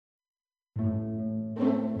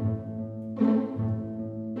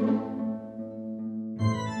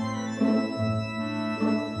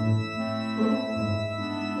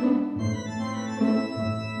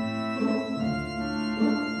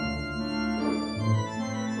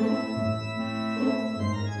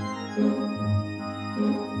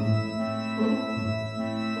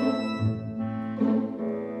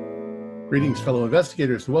Greetings, fellow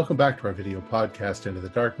investigators, and welcome back to our video podcast, Into the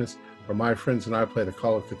Darkness, where my friends and I play the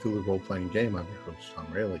Call of Cthulhu role-playing game. I'm your host, Tom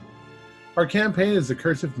Rayleigh. Our campaign is The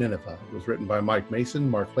Curse of Nineveh. It was written by Mike Mason,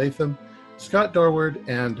 Mark Latham, Scott Dorward,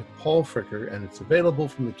 and Paul Fricker, and it's available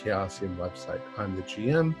from the Chaosium website. I'm the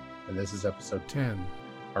GM, and this is episode 10.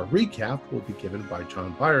 Our recap will be given by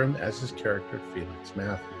John Byram as his character, Felix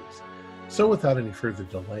Matthews. So without any further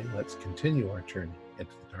delay, let's continue our journey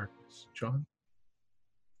into the darkness. John?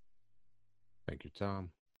 Thank you,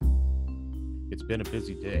 Tom. It's been a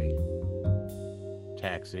busy day,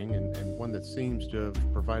 taxing, and one that seems to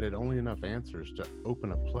have provided only enough answers to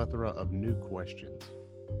open a plethora of new questions.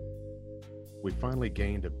 We finally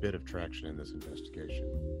gained a bit of traction in this investigation.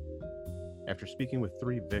 After speaking with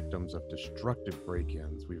 3 victims of destructive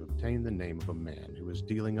break-ins, we've obtained the name of a man who was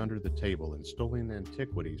dealing under the table in stolen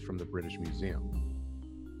antiquities from the British Museum.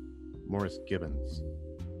 Morris Gibbons,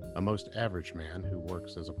 a most average man who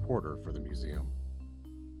works as a porter for the museum.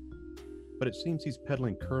 But it seems he's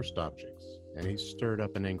peddling cursed objects, and he's stirred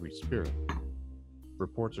up an angry spirit.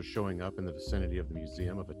 Reports are showing up in the vicinity of the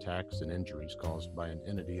museum of attacks and injuries caused by an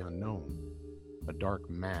entity unknown, a dark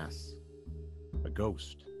mass, a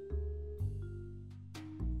ghost.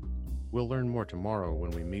 We'll learn more tomorrow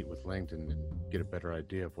when we meet with Langdon and get a better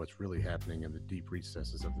idea of what's really happening in the deep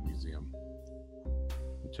recesses of the museum.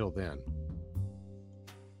 Until then,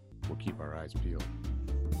 we'll keep our eyes peeled.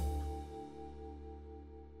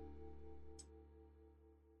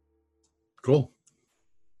 Cool.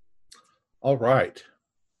 All right.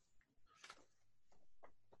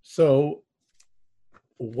 So,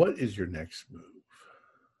 what is your next move?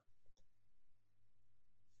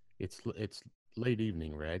 It's late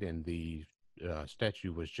evening, right? And the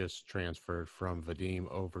statue was just transferred from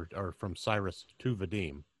from Cyrus to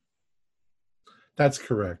Vadim. That's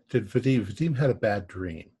correct. Did Vadim had a bad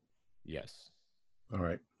dream? Yes. All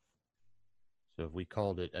right. So if we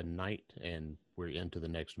called it a night and we're into the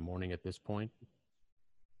next morning at this point?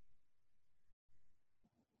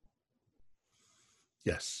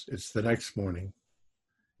 Yes, it's the next morning.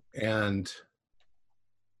 And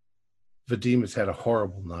Vadim has had a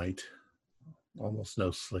horrible night. Almost no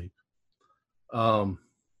sleep. Are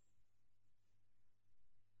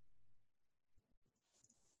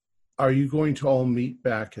you going to all meet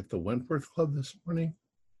back at the Wentworth Club this morning?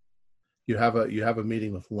 You have a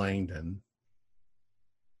meeting with Langdon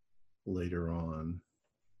later on.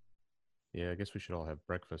 Yeah, I guess we should all have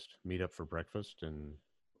breakfast. Meet up for breakfast and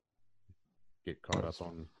get caught up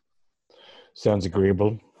on... Sounds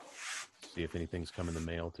agreeable. See if anything's come in the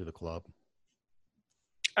mail to the club.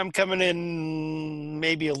 I'm coming in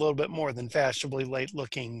maybe a little bit more than fashionably late,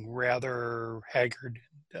 looking rather haggard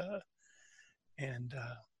and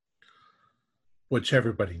which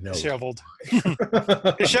everybody knows. disheveled.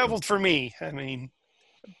 Disheveled for me. I mean,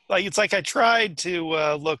 it's like I tried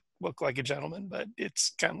to look like a gentleman, but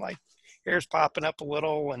it's kind of like hair's popping up a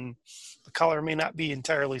little and the color may not be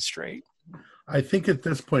entirely straight. I think at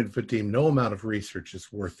this point, Vadim, no amount of research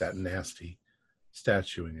is worth that nasty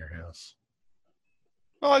statue in your house.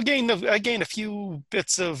 Well, I gained a few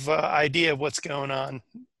bits of idea of what's going on,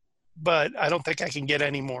 but I don't think I can get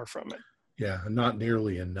any more from it. Yeah, not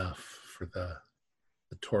nearly enough for the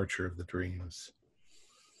torture of the dreams.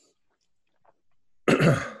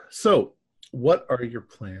 So, what are your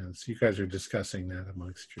plans? You guys are discussing that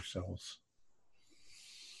amongst yourselves.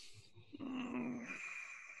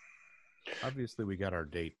 Obviously, we got our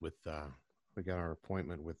date with, we got our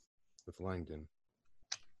appointment with Langdon.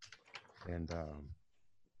 And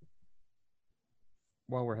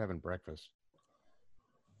while we're having breakfast,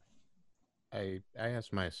 I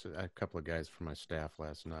asked a couple of guys from my staff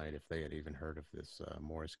last night if they had even heard of this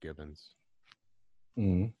Morris Gibbons.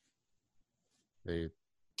 Mm-hmm. They've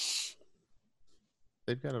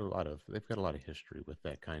got a lot of history with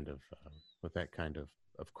that kind of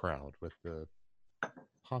crowd, with the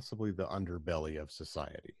possibly the underbelly of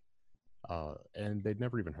society, and they'd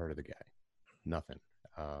never even heard of the guy. Nothing.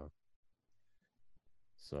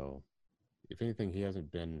 So, if anything,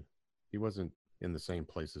 he wasn't in the same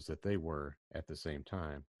places that they were at the same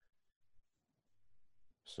time.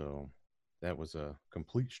 So that was a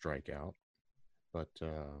complete strikeout. But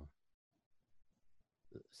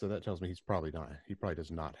so that tells me he probably does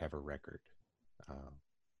not have a record.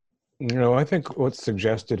 I think what's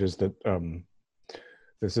suggested is that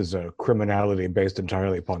this is a criminality based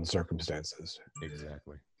entirely upon circumstances.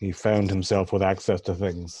 Exactly. He found himself with access to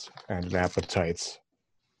things and appetites.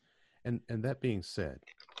 And that being said,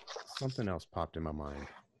 something else popped in my mind.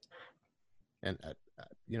 And,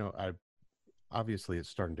 I obviously it's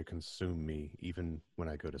starting to consume me even when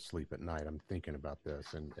I go to sleep at night. I'm thinking about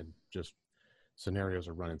this and just scenarios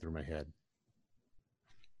are running through my head.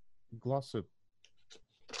 Glossop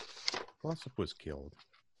was killed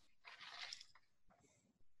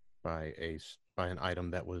by an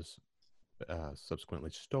item that was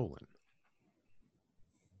subsequently stolen.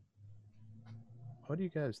 What do you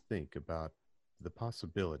guys think about the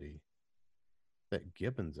possibility that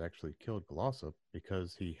Gibbons actually killed Glossop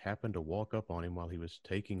because he happened to walk up on him while he was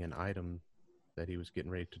taking an item that he was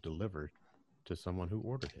getting ready to deliver to someone who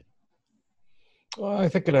ordered it? Well, I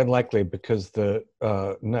think it unlikely because the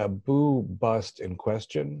Naboo bust in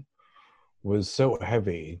question was so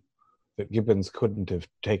heavy that Gibbons couldn't have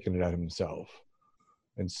taken it out himself.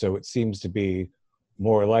 And so it seems to be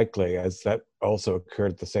more likely, as that also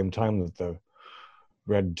occurred at the same time that the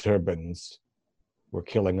Red Turbans were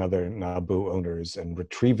killing other Naboo owners and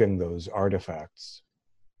retrieving those artifacts,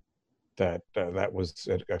 that that was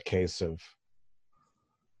a case of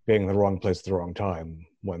being in the wrong place at the wrong time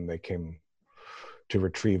when they came to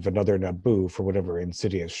retrieve another Naboo for whatever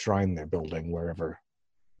insidious shrine they're building wherever.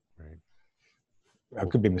 Right. I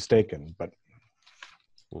could be mistaken, but...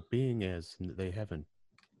 Well, being as they haven't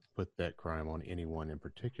put that crime on anyone in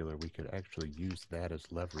particular, we could actually use that as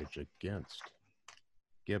leverage against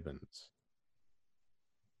Gibbons.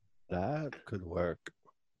 That could work.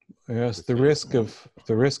 Yes, the risk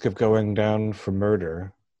of going down for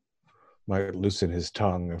murder might loosen his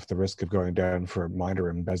tongue if the risk of going down for minor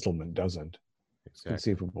embezzlement doesn't. Exactly.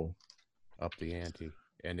 Conceivable. Up the ante.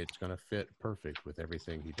 And it's going to fit perfect with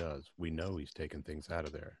everything he does. We know he's taking things out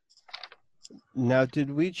of there. Now, did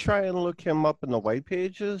we try and look him up in the white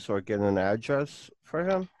pages or get an address for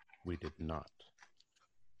him? We did not.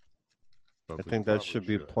 But I think that should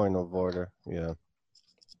be point of order. Yeah.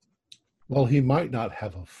 Well, he might not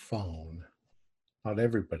have a phone. Not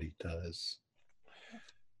everybody does.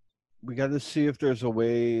 We got to see if there's a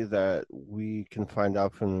way that we can find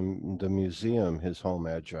out from the museum his home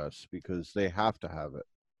address, because they have to have it.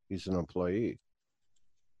 He's an employee.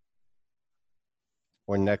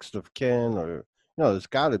 Or next of kin, or, there's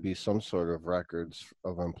got to be some sort of records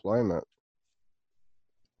of employment.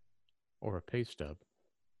 Or a pay stub.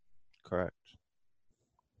 Correct.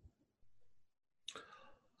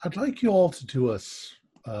 I'd like you all to do us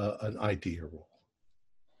an idea roll.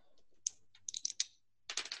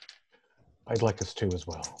 I'd like us to as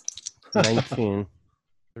well. 19.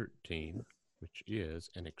 13, which is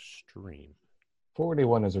an extreme.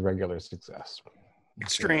 41 is a regular success.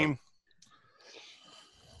 Extreme.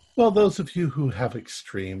 Well, those of you who have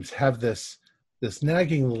extremes have this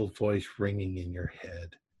nagging little voice ringing in your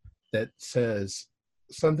head that says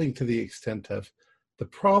something to the extent of, the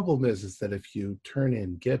problem is that if you turn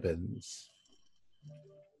in Gibbons,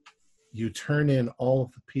 you turn in all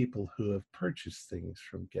of the people who have purchased things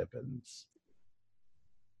from Gibbons,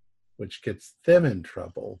 which gets them in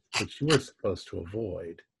trouble, which you were supposed to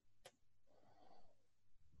avoid.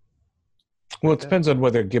 Well, it depends on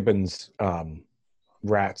whether Gibbons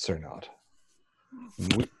rats or not.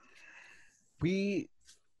 We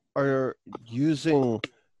are using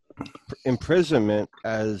imprisonment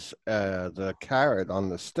as the carrot on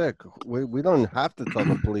the stick. We don't have to tell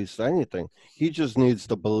the police anything. He just needs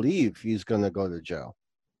to believe he's going to go to jail.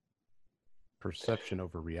 Perception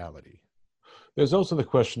over reality. There's also the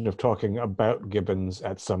question of talking about Gibbons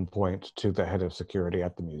at some point to the head of security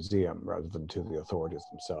at the museum rather than to the authorities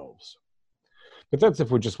themselves. But that's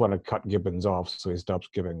if we just want to cut Gibbons off so he stops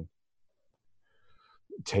giving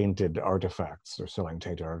tainted artifacts or selling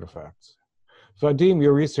tainted artifacts. Vadim,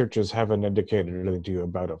 your researchers haven't indicated anything to you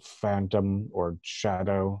about a phantom or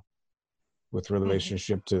shadow with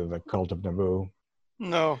relationship to the cult of Naboo?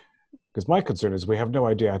 No. Because my concern is we have no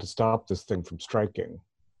idea how to stop this thing from striking.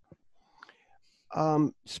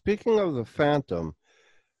 Speaking of the phantom,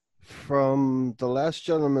 from the last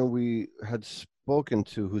gentleman we had spoken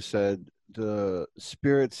to who said the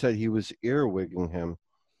spirit said he was earwigging him,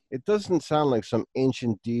 it doesn't sound like some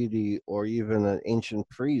ancient deity or even an ancient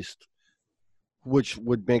priest, which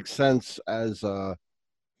would make sense as a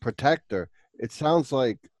protector. It sounds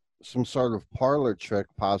like some sort of parlor trick,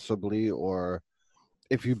 possibly, or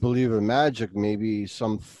if you believe in magic, maybe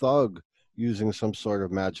some thug using some sort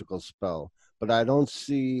of magical spell. But I don't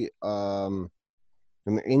see an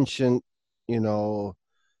ancient,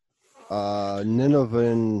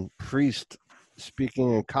 Ninevean priest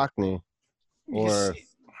speaking in Cockney. Or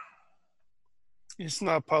it's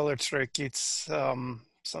not parlor trick. It's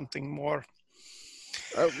something more.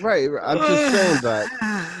 Right. I'm just saying that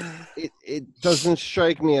it doesn't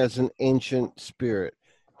strike me as an ancient spirit.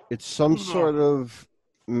 It's some sort of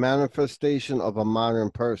manifestation of a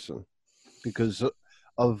modern person because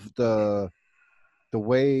of the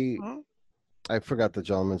way I forgot the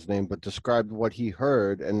gentleman's name, but described what he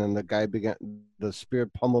heard, and then the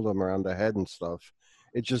spirit pummeled him around the head and stuff.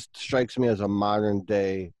 It just strikes me as a modern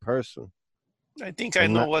day person. I think I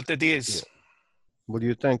And know that, what it is. yeah. What do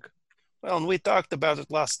you think? Well, and we talked about it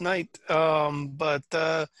last night, but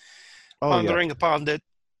Oh, pondering upon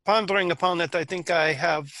it, I think I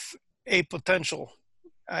have a potential.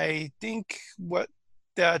 I think what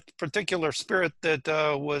that particular spirit that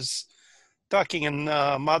was talking in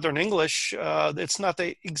modern English, it's not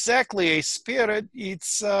exactly a spirit.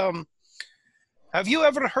 It's have you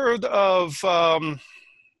ever heard of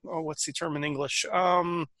what's the term in English?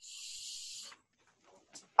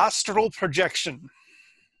 Astral projection.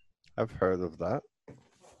 I've heard of that.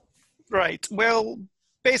 Right. Well,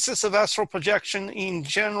 basis of astral projection in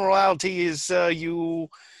generality is you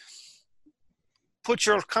put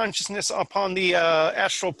your consciousness upon the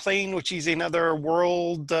astral plane, which is another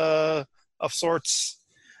world of sorts,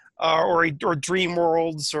 or dream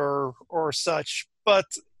worlds or such. But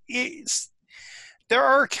there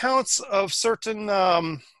are accounts of certain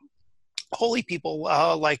holy people,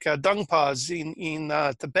 like Dungpas in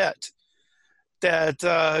Tibet, that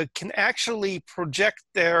can actually project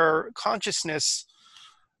their consciousness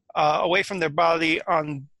away from their body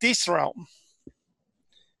on this realm.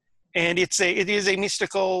 And it is a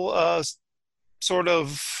mystical sort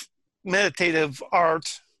of meditative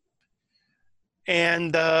art,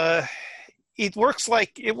 and it works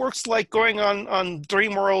like going on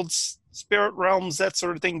dream worlds, spirit realms, that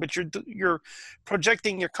sort of thing. But you're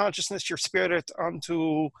projecting your consciousness, your spirit,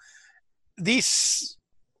 onto this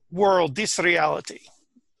world, this reality,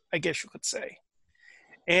 I guess you could say.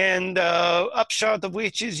 And upshot of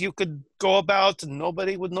which is you could go about and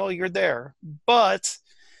nobody would know you're there. But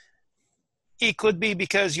it could be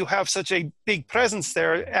because you have such a big presence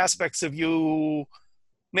there, aspects of you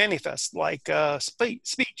manifest, like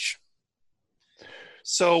speech.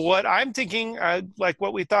 So what I'm thinking, like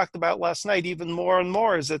what we talked about last night, even more and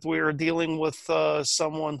more, is that we're dealing with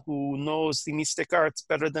someone who knows the mystic arts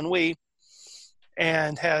better than we,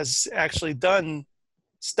 and has actually done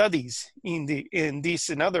studies in these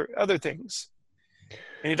and other things.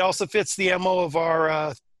 And it also fits the MO of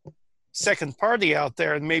our second party out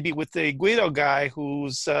there, and maybe with the Guido guy who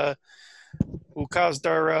caused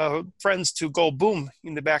our friends to go boom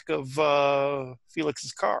in the back of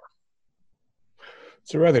Felix's car.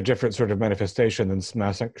 It's a rather different sort of manifestation than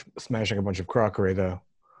smashing a bunch of crockery, though.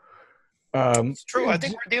 It's true. I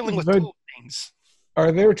think we're dealing with two things.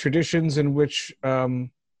 Are there traditions in which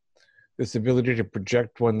this ability to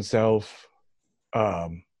project oneself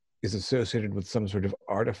is associated with some sort of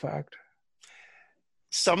artifact?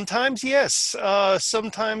 Sometimes, yes.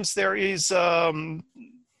 Sometimes there is.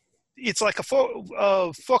 It's like a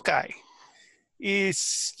foci.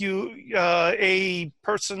 Is a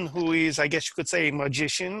person who is, I guess you could say, a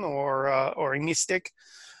magician or a mystic,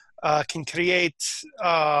 can create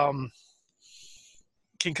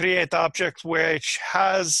objects which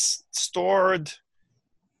has stored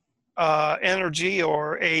energy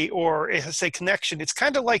or it has a connection. It's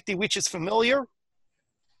kind of like the witch's familiar,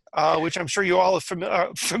 which I'm sure you all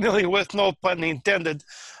are familiar with, no pun intended.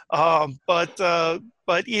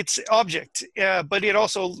 But it's object. But it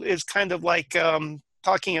also is kind of like,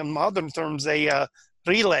 talking in modern terms, a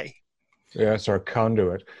relay. Yes, or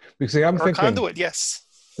conduit. Because I'm thinking Conduit, yes.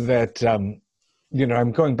 That I'm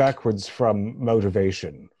going backwards from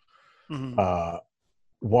motivation. Mm-hmm.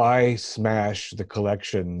 Why smash the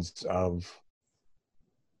collections of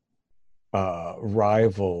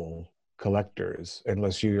rival collectors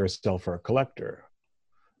unless you yourself are a collector?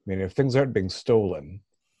 I mean, if things aren't being stolen,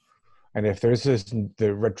 and if there's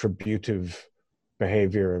the retributive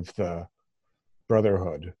behavior of the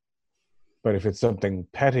Brotherhood, but if it's something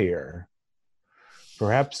pettier,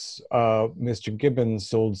 perhaps Mr. Gibbons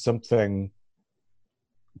sold something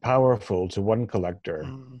powerful to one collector,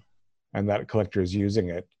 and that collector is using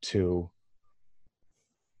it to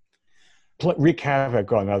wreak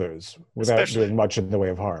havoc on others without doing much in the way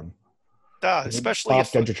of harm. Especially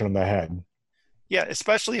if Edgerton on the head. Yeah,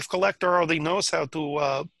 especially if collector already knows how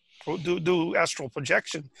to do astral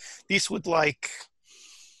projection. This would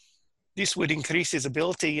increase his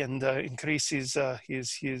ability and increase his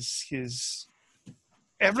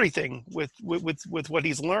everything with what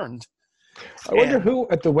he's learned. I wonder who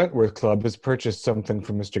at the Wentworth Club has purchased something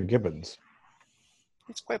from Mr. Gibbons.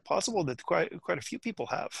 It's quite possible that quite a few people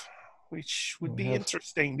have, which would be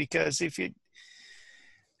interesting, because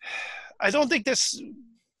I don't think this.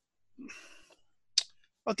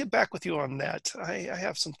 I'll get back with you on that. I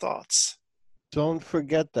have some thoughts. Don't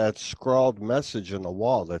forget that scrawled message on the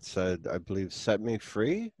wall that said, I believe, "Set me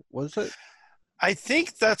free." Was it? I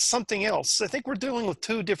think that's something else. I think we're dealing with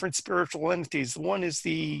two different spiritual entities. One is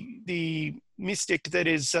the mystic that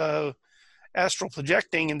is astral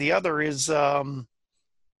projecting, and the other is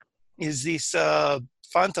this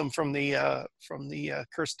phantom from the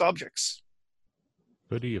cursed objects.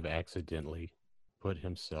 Could he have accidentally put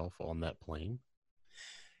himself on that plane?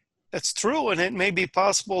 That's true, and it may be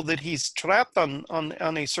possible that he's trapped on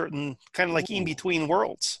a certain kind of like in between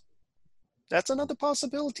worlds. That's another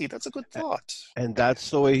possibility. That's a good thought. And that's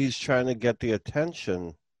the way he's trying to get the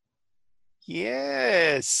attention.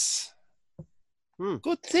 Yes.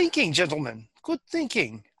 Good thinking, gentlemen. Good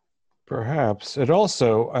thinking. Perhaps. It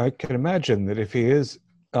also, I can imagine that if he is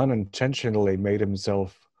unintentionally made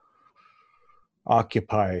himself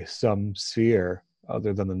occupy some sphere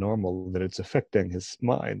other than the normal, that it's affecting his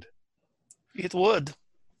mind. It would.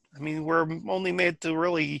 I mean, we're only made to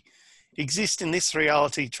really exist in this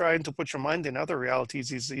reality. Trying to put your mind in other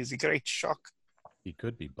realities is a great shock. He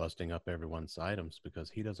could be busting up everyone's items because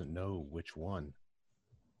he doesn't know which one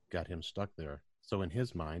got him stuck there. So in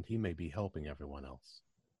his mind, he may be helping everyone else.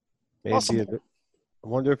 Maybe I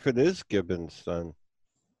wonder if it is Gibbons then.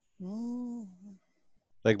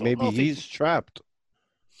 Like maybe he's trapped.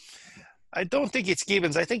 I don't think it's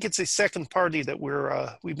Gibbons. I think it's a second party that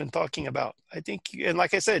we've been talking about. I think, and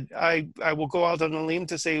like I said, I will go out on a limb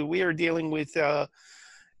to say we are dealing with a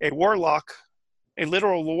warlock, a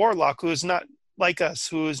literal warlock who is not like us,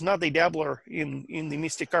 who is not a dabbler in the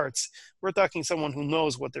mystic arts. We're talking someone who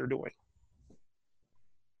knows what they're doing.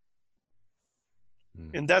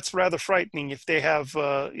 And that's rather frightening if they have,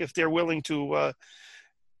 if they're willing to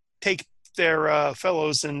take their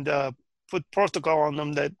fellows and put protocol on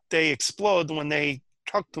them that they explode when they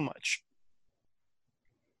talk too much.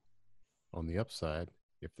 On the upside,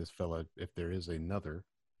 if there is another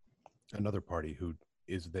party who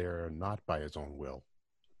is there not by his own will,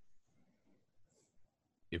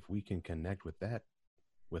 if we can connect with that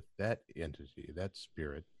entity, that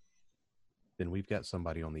spirit, then we've got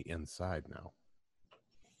somebody on the inside now.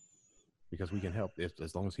 Because we can help,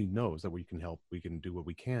 as long as he knows that we can help, we can do what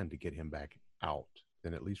we can to get him back out.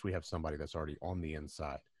 Then at least we have somebody that's already on the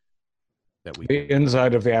inside. The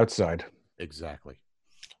inside of the outside. Exactly.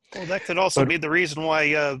 Well, that could also be the reason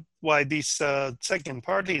why this second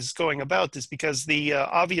party is going about, is because the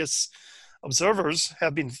obvious observers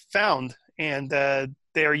have been found, and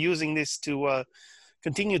they are using this to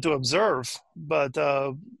continue to observe, but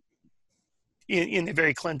in a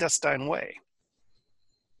very clandestine way.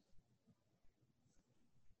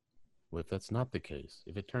 Well, if that's not the case,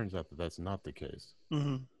 if it turns out that that's not the case,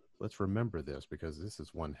 let's remember this, because this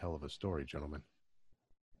is one hell of a story, gentlemen.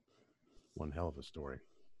 One hell of a story.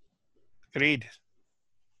 Agreed.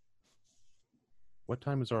 What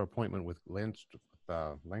time is our appointment with Langdon?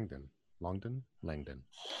 Langdon.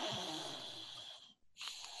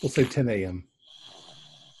 We'll say 10 a.m.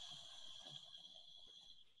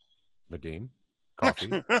 Vadim?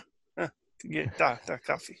 Coffee? Get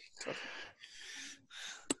coffee.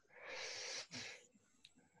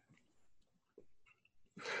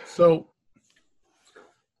 So,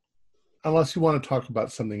 unless you want to talk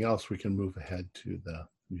about something else, we can move ahead to the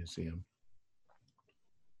museum.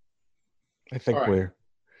 I think we're...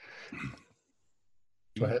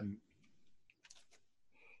 Go ahead.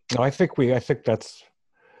 No, I think that's...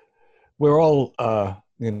 We're all,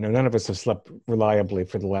 none of us have slept reliably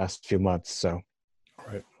for the last few months, so...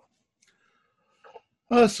 Right.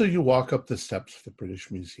 So you walk up the steps of the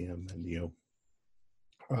British Museum, and you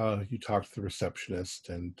talk to the receptionist,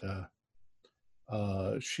 and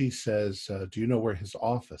she says, do you know where his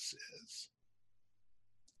office is?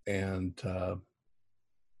 And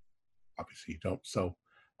obviously you don't. So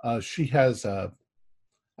she has an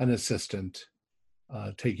assistant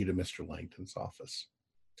take you to Mr. Langdon's office.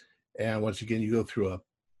 And once again, you go through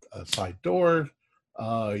a side door.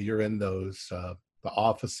 You're in those, the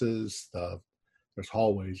offices, there's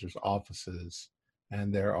hallways, there's offices,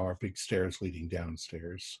 and there are big stairs leading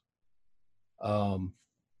downstairs.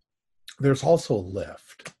 There's also a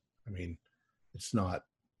lift. I mean, it's not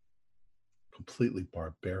completely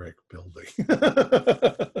barbaric building.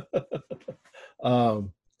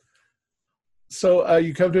 So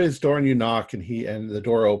you come to his door and you knock, and the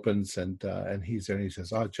door opens, and he's there, and he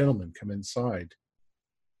says, gentlemen, come inside.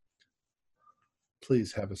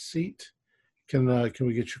 Please have a seat. Can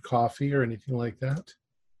we get you coffee or anything like that?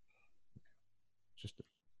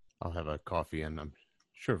 I'll have a coffee, and I'm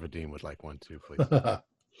sure Vadim would like one too, please. All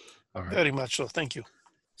right. Very much so. Thank you.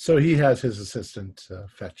 So he has his assistant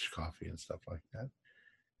fetch coffee and stuff like that.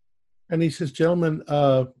 And he says, gentlemen,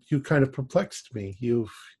 you kind of perplexed me. You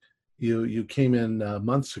came in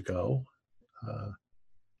months ago.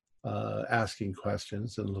 asking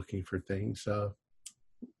questions and looking for things.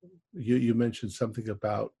 You mentioned something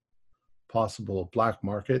about possible black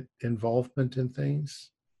market involvement in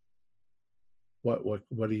things. What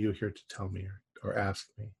are you here to tell me or ask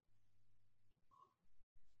me?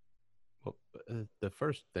 Well, the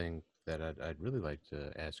first thing that I'd really like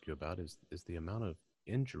to ask you about is the amount of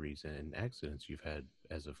injuries and accidents you've had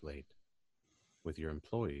as of late with your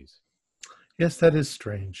employees. Yes, that is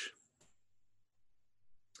strange.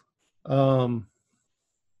 I'm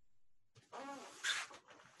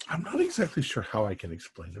not exactly sure how I can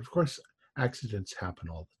explain it. Of course, accidents happen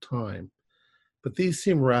all the time, but these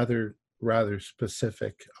seem rather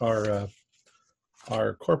specific. Our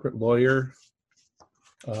corporate lawyer,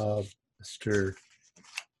 Mr.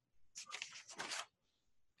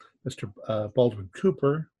 Baldwin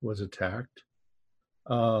Cooper, was attacked.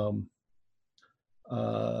 Mr.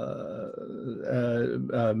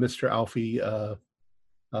 Alfie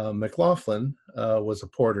McLaughlin was a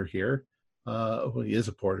porter here. Well, he is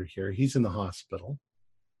a porter here. He's in the hospital.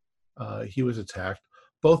 He was attacked.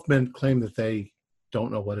 Both men claim that they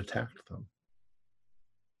don't know what attacked them.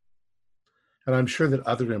 And I'm sure that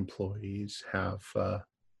other employees have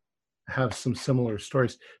some similar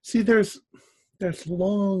stories. See, there's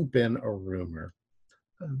long been a rumor,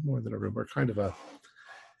 more than a rumor,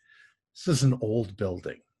 this is an old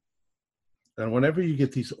building. And whenever you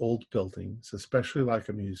get these old buildings, especially like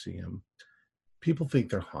a museum, people think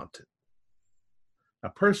they're haunted.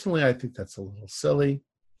 Now, personally, I think that's a little silly.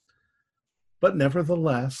 But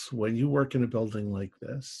nevertheless, when you work in a building like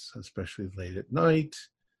this, especially late at night,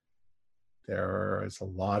 there is a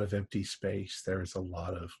lot of empty space. There is a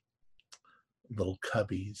lot of little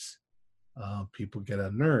cubbies. People get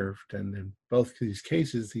unnerved. And in both of these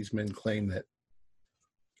cases, these men claim that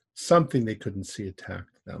something they couldn't see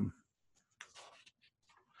attacked them.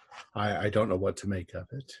 I don't know what to make of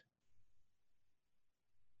it.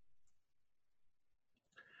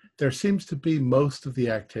 There seems to be most of the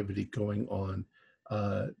activity going on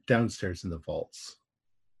downstairs in the vaults,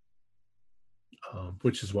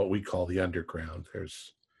 which is what we call the underground.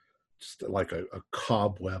 There's just like a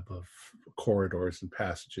cobweb of corridors and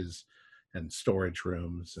passages and storage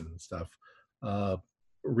rooms and stuff.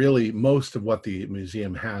 Really, most of what the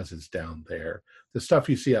museum has is down there. The stuff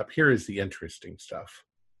you see up here is the interesting stuff.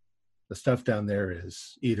 The stuff down there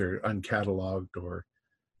is either uncatalogued or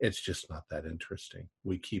it's just not that interesting.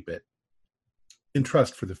 We keep it in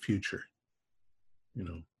trust for the future, you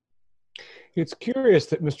know. It's curious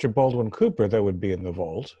that Mr. Baldwin Cooper, though, would be in the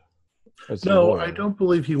vault. No, I don't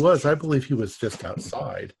believe he was. I believe he was just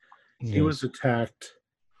outside. Yes. He was attacked.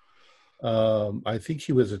 I think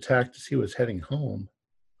he was attacked as he was heading home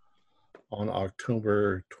on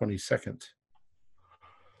October 22nd.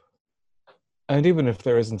 And even if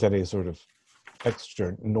there isn't any sort of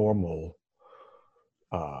extra normal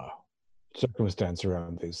circumstance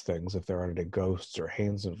around these things, if there aren't any ghosts or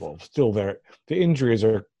hands involved, still the injuries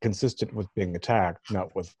are consistent with being attacked,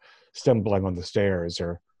 not with stumbling on the stairs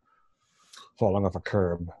or falling off a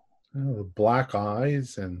curb. Black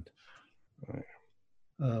eyes, and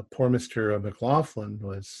poor Mr. McLaughlin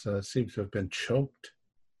seems to have been choked.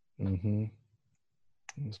 Mm-hmm.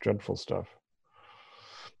 It's dreadful stuff.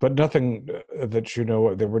 But nothing that you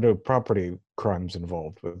know, there were no property crimes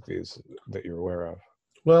involved with these that you're aware of.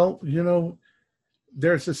 Well, you know,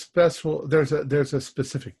 there's a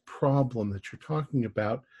specific problem that you're talking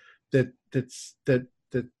about that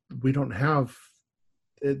we don't have.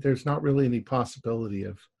 There's not really any possibility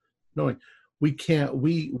of knowing.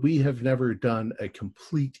 We have never done a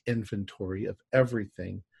complete inventory of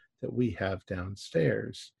everything that we have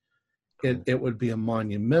downstairs. It would be a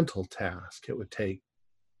monumental task. It would take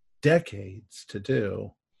decades to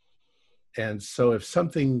do. And so if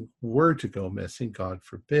something were to go missing, God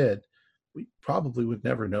forbid, we probably would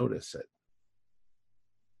never notice it.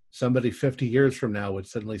 Somebody 50 years from now would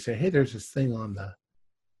suddenly say, hey, there's this thing on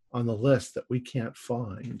the list that we can't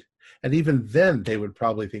find. And even then they would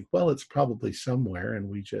probably think, well, it's probably somewhere and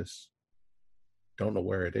we just don't know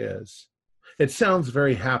where it is. It sounds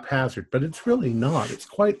very haphazard, but it's really not. It's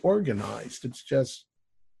quite organized. It's just,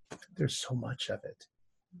 there's so much of it.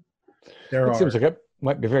 It seems like it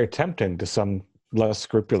might be very tempting to some less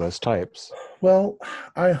scrupulous types. Well,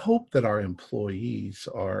 I hope that our employees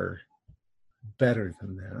are better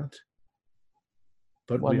than that.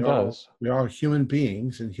 But we are human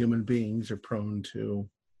beings, and human beings are prone to.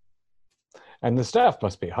 And the staff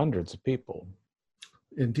must be hundreds of people.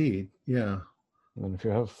 Indeed, yeah. And if you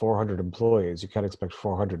have 400 employees, you can't expect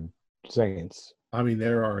 400 saints. I mean,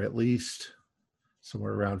 there are at least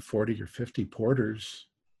somewhere around 40 or 50 porters.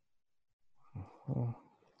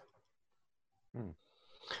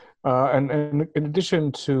 And in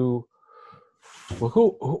addition to,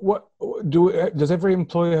 well, does every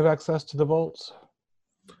employee have access to the vaults?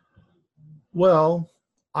 Well,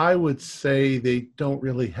 I would say they don't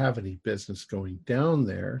really have any business going down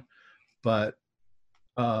there, but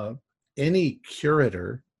any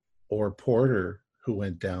curator or porter who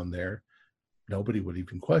went down there, nobody would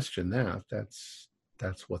even question that.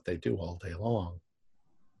 That's what they do all day long.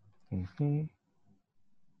 Mm-hmm.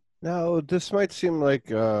 Now, this might seem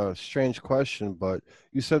like a strange question, but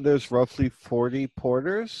you said there's roughly 40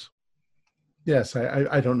 porters. Yes,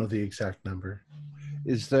 I don't know the exact number.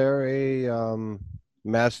 Is there a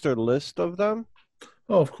master list of them?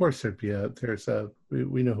 Oh, of course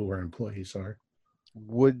we know who our employees are.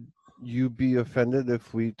 Would you be offended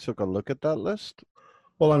if we took a look at that list?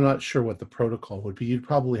 Well, I'm not sure what the protocol would be. You'd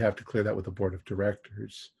probably have to clear that with the board of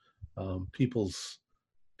directors. People's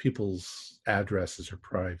addresses are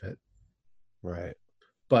private, Right.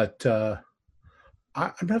 but I'm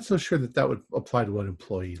not so sure that would apply to an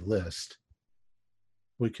employee list.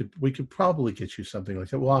 We could probably get you something like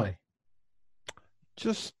that. Why?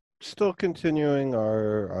 Just still continuing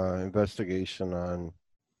our investigation on.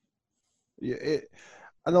 I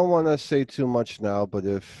don't want to say too much now, but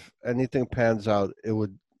if anything pans out, it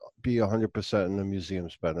would be 100% in the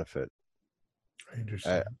museum's benefit. I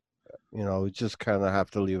understand. We just kind of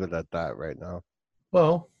have to leave it at that right now.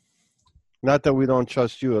 Well, not that we don't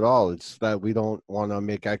trust you at all. It's that we don't want to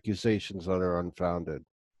make accusations that are unfounded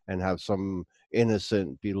and have some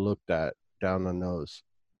innocent be looked at down the nose.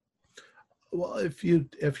 Well, if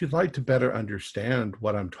you'd like to better understand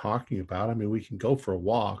what I'm talking about, I mean, we can go for a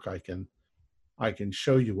walk. I can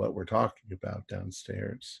show you what we're talking about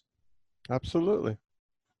downstairs. Absolutely.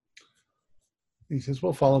 He says,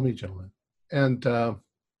 well, follow me, gentlemen. And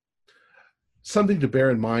something to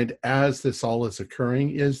bear in mind as this all is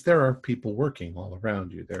occurring is there are people working all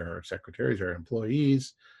around you. There are secretaries, there are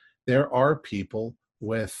employees. There are people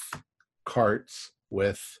with carts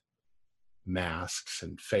with masks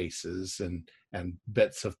and faces and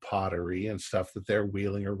bits of pottery and stuff that they're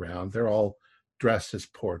wheeling around. They're all dressed as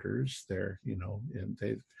porters. They're, and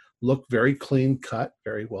they look very clean cut,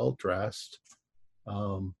 very well dressed.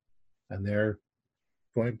 And they're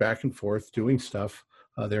going back and forth doing stuff.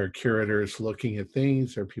 There are curators looking at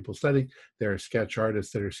things. There are people studying. There are sketch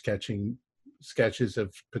artists that are sketching sketches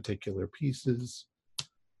of particular pieces.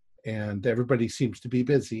 And everybody seems to be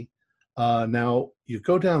busy. Now, you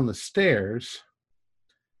go down the stairs,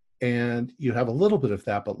 and you have a little bit of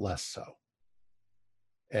that, but less so.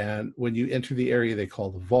 And when you enter the area they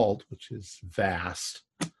call the vault, which is vast,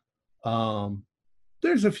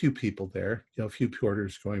 there's a few people there, a few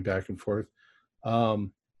porters going back and forth.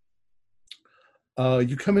 You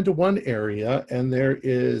come into one area, and there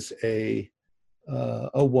is a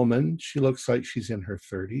woman. She looks like she's in her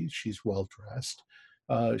 30s. She's well dressed.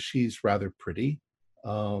 She's rather pretty.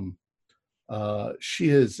 She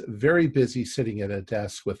is very busy sitting at a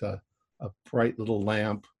desk with a bright little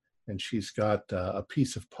lamp, and she's got a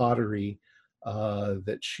piece of pottery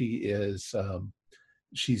that she's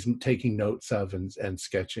taking notes of and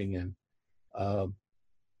sketching. And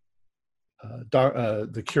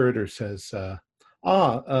the curator says,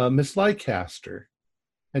 Miss Leicester.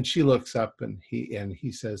 And she looks up, and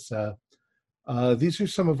he says, these are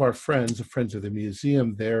some of our friends, the friends of the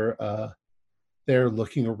museum. They're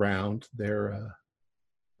looking around.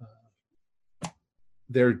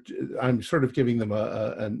 I'm sort of giving them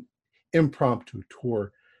an impromptu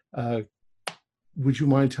tour. Would you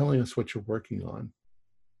mind telling us what you're working on?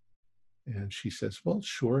 And she says, well,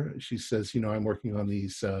 sure. She says, I'm working on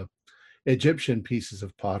these Egyptian pieces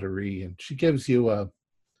of pottery. And she gives you a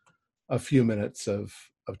few minutes of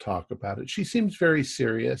talk about it. She seems very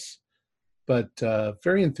serious, but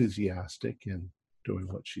very enthusiastic in doing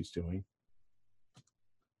what she's doing.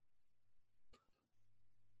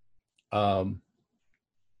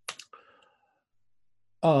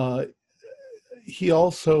 He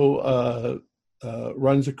also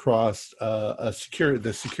runs across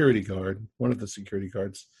the security guard, one of the security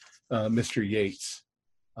guards, Mr. Yates,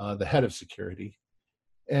 the head of security.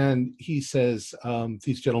 And he says,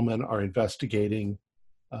 these gentlemen are investigating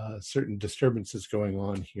certain disturbances going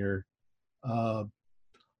on here.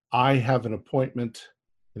 I have an appointment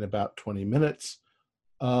in about 20 minutes.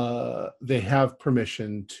 They have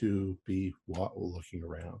permission to be looking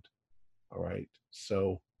around. All right.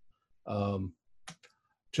 So,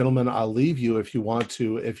 gentlemen, I'll leave you if you want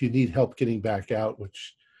to. If you need help getting back out,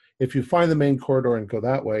 which if you find the main corridor and go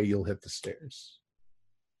that way, you'll hit the stairs.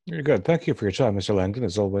 Very good. Thank you for your time, Mr. Langdon,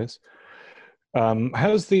 as always.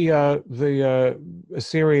 How's the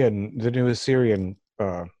new Assyrian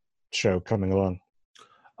show coming along?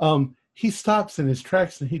 He stops in his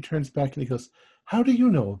tracks and he turns back and he goes, "How do you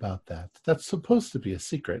know about that? That's supposed to be a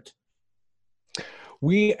secret."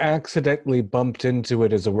 We accidentally bumped into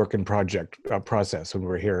it as a work in process when we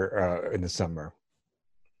were here in the summer.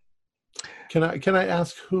 Can I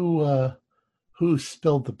ask who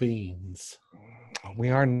spilled the beans? We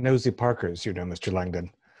are nosy Parkers, you know, Mr.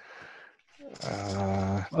 Langdon.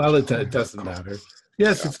 Well, it doesn't matter.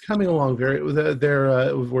 Yes, it's coming along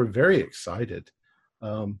we're very excited.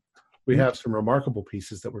 We have some remarkable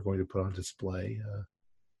pieces that we're going to put on display.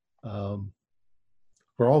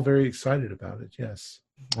 We're all very excited about it. Yes.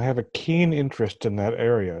 I have a keen interest in that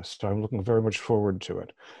area, so I'm looking very much forward to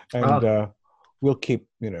it. And we'll keep,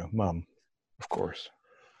 Mum, of course.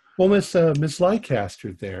 Well, Miss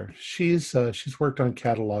Leicester there, she's worked on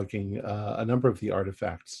cataloging a number of the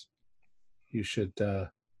artifacts. You can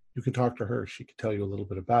talk to her. She can tell you a little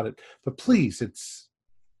bit about it. But please, it's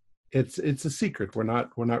a secret. We're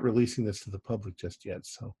not releasing this to the public just yet.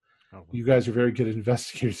 So you guys are very good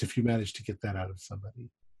investigators if you manage to get that out of somebody.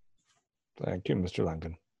 Thank you, Mr.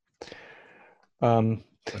 Langdon.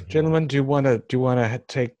 Gentlemen, do you want to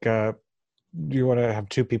have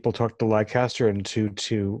two people talk to Leicester and two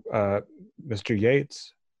to Mr.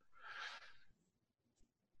 Yates?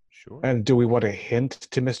 Sure. And do we want to hint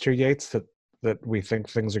to Mr. Yates that we think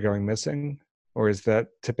things are going missing, or is that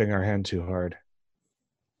tipping our hand too hard?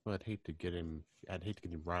 Well, I'd hate to get him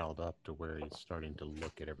riled up to where he's starting to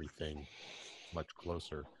look at everything much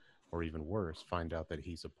closer, or even worse, find out that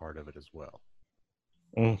he's a part of it as well.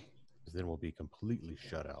 Because then we'll be completely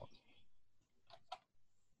shut out.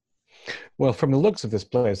 Well, from the looks of this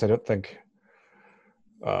place, I don't think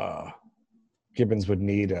Gibbons would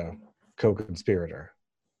need a co-conspirator.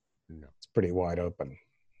 No. It's pretty wide open.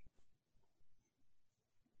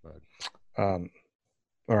 But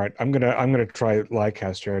all right, I'm gonna try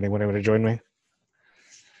Leicester. Anyone want to join me?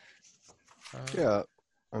 Yeah.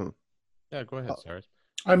 Yeah, go ahead, Cyrus.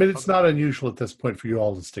 I mean, it's not unusual at this point for you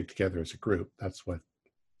all to stick together as a group. That's what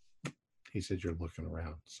he said. You're looking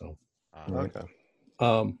around. So Okay.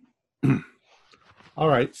 all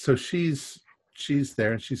right. So she's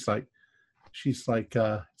there, and she's like, it's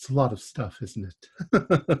a lot of stuff, isn't it?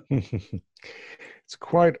 It's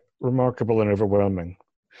quite remarkable and overwhelming.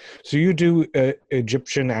 So you do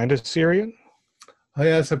Egyptian and Assyrian?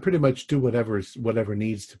 Yes, I pretty much do whatever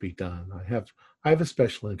needs to be done. I have a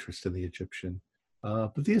special interest in the Egyptian,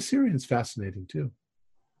 but the Assyrian's fascinating too.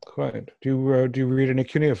 Quite. Do you read any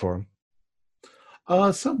cuneiform?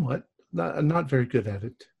 Somewhat. Not very good at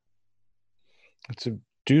it. It's a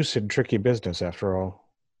deuced tricky business, after all.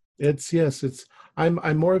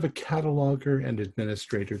 I'm more of a cataloger and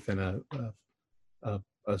administrator than a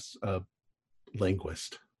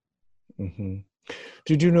linguist. Mm-hmm.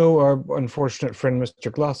 Did you know our unfortunate friend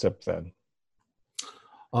Mr. Glossop then?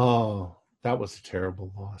 Oh, that was a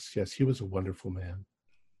terrible loss. Yes, he was a wonderful man.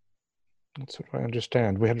 That's what I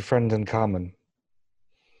understand. We had a friend in common.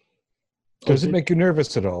 Does it make you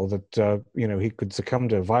nervous at all that he could succumb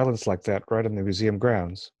to violence like that right in the museum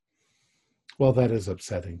grounds? Well, that is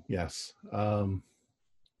upsetting. Yes, I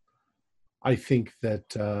think that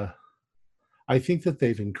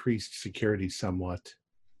they've increased security somewhat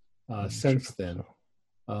since then.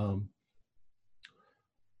 So.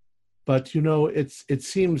 But it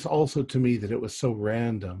seems also to me that it was so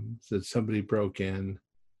random that somebody broke in,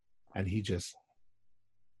 and he just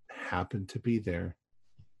happened to be there.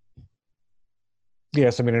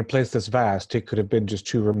 Yes, I mean, in a place this vast, he could have been just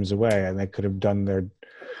 2 rooms away, and they could have done their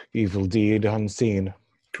evil deed unseen.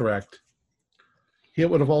 Correct. It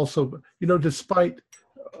would have also, despite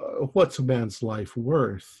what's a man's life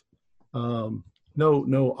worth, no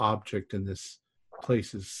object in this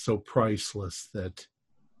place is so priceless that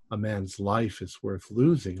a man's life is worth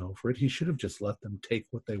losing over it. He should have just let them take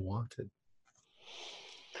what they wanted.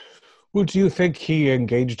 Well, do you think he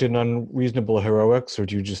engaged in unreasonable heroics, or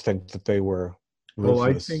do you just think that they were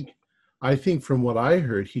ruthless? Oh, I think from what I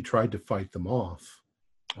heard, he tried to fight them off.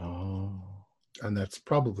 Oh. And that's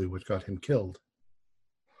probably what got him killed.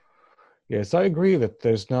 Yes, I agree that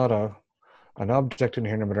there's not an object in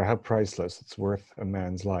here, no matter how priceless, it's worth a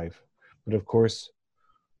man's life. But of course,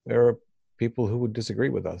 there are people who would disagree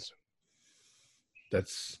with us.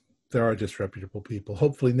 There are disreputable people.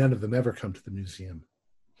 Hopefully none of them ever come to the museum.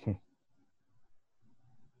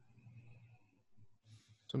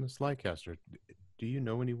 So, Miss Leicester, do you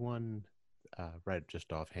know anyone, right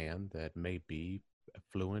just offhand, that may be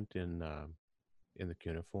fluent in the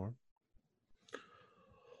cuneiform?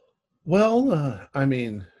 Well, I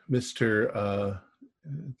mean, the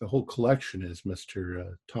whole collection is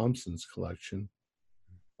Mr. Thompson's collection.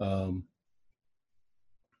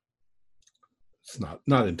 It's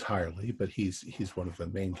not entirely, but he's one of the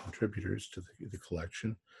main contributors to the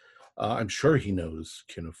collection. I'm sure he knows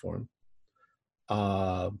cuneiform.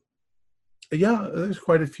 Yeah, there's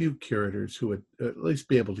quite a few curators who would at least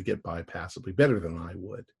be able to get by passably better than I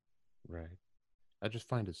would. Right. I just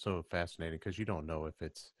find it so fascinating because you don't know if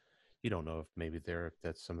maybe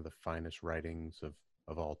that's some of the finest writings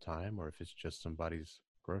of all time, or if it's just somebody's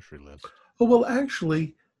grocery list. Oh, well,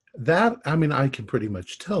 actually, I can pretty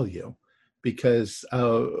much tell you, because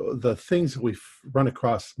the things that we've run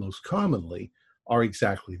across most commonly are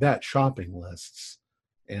exactly that: shopping lists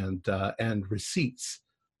and receipts.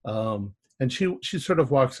 And she sort of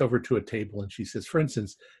walks over to a table and she says, for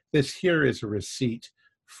instance, this here is a receipt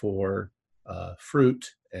for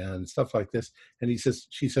fruit and stuff like this. And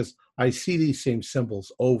she says, I see these same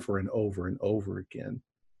symbols over and over and over again.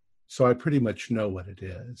 So I pretty much know what it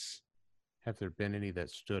is. Have there been any that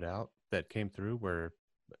stood out that came through where,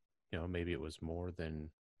 maybe it was more than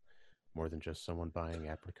just someone buying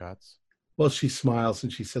apricots? Well, she smiles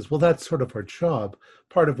and she says, well, that's sort of our job.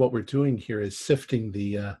 Part of what we're doing here is sifting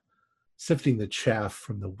the chaff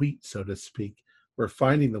from the wheat, so to speak. We're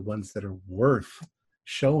finding the ones that are worth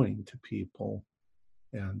showing to people,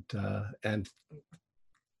 and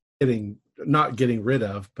not getting rid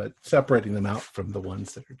of, but separating them out from the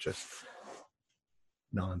ones that are just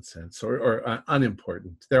nonsense or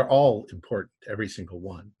unimportant. They're all important, every single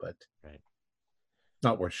one, but right,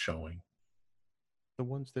 not worth showing. The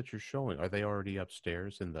ones that you're showing, are they already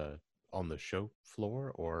upstairs on the show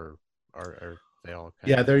floor, or are they all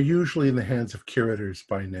they're usually in the hands of curators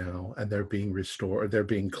by now, and they're being restored, they're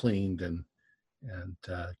being cleaned and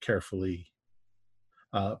carefully.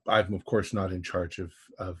 I'm of course not in charge of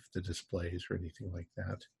the displays or anything like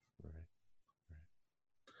that. Right.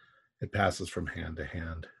 It passes from hand to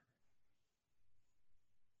hand.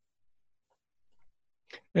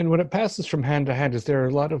 And when it passes from hand to hand, is there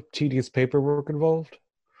a lot of tedious paperwork involved?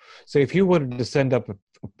 Say, if you wanted to send up a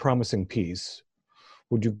promising piece,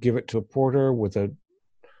 would you give it to a porter with a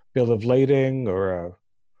bill of lading or a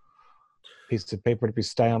piece of paper to be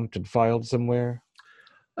stamped and filed somewhere?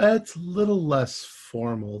 It's a little less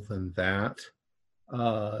formal than that.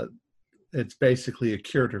 It's basically a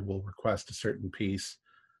curator will request a certain piece.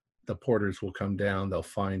 The porters will come down, they'll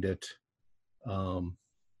find it.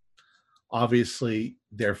 Obviously,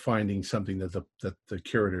 they're finding something that the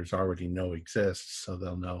curators already know exists, so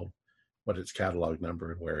they'll know what its catalog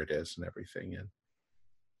number and where it is and everything.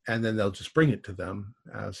 And then they'll just bring it to them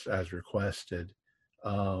as requested.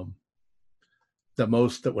 The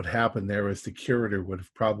most that would happen there is the curator would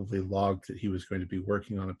have probably logged that he was going to be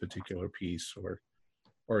working on a particular piece or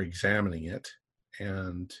examining it.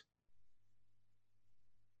 And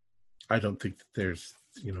I don't think that there's,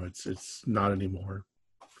 it's not any more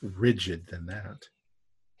rigid than that.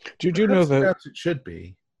 Did you know that? Perhaps it should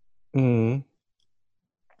be. And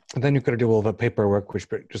then you got to do all the paperwork, which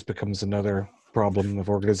just becomes another problem of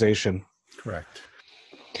organization. Correct.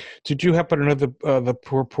 Did you happen to know the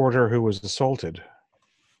poor porter who was assaulted?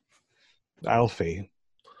 Alfie.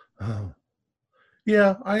 Oh.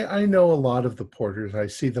 Yeah, I know a lot of the porters. I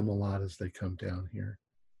see them a lot as they come down here.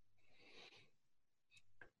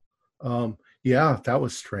 Yeah, that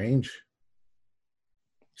was strange.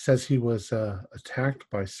 Says he was attacked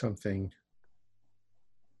by something.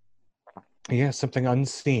 Yeah, something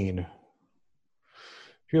unseen. Do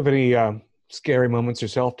you have any scary moments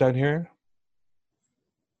yourself down here?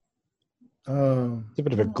 It's a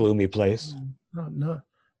bit of a gloomy place. Not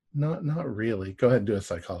really. Go ahead and do a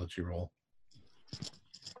psychology roll.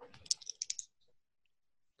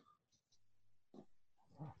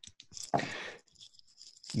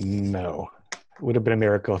 No. It would have been a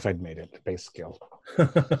miracle if I'd made it. Base skill.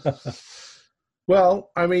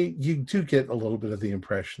 Well, I mean, you do get a little bit of the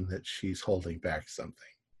impression that she's holding back something.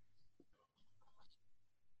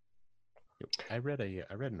 I read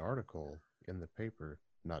an article in the paper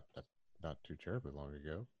not too terribly long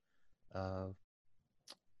ago.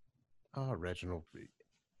 Reginald,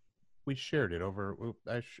 we shared it over.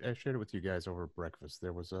 I shared it with you guys over breakfast.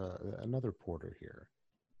 There was another porter here.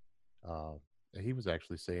 He was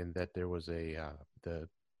actually saying that there was the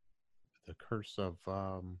curse of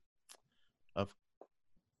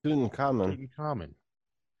Tutankhamun.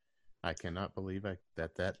 I cannot believe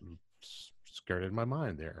that skirted my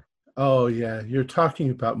mind there. Oh yeah, you're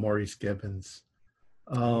talking about Maurice Gibbons.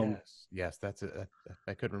 Yes, that's it.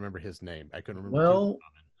 I couldn't remember his name. I couldn't remember. Well,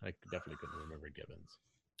 I definitely couldn't remember Gibbons.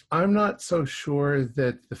 I'm not so sure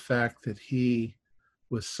that the fact that he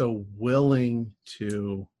was so willing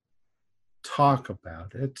to talk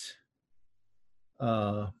about it,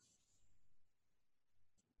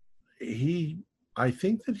 he I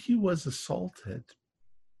think that he was assaulted,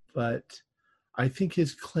 but I think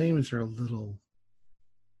his claims are a little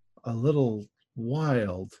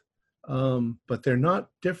wild. But they're not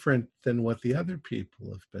different than what the other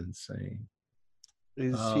people have been saying.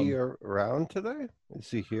 Is he around today? Is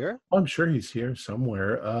he here? I'm sure he's here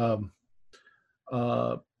somewhere.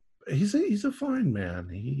 Uh, he's a fine man.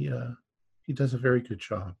 He does a very good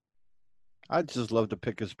job. I'd just love to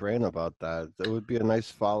pick his brain about that. It would be a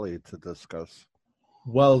nice folly to discuss.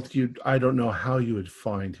 Well, I don't know how you would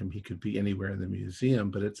find him. He could be anywhere in the museum,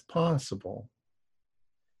 but it's possible.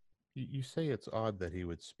 You say it's odd that he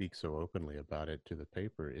would speak so openly about it to the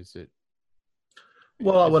paper. Is it?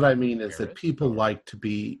 Well, is what it I mean is that embarrassed, people or- like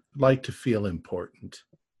to feel important,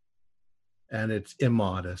 and it's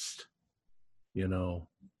immodest, you know.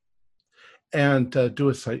 And do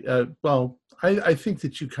a site. Well, I think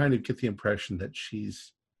that you kind of get the impression that she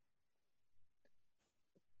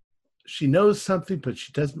knows something, but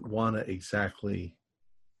she doesn't want to exactly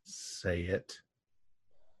say it.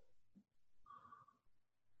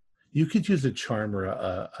 You could use a charm or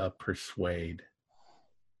a persuade.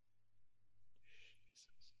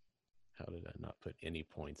 How did I not put any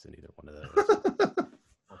points in either one of those?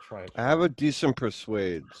 I'll try it. I have a decent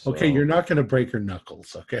persuade. So. Okay, you're not going to break her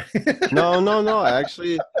knuckles, okay? No.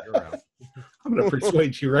 Actually, You're out. I'm going to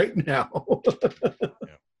persuade you right now.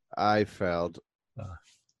 I failed.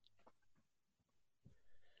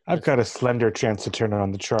 I've got a slender chance to turn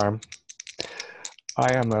on the charm.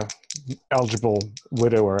 I am a eligible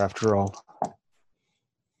widower after all.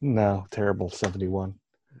 No, terrible 71.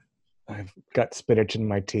 I've got spinach in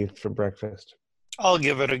my teeth for breakfast. I'll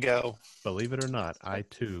give it a go. Believe it or not, I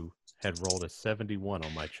too had rolled a 71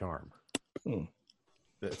 on my charm.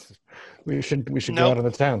 That's We should go Nope. out of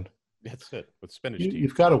the town. it with spinach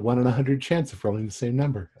You've got a 1 in 100 chance of rolling the same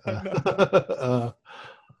number.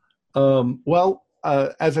 Well,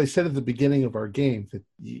 as I said at the beginning of our game, that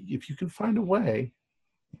if you can find a way,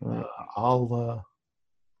 we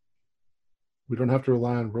don't have to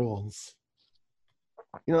rely on rolls.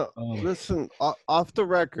 Listen, off the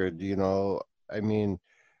record, I mean,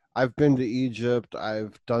 I've been to Egypt.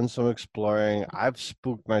 I've done some exploring. I've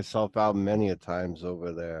spooked myself out many a times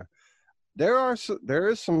over there. There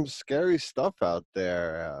is some scary stuff out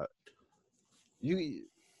there.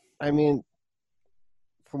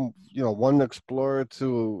 From one explorer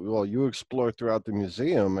to you explore throughout the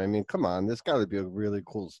museum. I mean, come on, there's got to be a really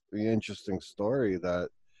cool, interesting story that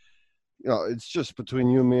it's just between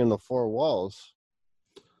you, me, and the four walls.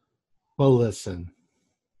 Well, listen,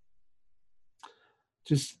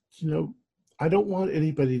 just I don't want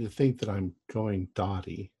anybody to think that I'm going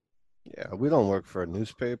dotty. Yeah, we don't work for a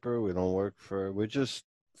newspaper. We're just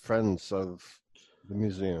friends of the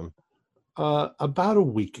museum. About a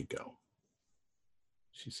week ago,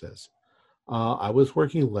 she says, I was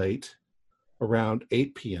working late, around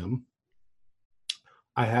 8 p.m.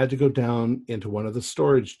 I had to go down into one of the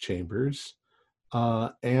storage chambers,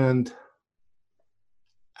 and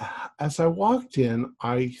as I walked in,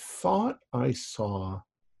 I thought I saw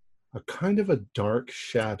a kind of a dark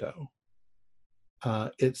shadow.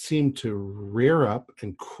 It seemed to rear up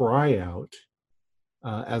and cry out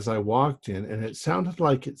as I walked in, and it sounded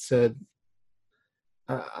like it said,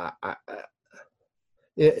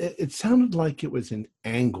 it sounded like it was in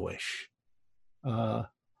anguish. I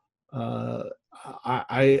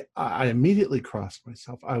immediately crossed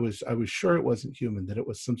myself. I was sure it wasn't human, that it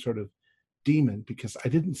was some sort of demon, because I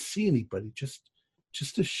didn't see anybody, just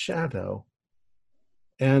a shadow,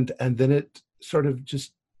 and then it sort of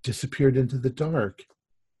just disappeared into the dark,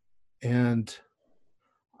 and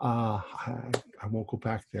I won't go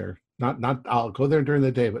back there. Not I'll go there during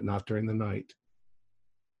the day, but not during the night.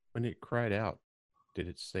 When it cried out, did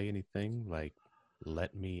it say anything like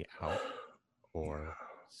 "let me out" or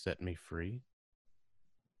 "set me free"?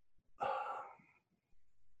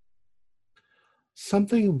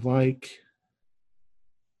 Something like,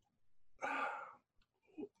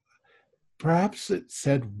 perhaps it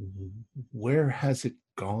said, "Where has it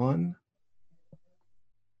gone?"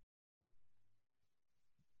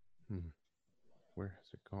 Where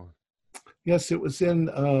has it gone? Yes, it was in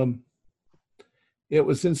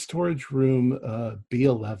storage room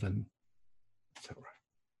B11. Is that right?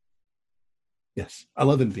 Yes,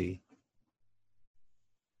 11B.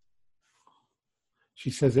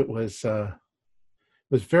 She says it was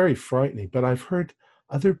very frightening, but I've heard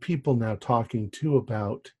other people now talking too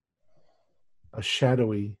about a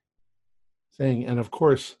shadowy thing, and of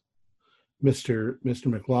course, Mr.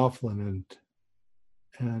 McLaughlin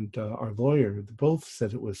and our lawyer both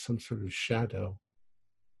said it was some sort of shadow.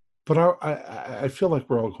 But I feel like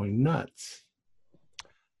we're all going nuts.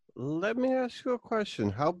 Let me ask you a question.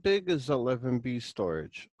 How big is 11B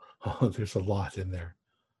storage? Oh, there's a lot in there.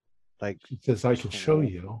 Like, She says I could show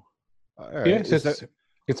you. all right. Yes,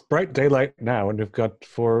 it's bright daylight now, and you've got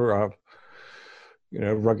four,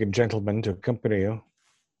 rugged gentlemen to accompany you.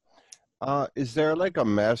 Is there like a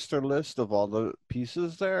master list of all the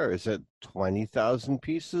pieces there? Is it 20,000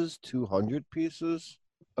 pieces, 200 pieces?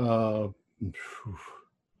 Uh,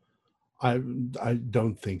 I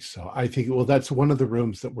don't think so. I think that's one of the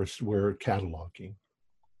rooms that we're cataloging.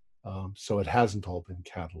 So it hasn't all been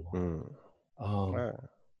cataloged.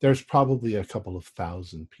 There's probably a couple of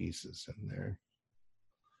thousand pieces in there.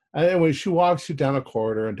 And when she walks you down a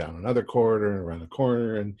corridor and down another corridor and around a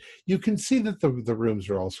corner, and you can see that the rooms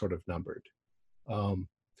are all sort of numbered. And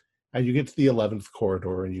you get to the 11th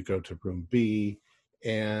corridor and you go to room B,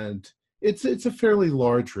 and it's a fairly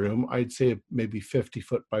large room. I'd say maybe 50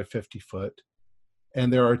 foot by 50 foot.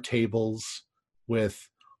 And there are tables with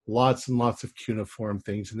lots and lots of cuneiform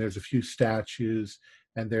things, and there's a few statues,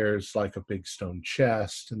 and there's like a big stone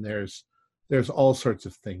chest, and there's all sorts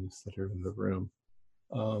of things that are in the room.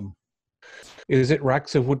 Is it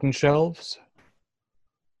racks of wooden shelves?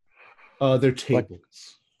 They're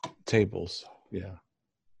tables. Tables. Yeah.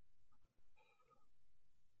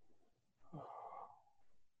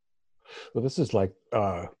 Well, this is like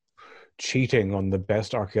cheating on the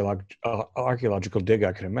best archaeological dig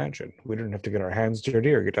I can imagine. We don't have to get our hands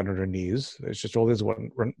dirty or get down on our knees. It's just all these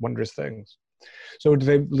wondrous things. So do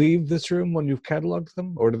they leave this room when you've cataloged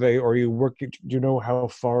them, or are you working? Do you know how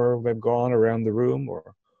far they've gone around the room?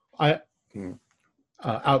 Or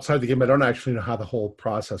outside the game, I don't actually know how the whole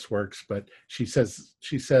process works, but she says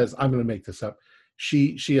I'm going to make this up.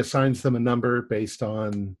 She assigns them a number based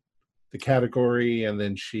on the category, and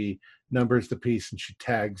then she numbers the piece and she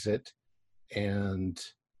tags it, and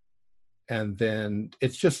then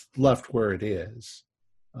it's just left where it is.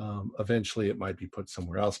 Eventually it might be put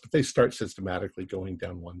somewhere else, but they start systematically going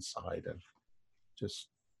down one side and just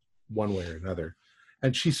one way or another.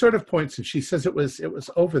 And she sort of points and she says it was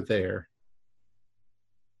over there.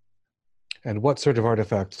 And what sort of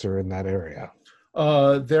artifacts are in that area?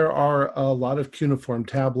 There are a lot of cuneiform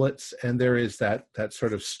tablets, and there is that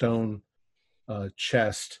sort of stone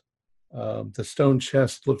chest. The stone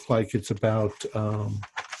chest looks like it's about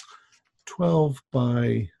 12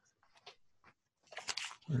 by,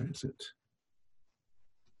 where is it?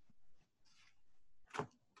 The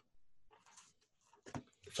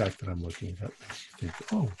fact that I'm looking it up makes you think,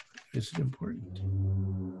 oh, is it important?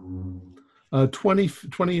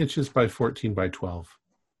 20 inches by 14 by 12.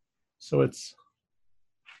 So it's,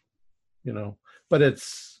 but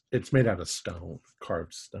it's made out of stone,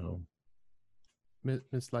 carved stone.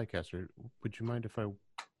 Miss Leicester, would you mind if I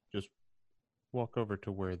just walk over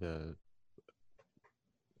to where the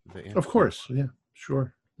Of course, yeah,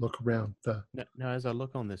 sure. Look around. Now, as I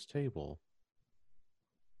look on this table,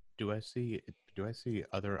 do I see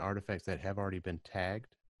other artifacts that have already been tagged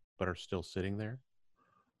but are still sitting there?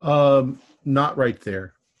 Not right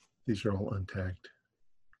there. These are all untagged.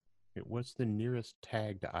 What's the nearest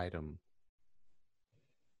tagged item?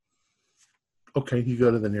 Okay, you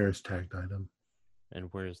go to the nearest tagged item. And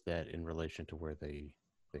where is that in relation to where they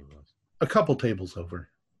was? A couple tables over.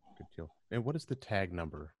 Good deal. And what is the tag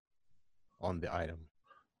number on the item?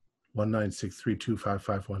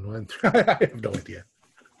 196325511. I have no idea.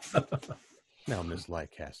 Now, Miss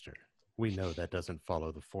Leicester, we know that doesn't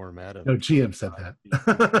follow the format of. No, GM said that.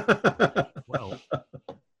 Well,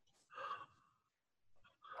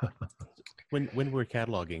 when we're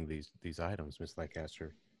cataloging these items, Miss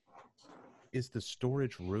Leicester, is the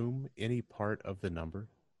storage room any part of the number?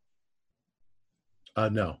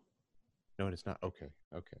 No. No, it's not. Okay.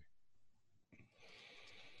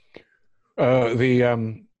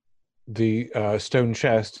 The stone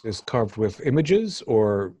chest is carved with images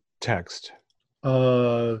or text?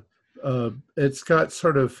 It's got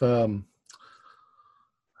sort of how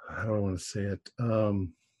do I want to say it?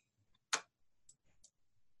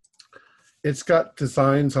 It's got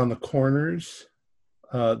designs on the corners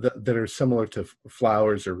that are similar to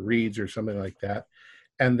flowers or reeds or something like that.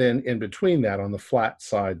 And then in between that, on the flat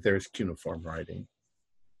side, there's cuneiform writing.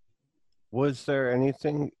 Was there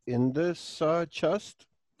anything in this chest?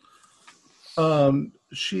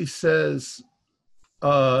 She says,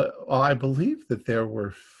 I believe that there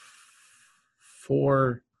were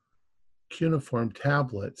 4 cuneiform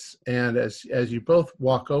tablets. And as you both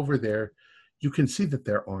walk over there, you can see that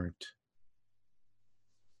there aren't.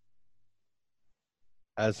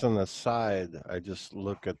 As an aside, I just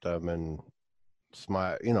look at them and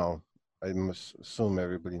smile. I must assume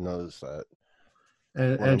everybody knows that.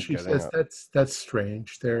 And she says that's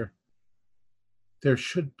strange. there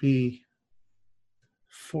should be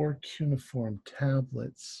 4 cuneiform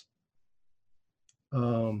tablets.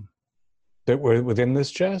 That were within this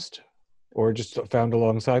chest, or just found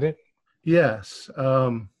alongside it? Yes.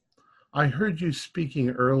 I heard you speaking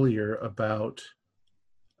earlier about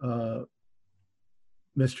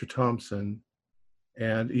Mr. Thompson,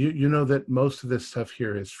 and you know that most of this stuff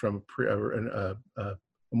here is from a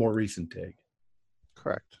more recent dig.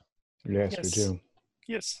 Correct. Yes, we do.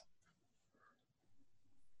 Yes.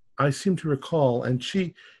 I seem to recall, and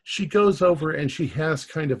she goes over and she has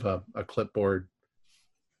kind of a clipboard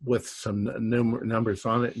with some numbers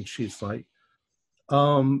on it, and she's like,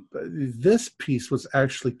 this piece was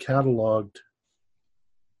actually cataloged.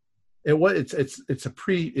 It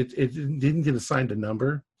didn't get assigned a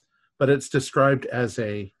number, but it's described as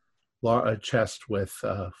a chest with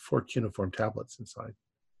 4 cuneiform tablets inside.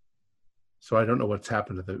 So I don't know what's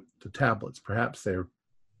happened to the tablets. Perhaps they've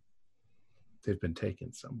been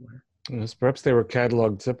taken somewhere. Yes, perhaps they were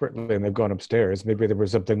cataloged separately and they've gone upstairs. Maybe there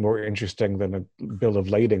was something more interesting than a bill of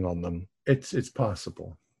lading on them. It's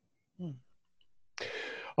possible.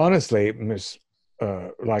 Honestly, Miss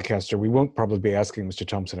Leicester, we won't probably be asking Mr.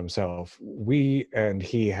 Thompson himself. We and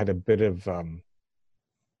he had a bit of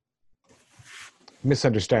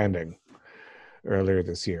misunderstanding earlier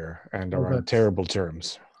this year and are on terrible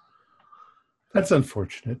terms. That's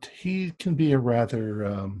unfortunate. He can be a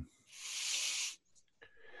rather...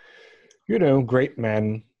 great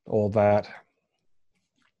man, all that.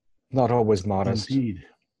 Not always modest. Indeed.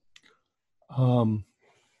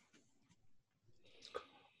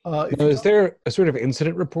 Is there a sort of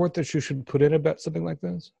incident report that you should put in about something like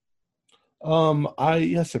this?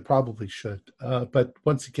 Yes, it probably should. But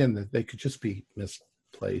once again, they could just be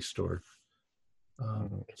misplaced or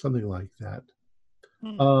something like that.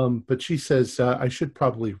 But she says I should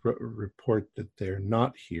probably report that they're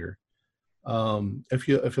not here. If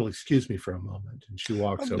you'll excuse me for a moment, and she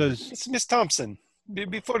walks over. It's Miss Thompson.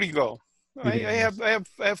 Before you go, I have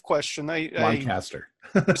a question. Lancaster.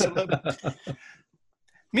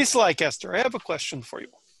 Miss Leicester, I have a question for you,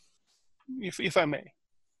 if I may.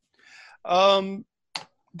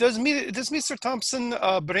 Does Mr. Thompson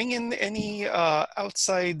bring in any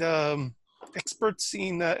outside experts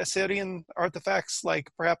in Assyrian artifacts, like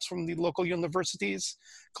perhaps from the local universities,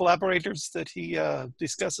 collaborators that he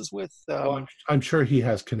discusses with? I'm sure he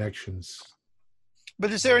has connections.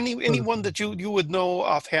 But is there anyone that you would know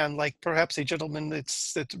offhand, like perhaps a gentleman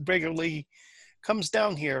that regularly comes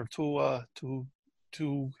down here to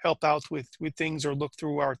help out with things or look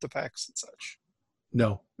through artifacts and such?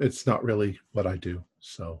 No, it's not really what I do,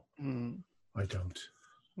 so I don't.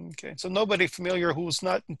 Okay, so nobody familiar who's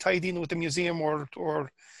not tied in with the museum or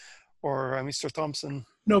Mr. Thompson.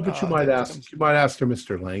 No, but you might ask. You might ask her,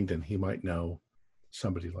 Mr. Langdon. He might know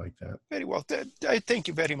somebody like that. Very well. I thank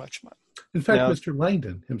you very much, man. In fact, Mr.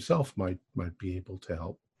 Langdon himself might be able to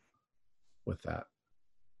help with that.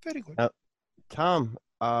 Very good. Tom,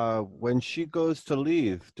 when she goes to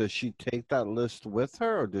leave, does she take that list with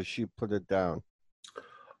her, or does she put it down?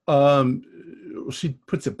 She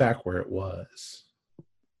puts it back where it was,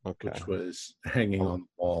 okay, which was hanging on the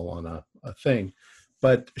wall on a thing.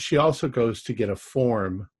 But she also goes to get a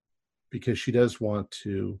form because she does want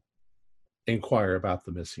to inquire about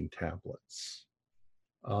the missing tablets.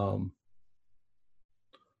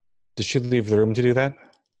 Does she leave the room to do that?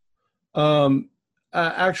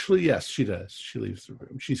 Actually, yes, she does. She leaves the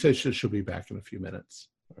room. She says she'll be back in a few minutes.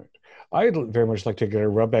 Right. I'd very much like to get a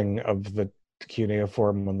rubbing of the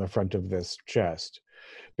cuneiform on the front of this chest,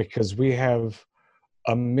 because we have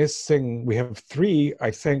 3,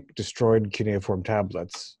 I think, destroyed cuneiform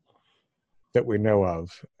tablets that we know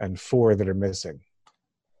of, and 4 that are missing.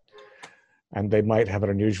 And they might have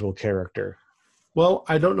an unusual character. Well,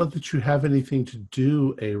 I don't know that you have anything to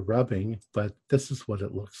do a rubbing, but this is what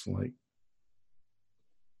it looks like.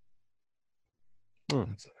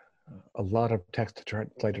 It's a lot of text to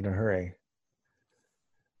translate in a hurry.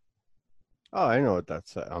 Oh, I know what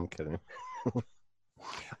that's. I'm kidding.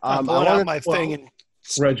 I'm pulling out my thing and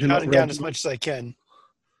jotting down as much as I can.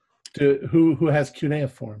 Who has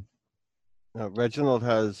cuneiform? Reginald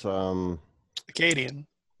has Akkadian.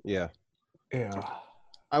 Yeah. Yeah.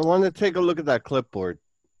 I want to take a look at that clipboard.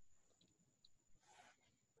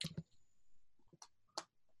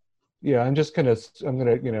 Yeah, I'm gonna,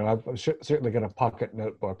 I'm certainly gonna pocket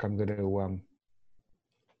notebook. I'm gonna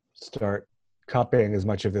start copying as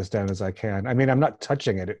much of this down as I can. I mean, I'm not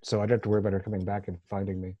touching it, so I don't have to worry about her coming back and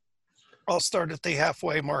finding me. I'll start at the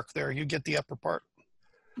halfway mark there. You get the upper part.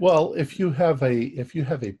 Well, if you have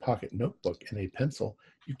a pocket notebook and a pencil,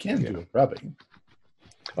 you can do a rubbing.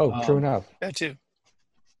 Oh, true enough. That too.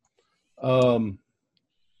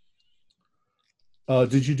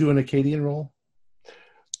 Did you do an Acadian roll?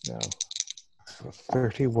 No. So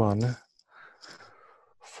 31.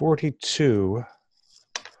 42.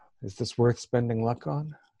 Is this worth spending luck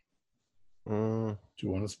on? Mm, Do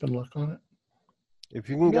you want to spend luck on it? if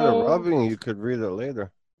you can get a rubbing, you could read it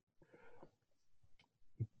later.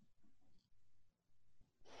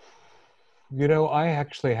 You know, I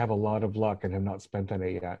actually have a lot of luck and have not spent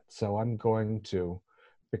any yet. So I'm going to,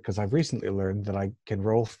 because I've recently learned that I can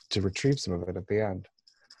roll to retrieve some of it at the end.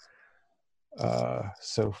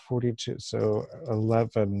 So 42, so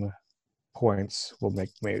 11 points will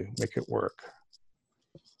make it work.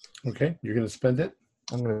 Okay, you're going to spend it?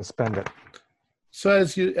 I'm going to spend it. So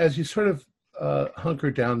as you sort of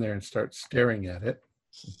hunker down there and start staring at it,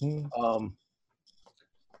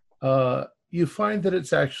 you find that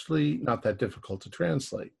it's actually not that difficult to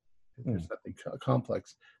translate. There's nothing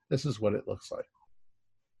complex. This is what it looks like.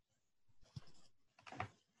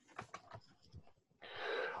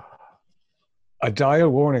 A dire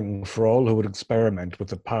warning for all who would experiment with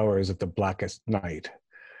the powers of the blackest night.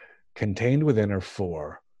 Contained within are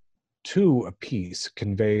 4. 2 apiece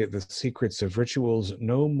convey the secrets of rituals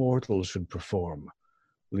no mortal should perform.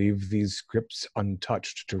 Leave these scripts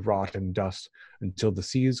untouched to rot in dust until the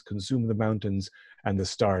seas consume the mountains and the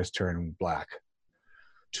stars turn black.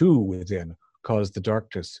 2 within cause the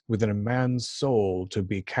darkness within a man's soul to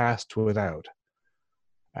be cast without.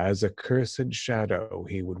 As a cursed shadow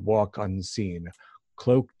he would walk unseen,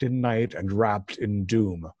 cloaked in night and wrapped in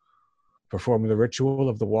doom. Perform the ritual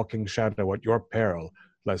of the walking shadow at your peril,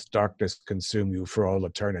 lest darkness consume you for all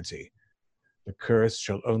eternity. The curse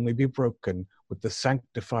shall only be broken with the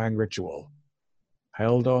sanctifying ritual.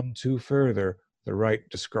 Held on to further, the rite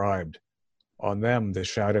described. On them the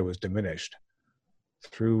shadow is diminished.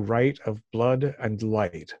 Through rite of blood and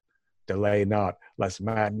light, delay not, lest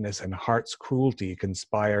madness and heart's cruelty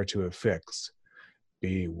conspire to affix.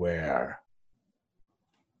 Beware.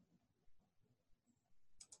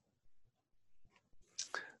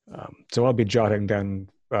 So I'll be jotting down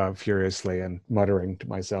furiously and muttering to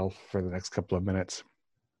myself for the next couple of minutes.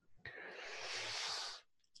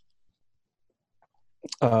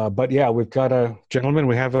 But yeah, we've got a gentleman.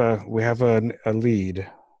 We have a lead.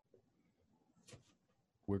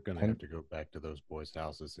 We're going to have to go back to those boys'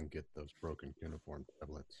 houses and get those broken uniform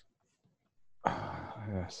tablets.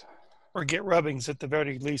 Yes. Or get rubbings at the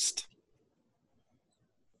very least.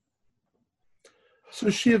 So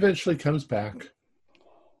she eventually comes back,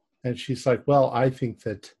 and she's like, well, I think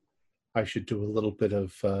that I should do a little bit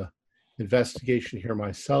of investigation here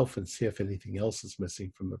myself and see if anything else is missing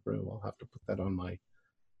from the room. I'll have to put that on my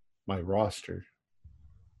roster.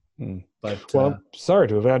 But well, sorry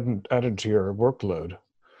to have added to your workload,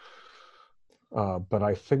 but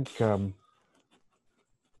I think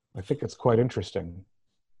it's quite interesting.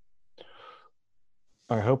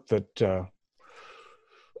 I hope that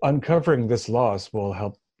uncovering this loss will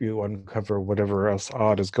help you uncover whatever else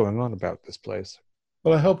odd is going on about this place.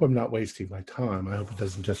 Well, I hope I'm not wasting my time. I hope it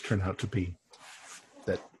doesn't just turn out to be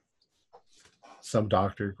that some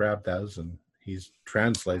doctor grabbed those and he's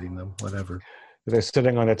translating them, whatever. They're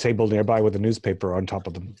sitting on a table nearby with a newspaper on top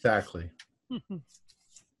of them. Exactly.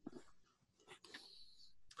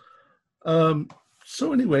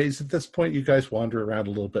 So anyways, at this point, you guys wander around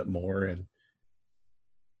a little bit more, and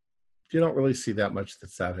you don't really see that much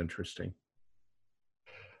that's that interesting.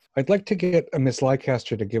 I'd like to get Miss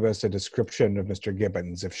Leicester to give us a description of Mr.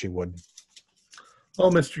 Gibbons, if she would. Oh,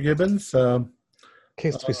 Mr. Gibbons. In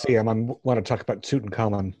case we see him, I want to talk about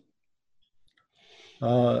Tutankhamun.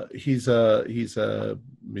 He's a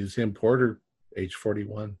museum porter, age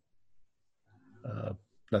 41.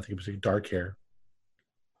 Nothing in particular, dark hair.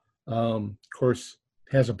 Of course,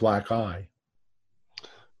 has a black eye.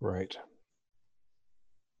 Right.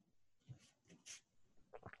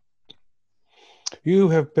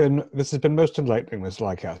 This has been most enlightening, Miss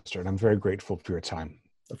Leicester, and I'm very grateful for your time.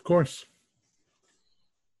 Of course.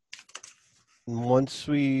 Once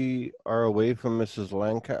we are away from Mrs.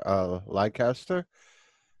 Leicester,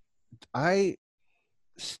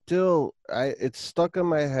 it's stuck in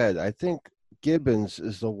my head. I think Gibbons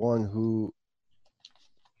is the one who.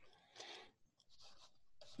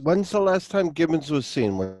 When's the last time Gibbons was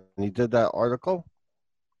seen? When he did that article?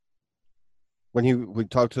 When we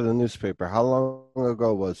talked to the newspaper, how long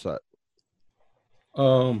ago was that?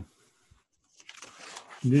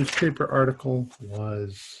 Newspaper article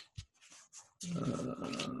was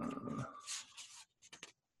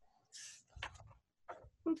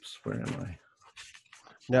oops, where am I?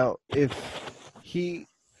 Now, if he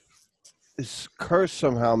is cursed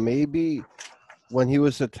somehow, maybe when he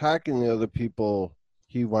was attacking the other people,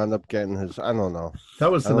 he wound up getting his, I don't know. That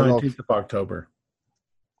was the 19th of October.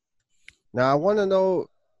 Now I want to know.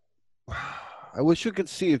 I wish we could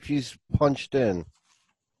see if he's punched in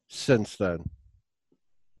since then.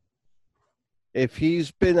 If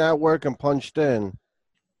he's been at work and punched in,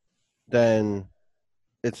 then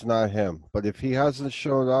it's not him. But if he hasn't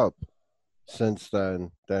showed up since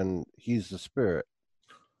then he's the spirit.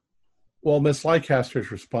 Well, Miss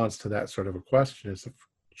Leicaster's response to that sort of a question is,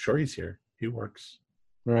 sure, he's here. He works.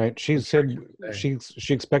 Right. She said she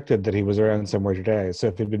expected that he was around somewhere today. So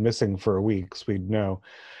if he'd been missing for weeks, we'd know.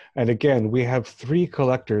 And again, we have 3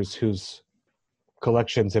 collectors whose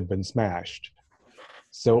collections have been smashed.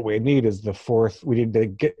 So what we need is the 4th. We need to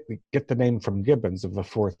get the name from Gibbons of the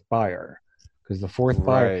 4th buyer, because the 4th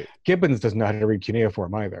buyer, Gibbons doesn't know how to read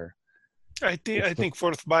cuneiform either. I think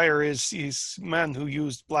 4th buyer is man who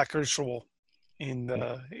used black ritual and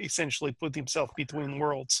essentially put himself between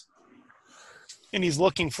worlds, and he's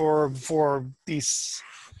looking for these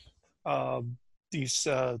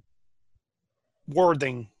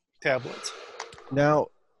warding tablets. Now,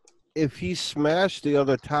 if he smashed the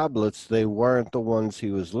other tablets, they weren't the ones he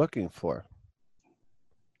was looking for.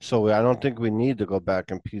 So I don't think we need to go back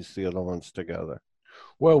and piece the other ones together.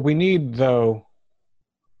 Well, we need, though.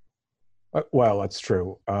 Well, that's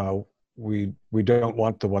true. We don't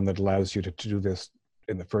want the one that allows you to do this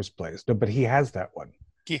in the first place. No, but he has that one.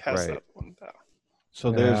 He has that one.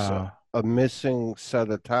 So there's a missing set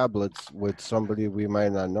of tablets with somebody we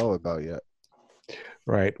might not know about yet.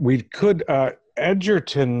 Right. We could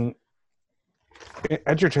Edgerton's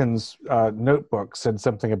notebook said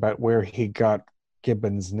something about where he got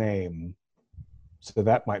Gibbons' name. So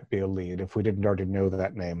that might be a lead if we didn't already know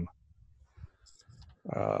that name.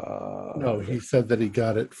 No, he said that he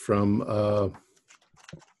got it from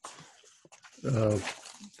the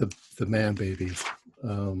man baby.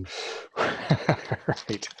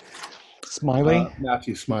 Right. Smiley?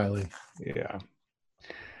 Matthew Smiley. Yeah.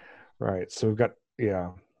 Right. So we've got, yeah.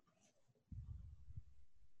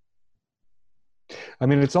 I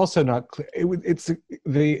mean, it's also not clear. It's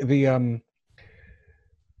the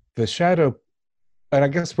shadow, and I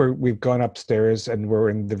guess we've gone upstairs and we're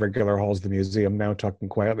in the regular halls of the museum now, talking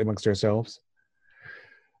quietly amongst ourselves.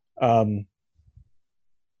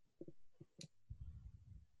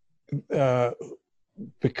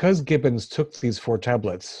 Because Gibbons took these 4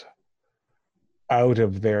 tablets out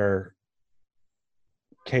of their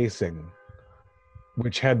casing,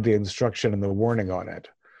 which had the instruction and the warning on it,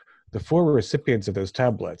 the 4 recipients of those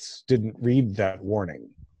tablets didn't read that warning.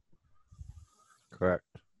 Correct.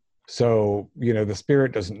 So, the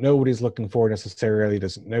spirit doesn't know what he's looking for necessarily,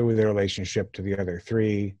 doesn't know their relationship to the other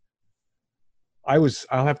 3. I'll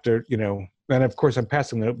have to, and of course I'm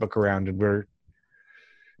passing the notebook around and we're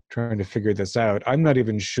trying to figure this out. I'm not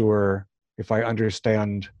even sure if I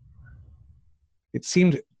understand. It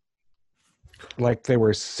seemed like there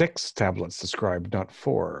were 6 tablets described, not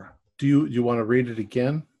 4. Do you want to read it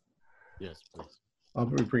again? Yes, please. I'll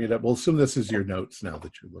bring it up. We'll assume this is your notes now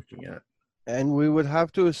that you're looking at. And we would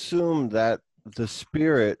have to assume that the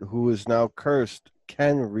spirit who is now cursed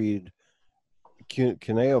can read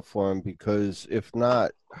cuneiform, because if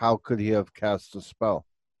not, how could he have cast a spell?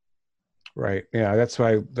 Right. Yeah, that's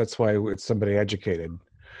why it's somebody educated.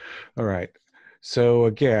 All right. So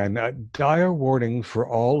again, a dire warning for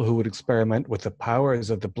all who would experiment with the powers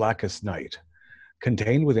of the blackest night.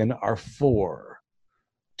 Contained within are 4.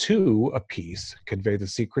 2 apiece convey the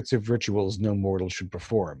secrets of rituals no mortal should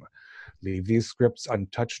perform. Leave these scripts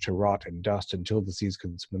untouched to rot and dust until the seas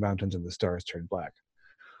consume the mountains and the stars turn black.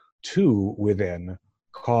 2 within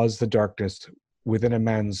cause the darkness within a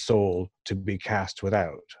man's soul to be cast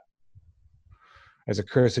without. As a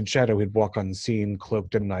cursed shadow, he'd walk unseen,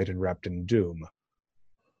 cloaked in night and wrapped in doom.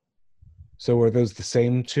 So are those the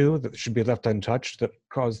same 2 that should be left untouched that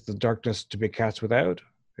cause the darkness to be cast without?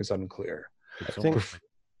 Is unclear. I think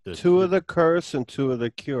 2 of the curse and 2 of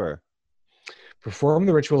the cure. Perform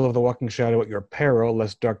the ritual of the walking shadow at your peril,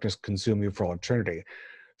 lest darkness consume you for all eternity.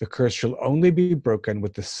 The curse shall only be broken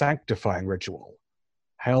with the sanctifying ritual,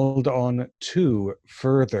 held on to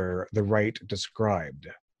further the rite described.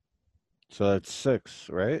 So that's 6,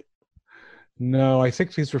 right? No, I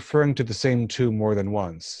think he's referring to the same 2 more than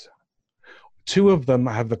once. 2 of them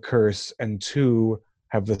have the curse and 2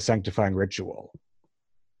 have the sanctifying ritual.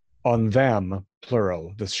 On them,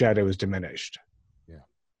 plural, the shadow is diminished.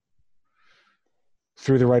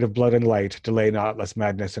 Through the rite of blood and light, delay not, lest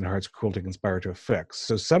madness and heart's cruelty conspire to affix.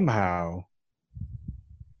 So somehow,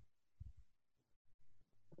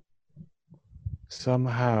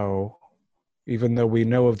 even though we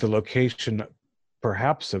know of the location,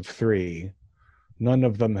 perhaps of 3, none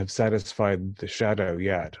of them have satisfied the shadow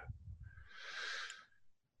yet.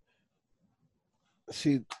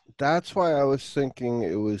 See, that's why I was thinking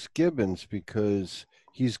it was Gibbons, because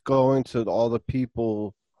he's going to all the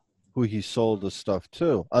people who he sold the stuff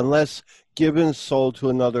to. Unless Gibbons sold to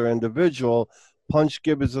another individual, punched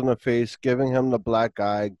Gibbons in the face, giving him the black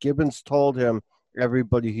eye. Gibbons told him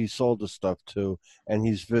everybody he sold the stuff to, and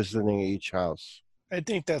he's visiting each house. I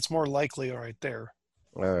think that's more likely right there.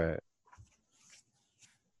 All right.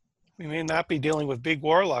 We may not be dealing with Big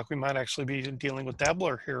Warlock. We might actually be dealing with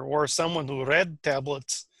Dabbler here, or someone who read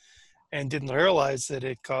tablets and didn't realize that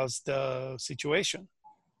it caused the situation.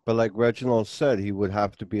 But like Reginald said, he would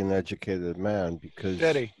have to be an educated man because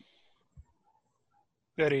Very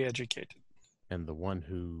educated. And the one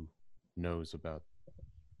who knows about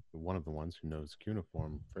one of the ones who knows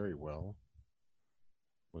cuneiform very well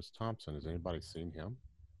was Thompson. Has anybody seen him?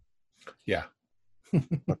 Yeah.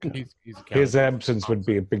 He's His accounted absence would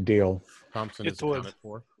be a big deal. Thompson It is would. accounted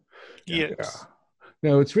for. Yes.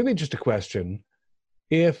 No, it's really just a question.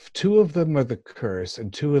 If two of them are the curse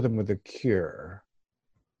and two of them are the cure,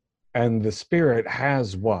 and the spirit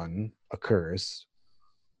has one, a curse,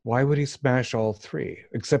 why would he smash all three?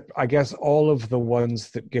 Except, I guess, all of the ones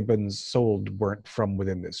that Gibbons sold weren't from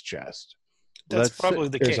within this chest. That's Let's say probably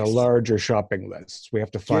the There's case. a larger shopping list. We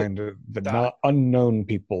have to find the not unknown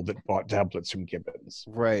people that bought tablets from Gibbons.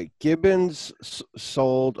 right. Gibbons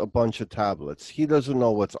sold a bunch of tablets. He doesn't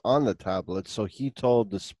know what's on the tablets, so he told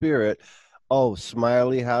the spirit, "Oh,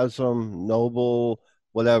 Smiley has them. Noble,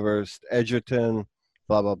 whatever, Edgerton,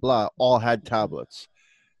 blah blah blah, all had tablets."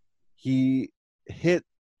 He hit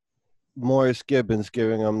Morris Gibbons,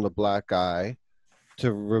 giving him the black eye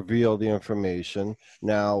to reveal the information.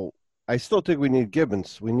 Now, I still think we need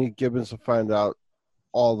Gibbons. We need Gibbons to find out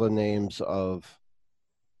all the names of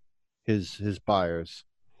his buyers.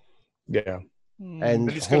 Yeah. And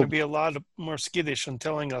but he's going to hope- be a lot more skittish in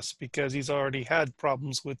telling us because he's already had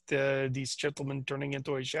problems with these gentlemen turning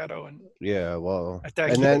into a shadow and Yeah, well,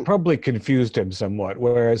 attacking. and then It probably confused him somewhat,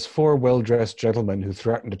 whereas four well-dressed gentlemen who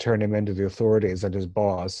threatened to turn him into the authorities and his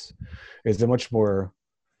boss is a much more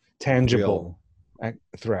tangible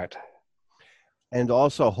threat. and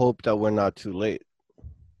also hope that we're not too late.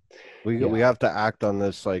 We Yeah. have to act on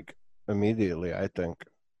this like immediately, I think.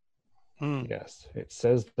 Yes, it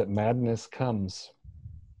says that madness comes.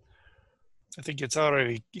 I think it's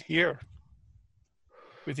already here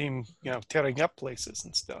with him, tearing up places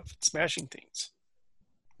and stuff, smashing things.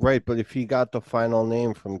 Right, but if he got the final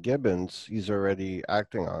name from Gibbons, he's already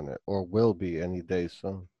acting on it, or will be any day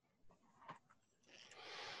soon.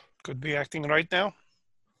 Could be acting right now.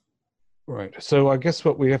 Right. So I guess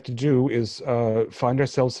what we have to do is find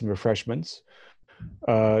ourselves some refreshments,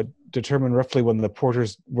 determine roughly when the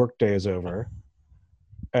porter's workday is over,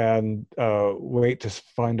 and wait to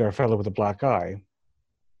find our fellow with the black eye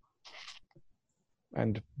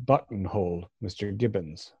and buttonhole Mr.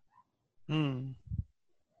 Gibbons.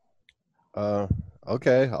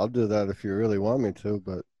 Okay, I'll do that if you really want me to,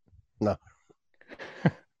 but no.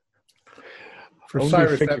 For Only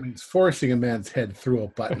Cyrus, figure- that means forcing a man's head through a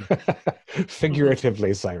button.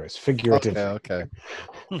 Figuratively, Cyrus. Figuratively. Okay.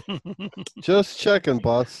 Just checking,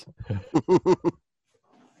 boss.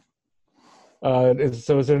 So is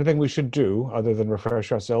there anything we should do other than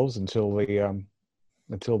refresh ourselves until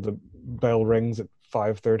the bell rings at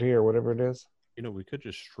 5:30 or whatever it is? We could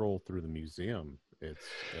just stroll through the museum.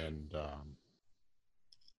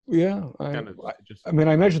 Yeah, I mean,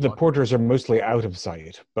 I imagine the porters are mostly out of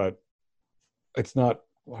sight, but it's not.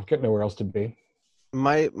 I've got nowhere else to be.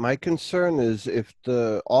 My concern is if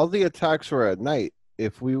all the attacks were at night.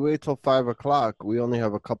 If we wait till 5 o'clock, we only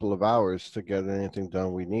have a couple of hours to get anything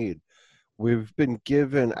done we need. We've been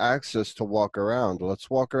given access to walk around. Let's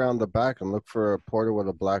walk around the back and look for a porter with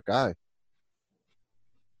a black eye.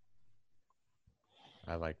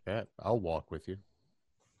 I like that. I'll walk with you.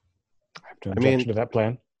 I have no objection to that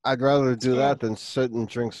plan. I'd rather do that than sit and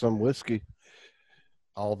drink some whiskey.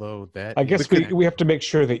 Although that, I guess we have to make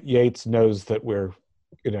sure that Yates knows that we're,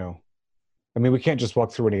 I mean, we can't just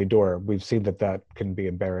walk through any door. We've seen that can be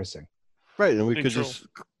embarrassing. Right, and we Big could true. just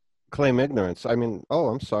claim ignorance. I mean,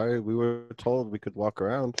 I'm sorry, we were told we could walk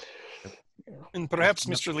around. And perhaps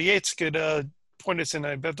Mr. Yates could point us in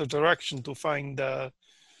a better direction to find our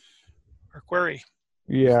query.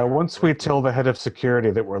 Yeah, once we tell the head of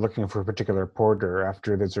security that we're looking for a particular porter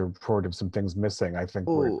after there's a report of some things missing, I think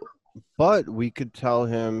we're... But we could tell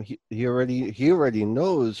him he already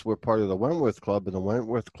knows we're part of the Wentworth Club, and the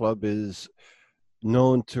Wentworth Club is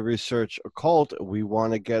known to research occult. We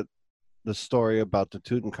want to get the story about the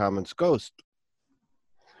Tutankhamun's ghost.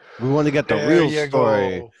 We want to get the real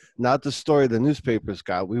story, not the story the newspapers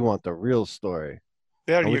got. We want the real story.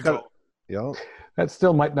 There And you go. Yeah. That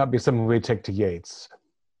still might not be something we take to Yates.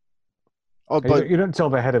 Oh, but You don't tell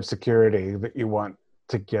the head of security that you want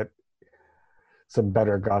to get some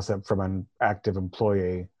better gossip from an active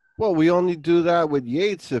employee. well, we only do that with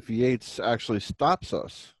Yates if Yates actually stops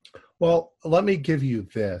us. Well, let me give you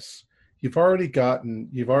this. Yates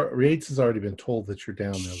has already been told that you're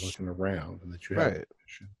down there looking around and that you have a Right.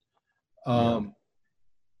 mission.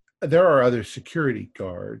 There are other security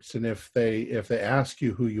guards, and if they ask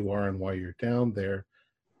you who you are and why you're down there,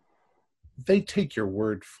 they take your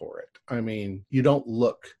word for it. I mean, you don't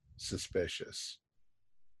look suspicious.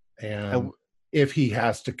 And if he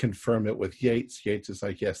has to confirm it with Yates is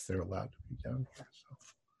like, yes, they're allowed to be down here. So.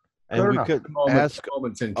 And we could ask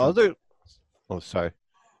other. Oh, sorry.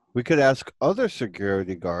 We could ask other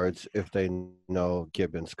security guards if they know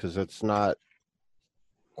Gibbons, because it's not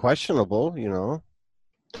questionable, you know.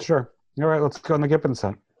 Sure. All right, let's go on the Gibbons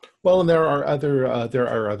hunt. Well, and there are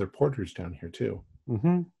other porters down here too.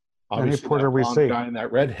 Mm-hmm. Obviously, any porter that we blonde see, guy and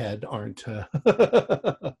that redhead aren't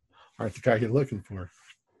the guy you're looking for.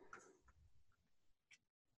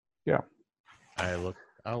 Yeah.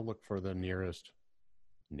 I'll look for the nearest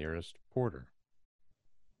porter.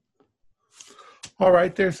 All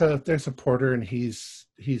right, there's a porter, and he's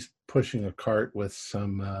pushing a cart with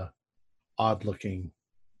some odd-looking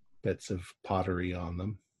bits of pottery on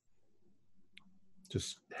them.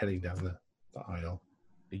 Just heading down the aisle.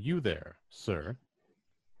 Are you there, sir?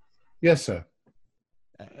 Yes, sir.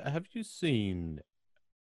 Have you seen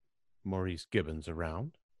Maurice Gibbons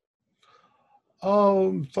around?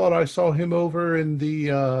 Thought I saw him over in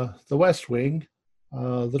the West Wing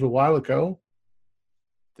a little while ago.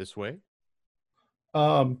 This way?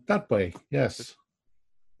 That way, yes.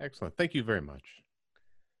 Excellent. Thank you very much.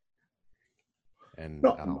 And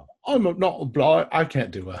No, I'm not blind. I can't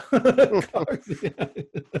do a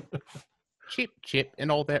chip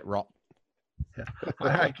and all that rot. Yeah.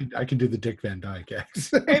 I can do the Dick Van Dyke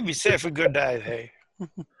acts. Have yourself a good day, hey.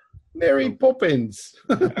 Mary Poppins.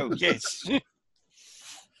 Oh, yes.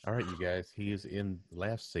 All right, you guys. He is in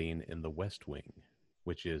last scene in the West Wing,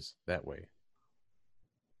 which is that way.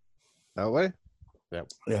 That way? Yeah.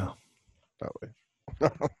 That way.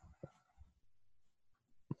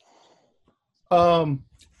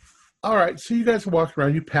 All right. So you guys are walking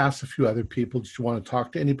around. You pass a few other people. Did you want to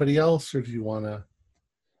talk to anybody else, or do you want to?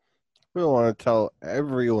 We don't want to tell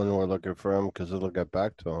everyone we're looking for him because it'll get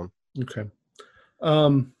back to him. Okay.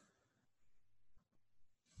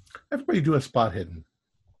 Everybody do a spot hidden.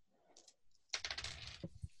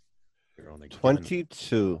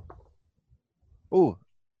 22. Ooh,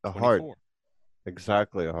 a 24. heart.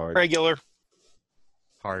 Exactly a heart. Regular.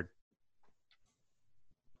 Hard.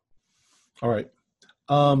 All right.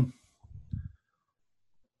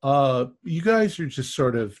 You guys are just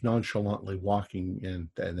sort of nonchalantly walking in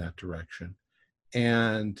that direction,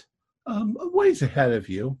 and a ways ahead of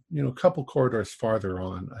you, a couple corridors farther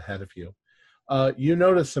on ahead of you, you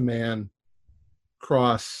notice a man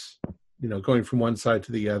cross, going from one side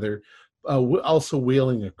to the other, also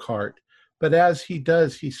wheeling a cart. But as he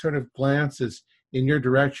does, he sort of glances in your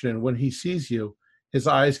direction, and when he sees you, his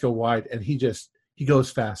eyes go wide, and he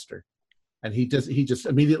goes faster, and he just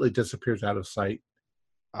immediately disappears out of sight.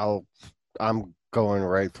 I'm going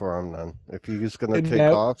right for him then. If he's going to take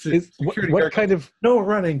off. What kind of no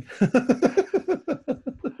running?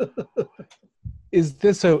 Is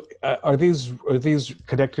this are these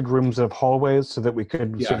connected rooms of hallways so that we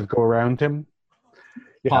could sort of go around him?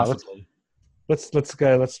 Yeah, possibly. Let's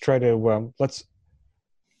try to let's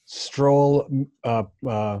stroll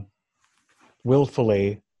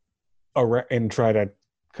willfully and try to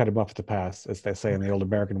cut him off the pass, as they say in the old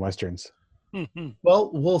American westerns.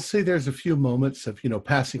 Well, we'll see. There's a few moments of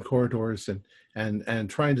passing corridors and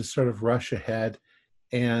trying to sort of rush ahead,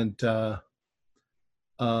 and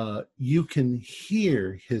you can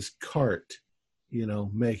hear his cart,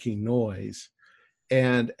 making noise.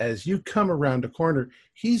 And as you come around a corner,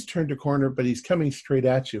 he's turned a corner, but he's coming straight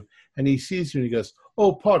at you, and he sees you and he goes,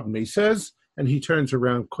 "Oh, pardon me, sirs," and he turns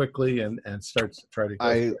around quickly and starts to try to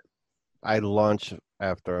go. I launch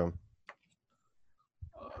after him.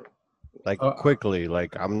 Quickly,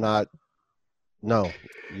 I'm not. No,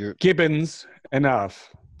 you're Gibbons. Enough.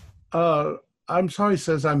 I'm sorry,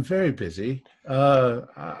 says I'm very busy. You're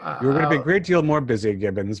going to be a great deal more busy,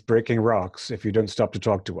 Gibbons, breaking rocks if you don't stop to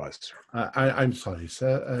talk to us. I'm sorry,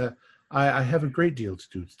 sir. I have a great deal to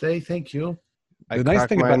do today. Thank you. I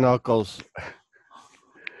crack my knuckles.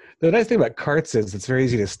 The nice thing about carts is it's very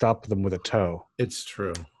easy to stop them with a toe. It's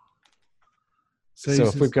true. So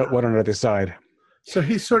if we've got one on either side. So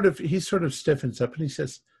he sort of stiffens up and he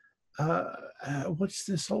says, "What's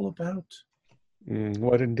this all about?"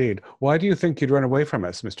 What indeed? Why do you think you'd run away from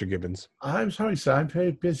us, Mr. Gibbons? I'm sorry, sir. I'm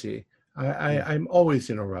very busy. I'm always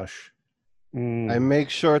in a rush. I make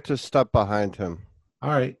sure to step behind him. All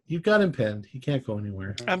right, you've got him pinned. He can't go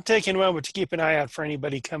anywhere. I'm taking a moment to keep an eye out for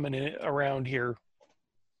anybody coming in around here.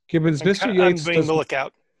 Gibbons, Mr. I'm Yates being the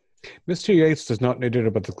lookout. Mr. Yates does not need to know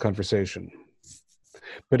about the conversation.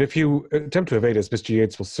 But if you attempt to evade us, Mr.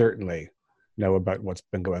 Yates will certainly know about what's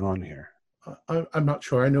been going on here. I'm not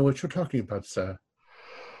sure I know what you're talking about, sir.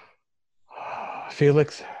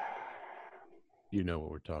 Felix? You know what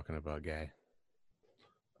we're talking about, Guy.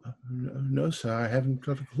 No, sir. I haven't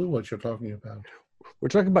got a clue what you're talking about. We're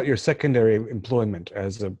talking about your secondary employment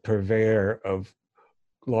as a purveyor of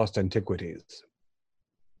lost antiquities.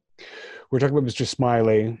 We're talking about Mr.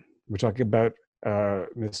 Smiley. We're talking about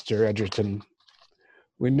Mr. Edgerton.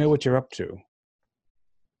 We know what you're up to. Oh,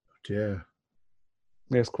 dear.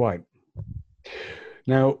 Yes, quite.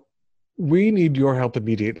 Now, we need your help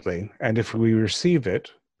immediately, and if we receive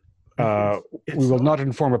it, we will not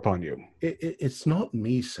inform upon you. It's not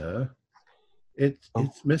me, sir. It's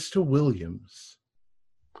Mr. Williams.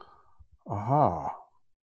 Aha.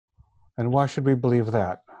 And why should we believe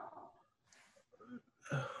that?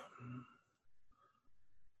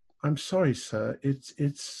 I'm sorry, sir.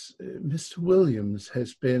 It's Mr. Williams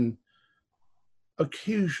has been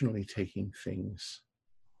occasionally taking things.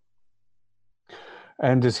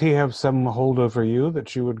 And does he have some hold over you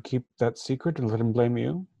that you would keep that secret and let him blame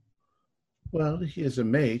you? Well, he is a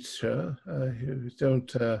mate, sir. I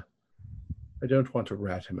don't want to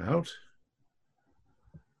rat him out.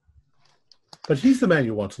 But he's the man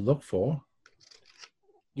you want to look for.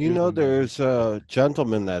 You know, there's a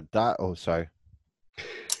gentleman that died. Oh, sorry.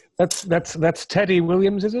 That's Teddy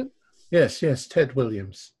Williams, is it? Yes, Ted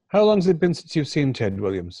Williams. How long has it been since you've seen Ted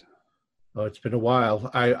Williams? Oh, it's been a while.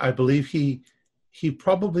 I believe he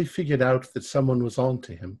probably figured out that someone was on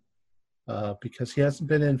to him because he hasn't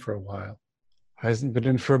been in for a while. Hasn't been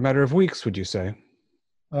in for a matter of weeks, would you say?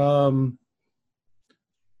 Yes,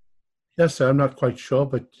 sir. I'm not quite sure,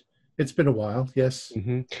 but it's been a while, yes.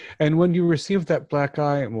 Mm-hmm. And when you received that black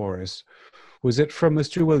eye, Morris, was it from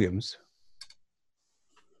Mr. Williams?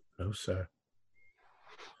 No, sir.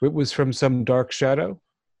 It was from some dark shadow?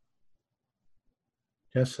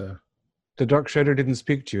 Yes, sir. The dark shadow didn't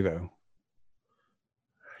speak to you, though?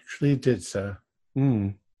 Actually, it did, sir.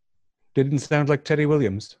 Didn't sound like Teddy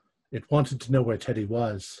Williams. It wanted to know where Teddy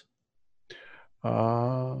was.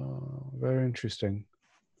 Ah, very interesting.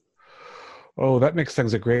 Oh, that makes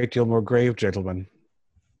things a great deal more grave, gentlemen.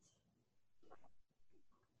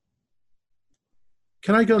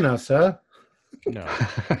 Can I go now, sir? No.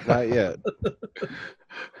 Not yet.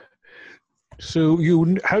 So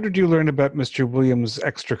how did you learn about Mr. Williams'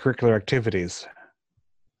 extracurricular activities?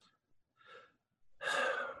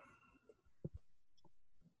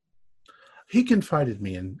 He confided to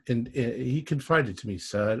me,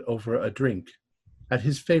 sir, over a drink at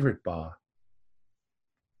his favorite bar.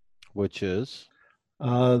 Which is?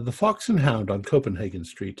 The Fox and Hound on Copenhagen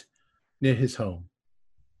Street, near his home.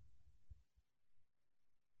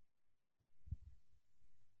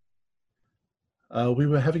 We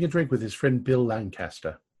were having a drink with his friend Bill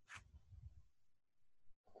Lancaster.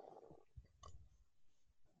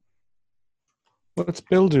 What's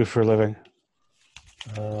Bill do for a living?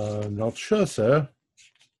 Not sure, sir.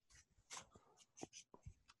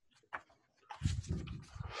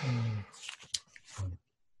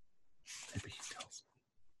 Maybe he tells.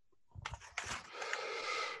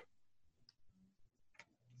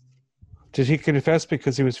 Did he confess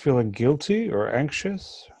because he was feeling guilty or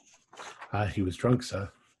anxious? He was drunk, sir.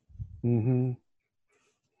 Mm-hmm.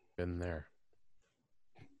 Been there.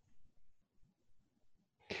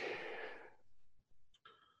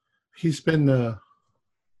 He's been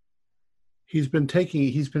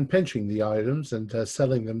pinching the items and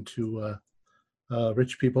selling them to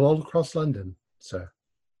rich people all across London, sir.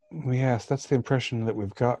 Yes, that's the impression that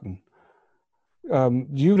we've gotten.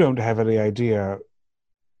 You don't have any idea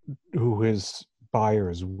who his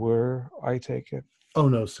buyers were, I take it? Oh,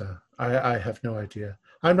 no, sir. I have no idea.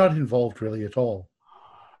 I'm not involved really at all.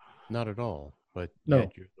 Not at all, but No.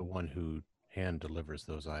 yet you're the one who hand delivers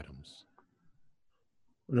those items.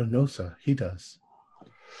 No, sir. He does.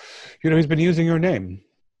 You know, he's been using your name.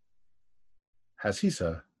 Has he,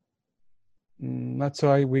 sir? That's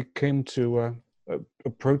why we came to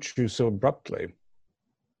approach you so abruptly.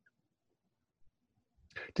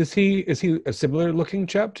 Is he a similar looking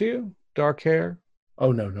chap to you? Dark hair?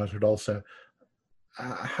 Oh, no, not at all, sir.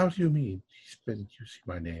 How do you mean he's been using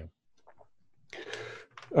my name?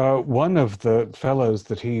 One of the fellows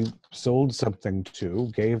that he sold something to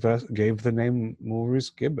gave the name Maurice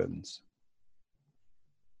Gibbons.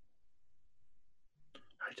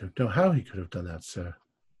 don't know how he could have done that, sir.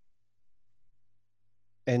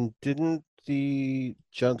 And didn't the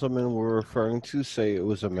gentleman we're referring to say it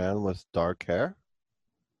was a man with dark hair?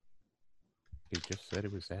 He just said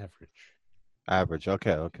it was average. Average.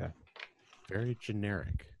 Okay. Very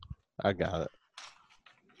generic. I got it.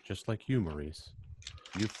 Just like you, Maurice.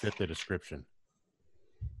 You fit the description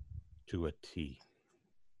to a T.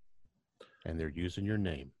 And they're using your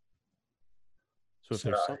name. So if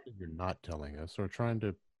there's something you're not telling us or trying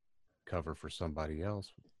to cover for somebody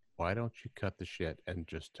else, why don't you cut the shit and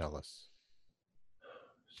just tell us?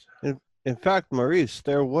 In fact, Maurice,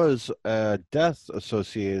 there was a death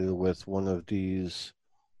associated with one of these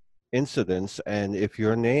incidents, and if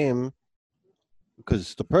your name,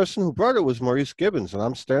 because the person who brought it was Maurice Gibbons, and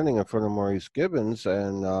I'm standing in front of Maurice Gibbons,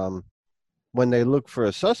 and when they look for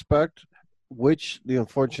a suspect, which the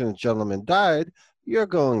unfortunate gentleman died, you're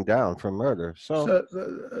going down for murder. So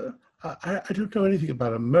I don't know anything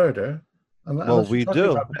about a murder. well, we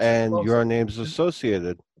do, and your name's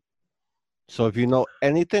associated. So if you know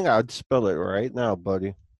anything, I'd spell it right now,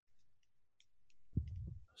 buddy.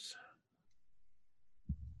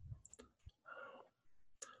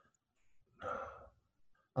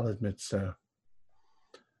 I'll admit, sir,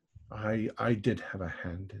 I did have a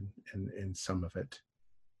hand in some of it.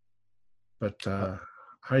 But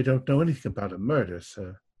I don't know anything about a murder,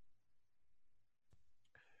 sir.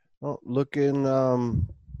 Well, look in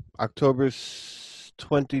October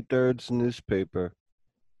 23rd's newspaper.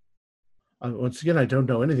 Once again, I don't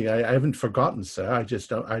know anything. I haven't forgotten, sir. I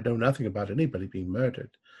know nothing about anybody being murdered.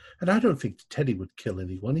 And I don't think Teddy would kill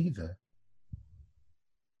anyone either.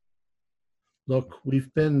 Look,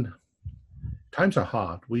 times are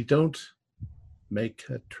hard. We don't make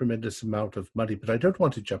a tremendous amount of money, but I don't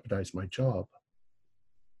want to jeopardize my job.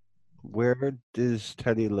 Where does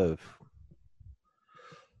Teddy live?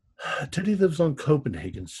 Teddy lives on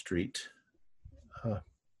Copenhagen Street.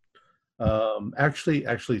 Actually,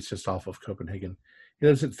 it's just off of Copenhagen. He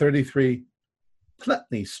lives at 33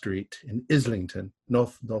 Putney Street in Islington,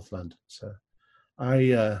 North London. So,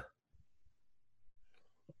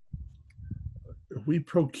 we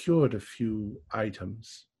procured a few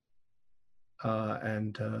items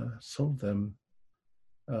and sold them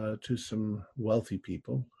to some wealthy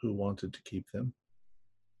people who wanted to keep them.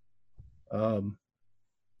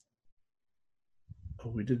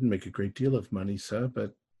 We didn't make a great deal of money, sir,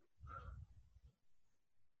 but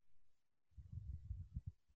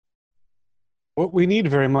what we need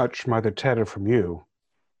very much, from either Ted or from you,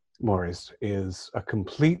 Maurice, is a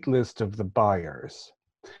complete list of the buyers.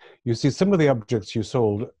 You see, some of the objects you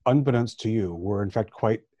sold, unbeknownst to you, were in fact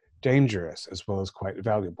quite dangerous as well as quite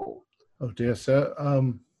valuable. Oh dear, sir.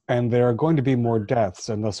 And there are going to be more deaths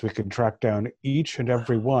unless we can track down each and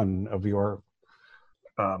every one of your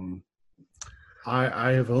I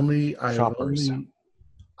have only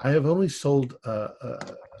sold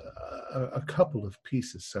a couple of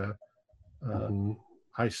pieces, sir.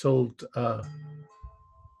 I sold.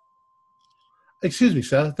 Excuse me,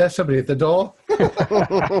 sir. That's somebody at the door.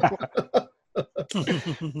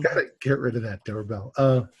 Gotta get rid of that doorbell.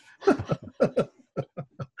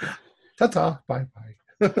 Ta-ta. Bye-bye.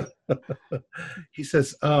 He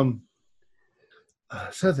says,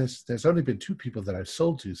 sir, there's only been two people that I've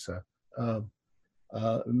sold to, sir.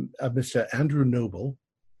 Mr. Andrew Noble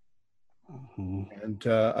and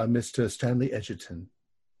Mr. Stanley Edgerton.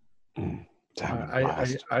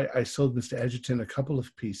 I sold Mr. Edgerton a couple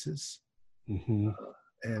of pieces, and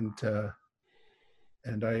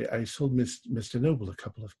I sold Mr. Noble a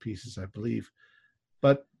couple of pieces, I believe,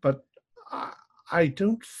 but I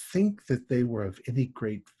don't think that they were of any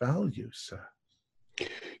great value, sir.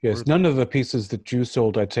 Yes, none of the pieces that you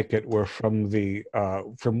sold, I take it, were from the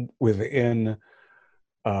from within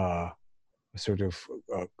a sort of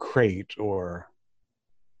crate or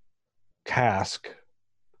cask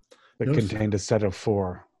that contained a set of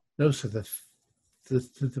four. No, sir.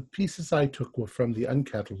 The pieces I took were from the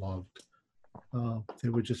uncatalogued. They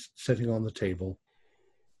were just sitting on the table.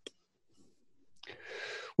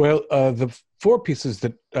 Well, the four pieces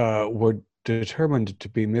that were determined to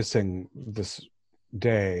be missing this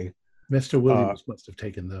day. Mr. Williams must have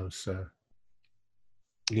taken those, sir.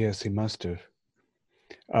 Yes, he must have.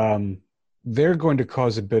 They're going to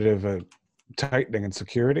cause a bit of a tightening in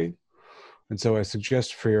security. And so I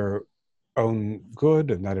suggest for your own good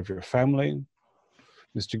and that of your family,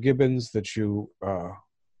 Mr. Gibbons, that you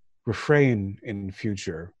refrain in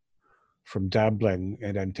future from dabbling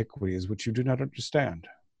in antiquities which you do not understand.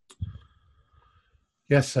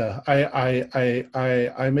 Yes, sir. I'm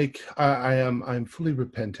fully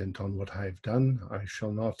repentant on what I've done. I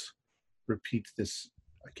shall not repeat this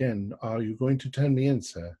Again, are you going to turn me in,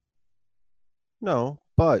 sir? No,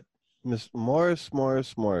 but Miss Morris.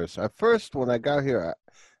 At first, when I got here,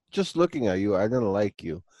 just looking at you, I didn't like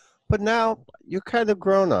you. But now you're kind of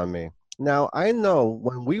grown on me. Now I know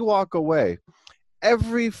when we walk away,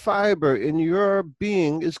 every fiber in your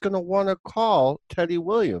being is going to want to call Teddy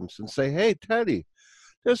Williams and say, "Hey, Teddy,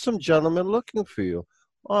 there's some gentleman looking for you."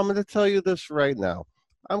 Well, I'm going to tell you this right now.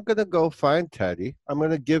 I'm going to go find Teddy. I'm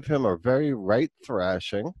going to give him a very right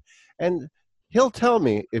thrashing, and he'll tell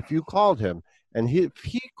me if you called him. And if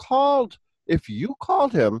you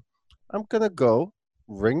called him, I'm going to go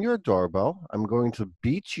ring your doorbell. I'm going to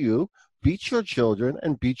beat you, beat your children,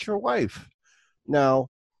 and beat your wife. Now,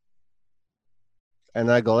 and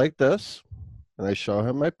I go like this, and I show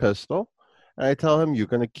him my pistol, and I tell him, "You're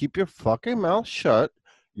going to keep your fucking mouth shut.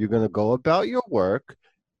 You're going to go about your work,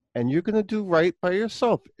 and you're going to do right by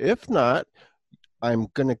yourself. If not, I'm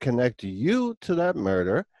going to connect you to that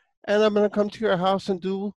murder, and I'm going to come to your house and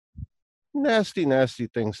do nasty, nasty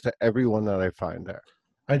things to everyone that I find there."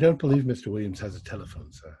 I don't believe Mr. Williams has a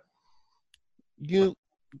telephone, sir. You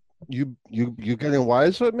getting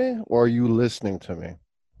wise with me, or are you listening to me?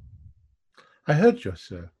 I heard you,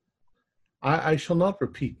 sir. I shall not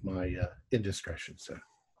repeat my indiscretion, sir.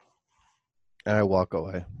 And I walk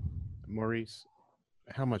away. Maurice,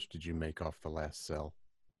 how much did you make off the last sell?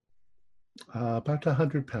 About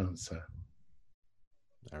 100 pounds, sir.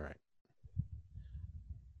 All right.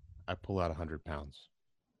 I pull out 100 pounds.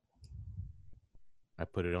 I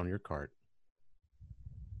put it on your cart.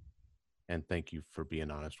 And thank you for being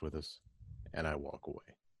honest with us. And I walk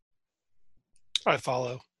away. I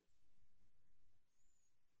follow.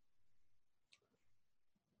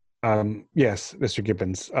 Yes, Mr.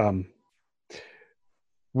 Gibbons.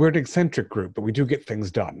 We're an eccentric group, but we do get things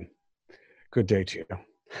done. Good day to you.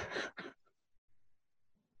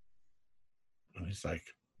 And he's like,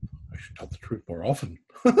 I should tell the truth more often.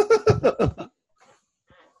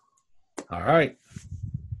 All right.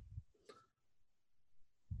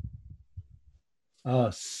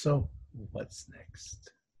 So what's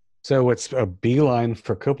next? So it's a beeline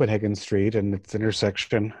for Copenhagen Street and its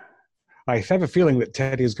intersection. I have a feeling that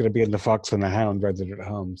Teddy is going to be in the Fox and the Hound rather than at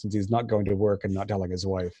home, since he's not going to work and not telling his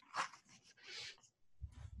wife.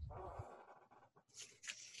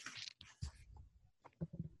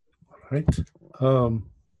 All right.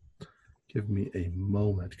 Give me a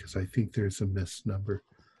moment, because I think there's a misprint.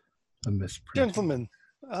 Gentlemen,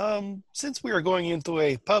 since we are going into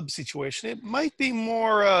a pub situation, it might be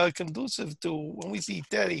more conducive to, when we see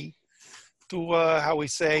Teddy, to, how we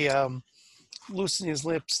say, loosen his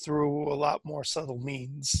lips through a lot more subtle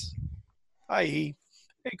means, i.e.,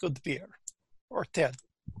 a good beer or 10.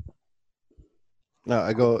 Now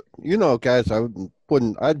I go, guys,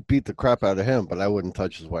 I'd beat the crap out of him, but I wouldn't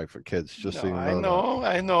touch his wife or kids, just so you know.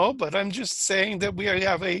 I know, but I'm just saying that we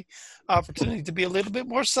have a opportunity to be a little bit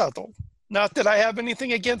more subtle. Not that I have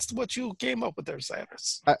anything against what you came up with there,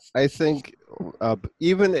 Cyrus. I think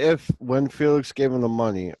even if when Felix gave him the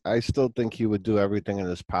money, I still think he would do everything in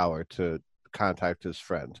his power to contact his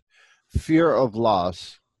friend. Fear of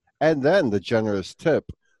loss, and then the generous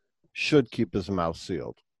tip should keep his mouth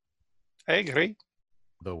sealed. I agree.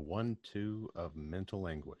 The 1-2 of mental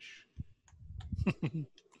anguish.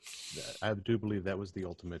 I do believe that was the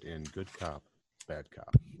ultimate in good cop, bad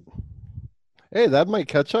cop. Hey, that might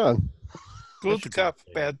catch on. Good cop,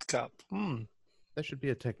 bad cop. That should be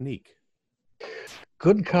a technique.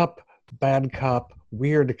 Good cop, bad cop,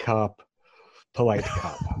 weird cop, polite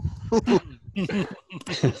cop.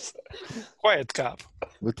 Quiet cop.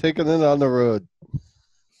 We're taking it on the road.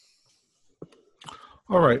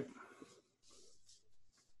 All right.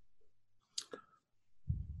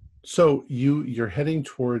 So you're heading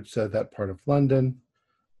towards that part of London.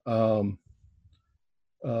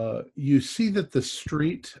 You see that the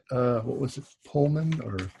street, what was it, Pullman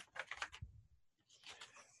or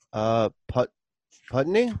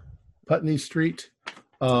Putney? Putney Street.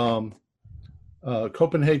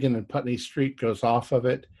 Copenhagen and Putney Street goes off of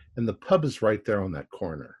it, and the pub is right there on that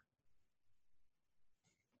corner.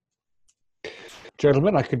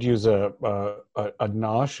 Gentlemen, I could use a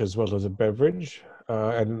nosh as well as a beverage.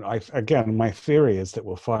 And again, my theory is that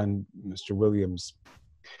we'll find Mr. Williams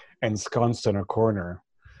ensconced in a corner,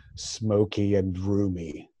 smoky and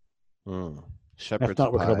roomy. Shepherd's If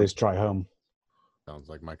not, we pie. could always try home. Sounds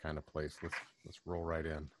like my kind of place. Let's roll right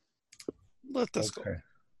in. Let us go.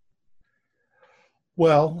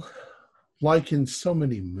 Well, like in so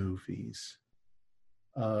many movies,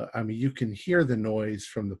 you can hear the noise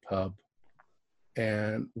from the pub,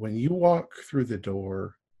 and when you walk through the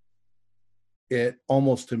door, it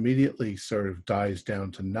almost immediately sort of dies down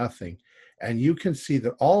to nothing, And you can see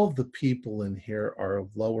that all of the people in here are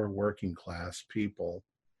lower working class people.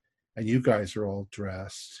 And you guys are all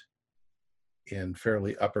dressed in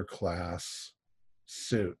fairly upper class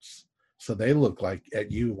suits. So they look like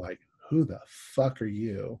at you like, who the fuck are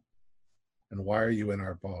you? And why are you in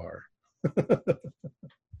our bar?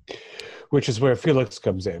 Which is where Felix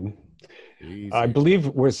comes in. Easy. I believe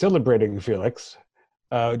we're celebrating Felix.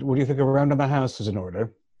 What do you think a round of the house is in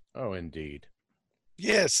order? Oh, indeed.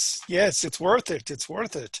 Yes, it's worth it. It's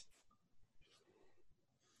worth it.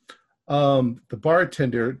 The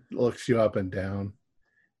bartender looks you up and down,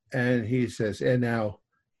 and he says,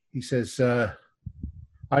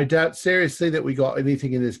 I doubt seriously that we got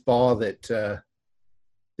anything in this bar that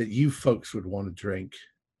you folks would want to drink.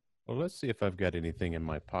 Well, let's see if I've got anything in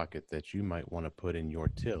my pocket that you might want to put in your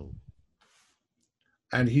till.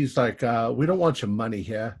 And he's like, we don't want your money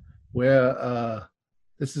here.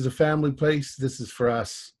 This is a family place. This is for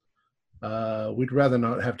us. We'd rather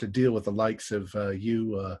not have to deal with the likes of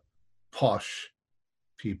you posh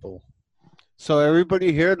people. So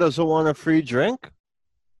everybody here doesn't want a free drink?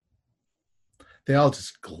 They all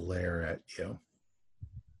just glare at you.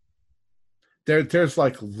 There's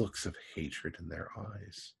like looks of hatred in their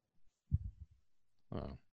eyes.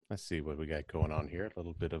 Oh, let's see what we got going on here. A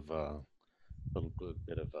little bit of a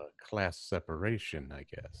class separation, I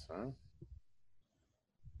guess, huh?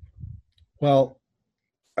 Well,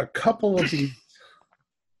 a couple of these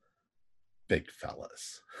big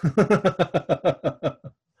fellas,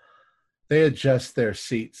 they adjust their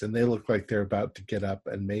seats and they look like they're about to get up,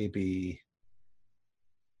 and maybe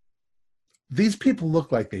these people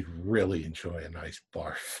look like they'd really enjoy a nice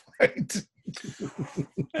bar fight.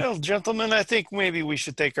 Well, gentlemen, I think maybe we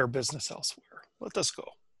should take our business elsewhere. Let us go.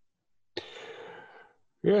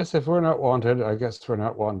 Yes, if we're not wanted, I guess we're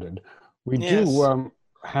not wanted. We Yes. do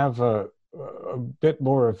have a bit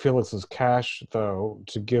more of Felix's cash, though,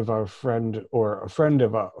 to give our friend or a friend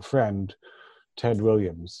of a friend, Ted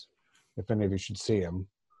Williams, if any of you should see him.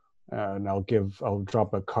 And I'll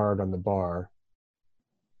drop a card on the bar.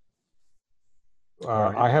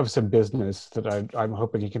 Right. I have some business that I'm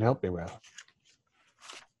hoping he can help me with.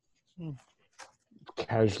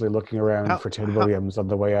 Casually looking around for Ted Williams on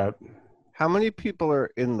the way out. How many people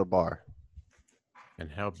are in the bar?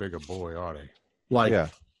 And how big a boy are they?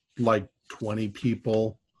 Like 20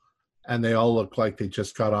 people, and they all look like they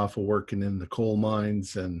just got off of working in the coal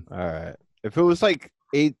mines. And All right. If it was like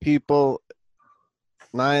 8 people,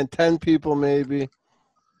 9, 10 people maybe,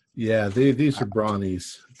 yeah, these are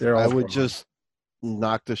brawnies. They're all I would brawnies. just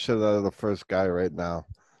knock the shit out of the first guy right now.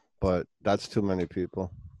 But that's too many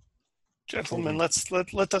people. Gentlemen,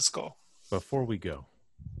 let us go. Before we go,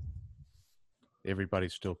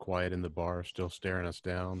 everybody's still quiet in the bar, still staring us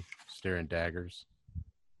down, staring daggers.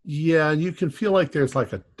 Yeah, and you can feel like there's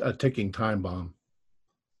like a ticking time bomb.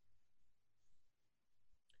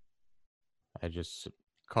 I just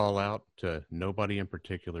call out to nobody in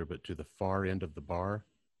particular, but to the far end of the bar.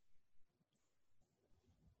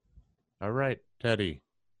 All right, Teddy.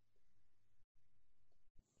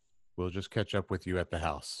 We'll just catch up with you at the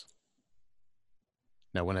house.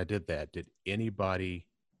 Now, when I did that, did anybody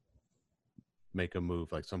make a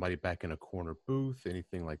move? Like somebody back in a corner booth,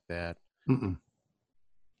 anything like that? Mm-mm.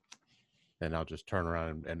 Then I'll just turn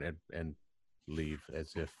around and leave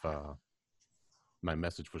as if my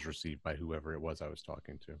message was received by whoever it was I was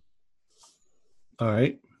talking to. All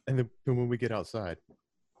right. And then when we get outside,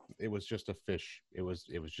 it was just a fish. It was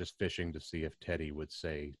just fishing to see if Teddy would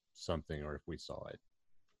say something or if we saw it.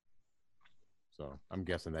 So I'm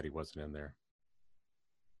guessing that he wasn't in there.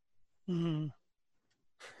 Mm-hmm.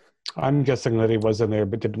 I'm guessing that he was in there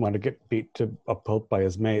but didn't want to get beat to a pulp by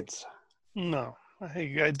his mates. No,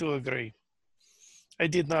 I do agree. I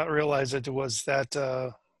did not realize that it was that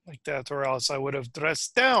like that, or else I would have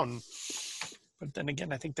dressed down. But then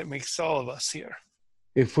again, I think that makes all of us here.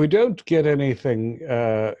 If we don't get anything,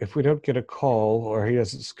 if we don't get a call or he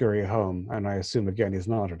doesn't scurry home, and I assume again he's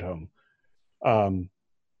not at home,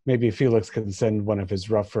 maybe Felix can send one of his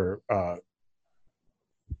rougher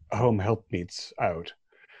home helpmeets out.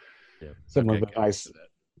 Yeah. Someone with a nice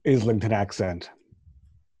Islington accent.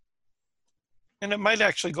 And it might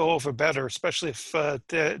actually go over better, especially if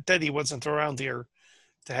Teddy wasn't around here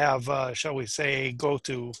to have, shall we say, go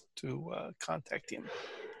to contact him.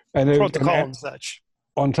 And Protocol and such.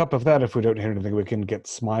 On top of that, if we don't hear anything, we can get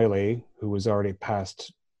Smiley, who was already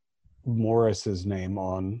passed Morris's name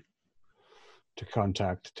on, to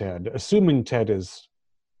contact Ted, assuming Ted is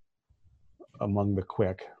among the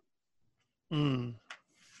quick.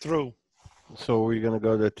 True. So we're going to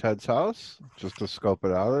go to Ted's house just to scope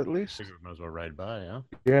it out at least? Figure we might as well ride by, huh?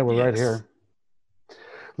 Yeah, we're right Yes. here.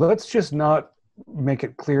 Let's just not make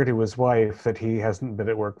it clear to his wife that he hasn't been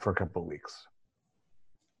at work for a couple of weeks.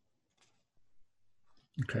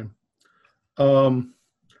 Okay.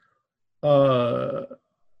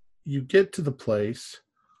 You get to the place.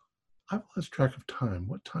 I've lost track of time.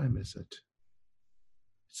 What time is it?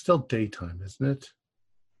 It's still daytime, isn't it?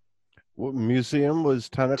 Well, museum was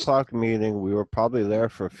 10 o'clock meeting. We were probably there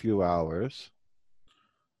for a few hours.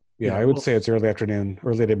 Yeah, Yeah, I would well- say it's early afternoon,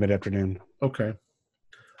 early to mid-afternoon. Okay.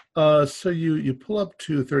 So you pull up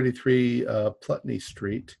to 33 Plutney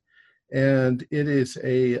Street, and it is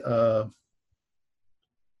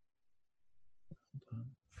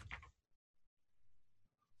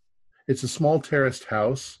it's a small terraced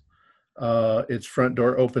house. Its front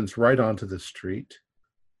door opens right onto the street.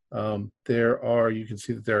 You can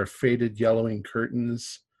see that there are faded yellowing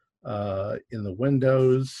curtains in the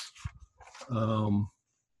windows.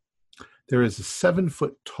 There is a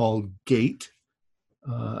 7-foot tall gate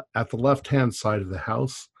at the left-hand side of the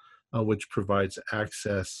house, which provides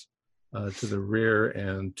access to the rear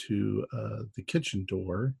and to the kitchen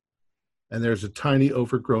door. And there's a tiny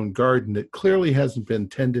overgrown garden that clearly hasn't been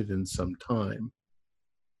tended in some time.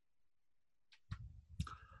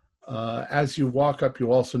 As you walk up, you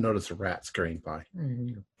also notice a rat scurrying by.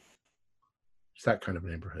 It's that kind of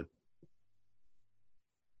neighborhood.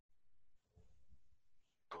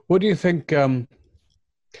 What do you think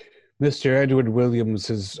Mr. Edward Williams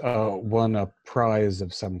has won a prize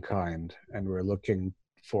of some kind, and we're looking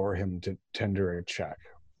for him to tender a check?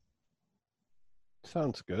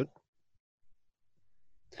 Sounds good.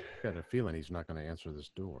 Got a feeling he's not going to answer this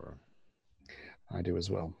door. I do as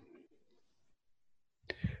well.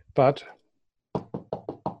 But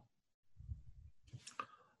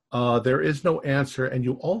there is no answer, and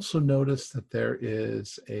you also notice that there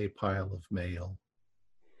is a pile of mail.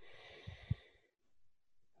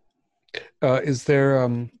 Is there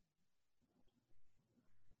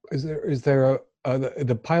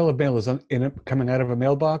the pile of mail is coming out of a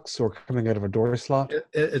mailbox or coming out of a door slot?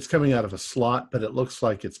 It's coming out of a slot, but it looks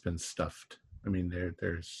like it's been stuffed. I mean,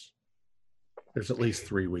 there's at least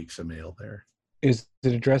 3 weeks of mail there. Is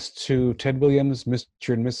it addressed to Ted Williams,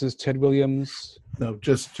 Mr. and Mrs. Ted Williams? No,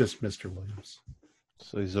 just Mr. Williams.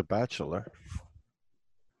 So he's a bachelor.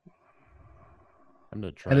 I'm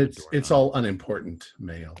going to try. And the it's doorknob. all unimportant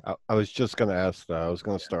mail. I was just going to ask that. I was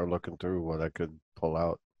going to start looking through what I could pull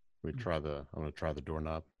out. I'm going to try the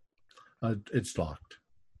doorknob. It's locked.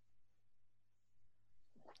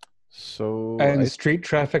 So And street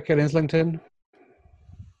traffic in Islington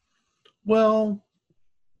Well,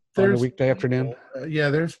 on a there's weekday afternoon? yeah,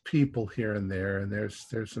 there's people here and there, and there's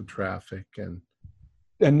some traffic, and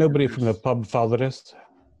And nobody from the pub followed us?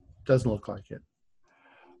 doesn't look like it.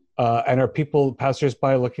 And are people,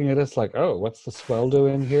 passersby, looking at us like, oh, what's the swell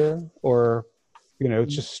doing here? Or,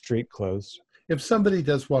 it's just street closed. If somebody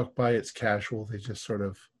does walk by, it's casual. They just sort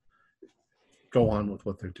of go on with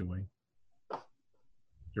what they're doing.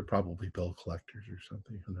 You're probably bill collectors or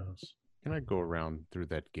something. Who knows? Can I go around through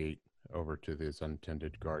that gate over to this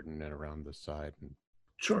untended garden and around the side and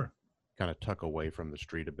Sure. kind of tuck away from the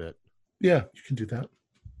street a bit? Yeah, you can do that.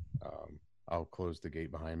 I'll close the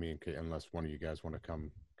gate behind me unless one of you guys want to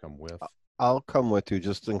come with. I'll come with you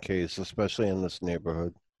just in case, especially in this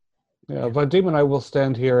neighborhood. Yeah, Vadim and I will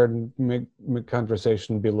stand here and make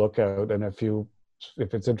conversation, be lookout, and if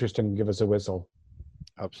it's interesting, give us a whistle.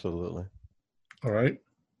 Absolutely. All right.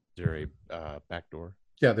 Is there a back door?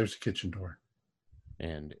 Yeah, there's a kitchen door.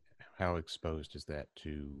 And how exposed is that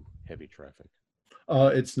to heavy traffic?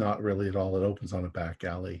 It's not really at all. It opens on a back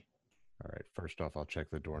alley. All right. First off, I'll check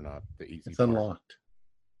the doorknob. The easy It's part. unlocked.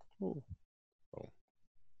 Cool.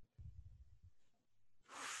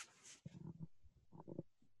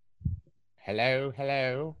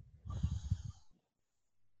 Hello.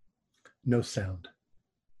 No sound.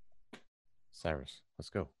 Cyrus, let's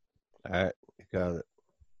go. All right, you got it.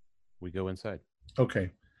 We go inside.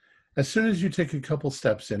 Okay. As soon as you take a couple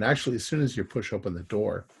steps in, actually, as soon as you push open the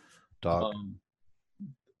door. Dog.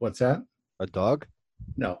 What's that? A dog?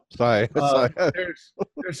 No. Sorry. Sorry.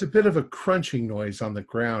 There's a bit of a crunching noise on the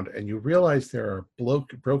ground, and you realize there are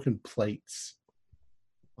broken plates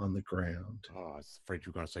on the ground. Oh, I was afraid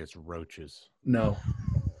you were going to say it's roaches. No.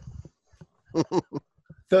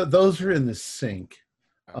 Those are in the sink.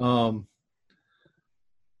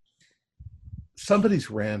 Somebody's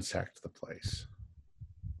ransacked the place.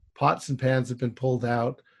 Pots and pans have been pulled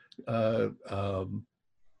out.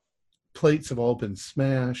 Plates have all been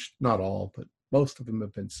smashed. Not all, but most of them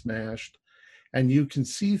have been smashed. And you can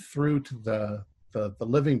see through to the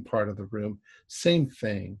living part of the room. Same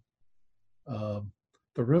thing.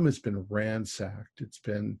 The room has been ransacked. It's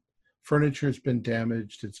been Furniture's been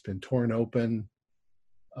damaged. It's been torn open.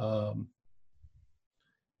 And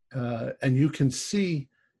you can see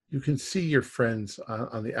your friends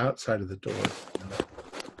on the outside of the door.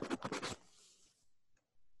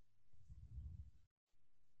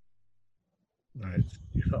 All right,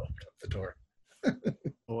 you open up the door.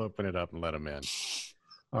 We'll open it up and let them in.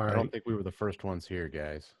 All right. I don't think we were the first ones here,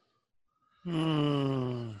 guys.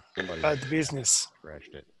 Bad business.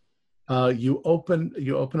 Crashed it. You open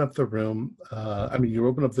up the room. You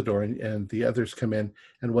open up the door, and the others come in.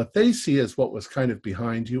 And what they see is what was kind of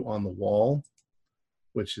behind you on the wall,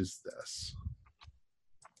 which is this.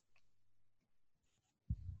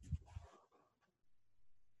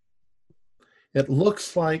 It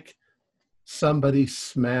looks like somebody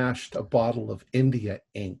smashed a bottle of India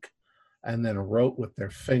ink and then wrote with their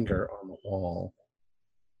finger on the wall.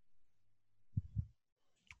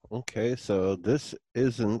 Okay, so this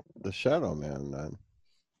isn't the Shadow Man then.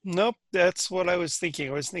 Nope, that's what I was thinking.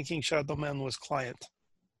 I was thinking Shadow Man was client.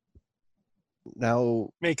 Now,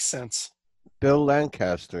 Makes sense. Bill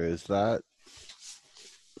Lancaster, is that?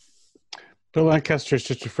 Bill Lancaster is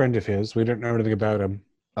just a friend of his. We don't know anything about him.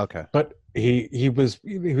 Okay. But he was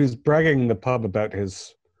bragging in the pub about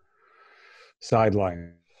his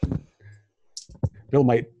sideline. Bill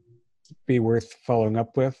might be worth following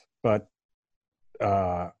up with, but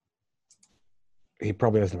he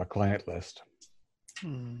probably doesn't have a client list.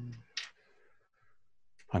 I'm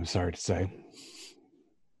sorry to say.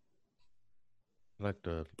 I'd like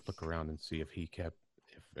to look around and see if he kept,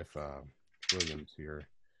 if Williams here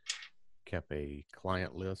kept a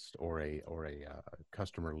client list or a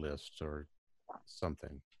customer list or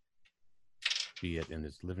something, be it in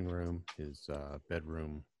his living room, his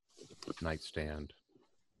bedroom, nightstand.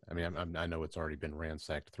 I mean, I know it's already been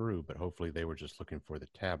ransacked through, but hopefully they were just looking for the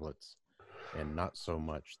tablets and not so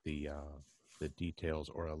much the details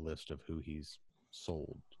or a list of who he's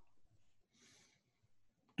sold.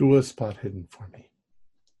 Do a spot hidden for me.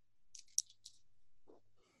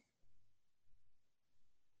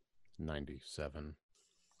 97.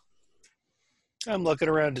 I'm looking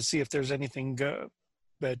around to see if there's anything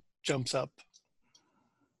that jumps up.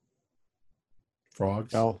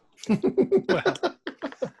 Frogs. Oh, Well,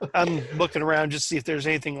 I'm looking around just to see if there's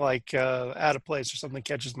anything like out of place or something that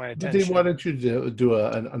catches my attention. Why don't you do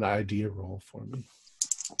an idea roll for me?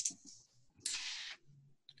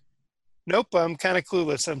 Nope, I'm kind of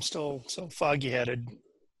clueless. I'm still so foggy-headed.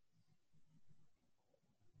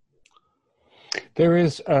 there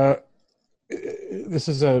is. This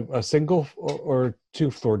is a single or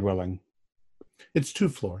two-floor dwelling. It's 2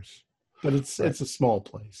 floors, but it's a small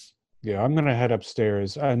place. Yeah, I'm going to head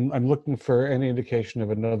upstairs. I'm looking for any indication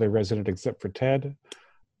of another resident except for Ted,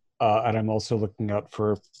 and I'm also looking out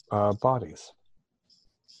for bodies.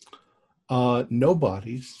 No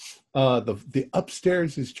bodies. The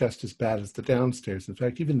upstairs is just as bad as the downstairs. In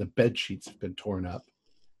fact, even the bed sheets have been torn up.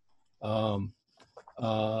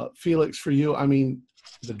 Felix, for you, I mean,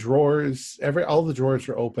 the drawers, all the drawers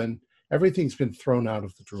are open. Everything's been thrown out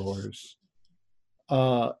of the drawers.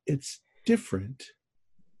 It's different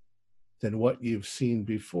than what you've seen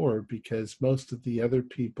before because most of the other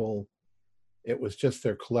people, it was just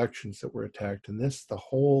their collections that were attacked. And this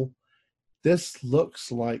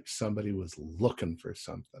looks like somebody was looking for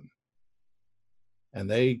something. And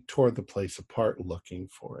they tore the place apart looking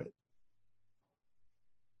for it.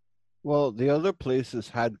 Well, the other places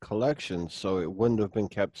had collections, so it wouldn't have been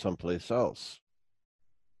kept someplace else.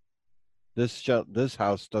 This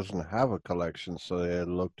house doesn't have a collection, so they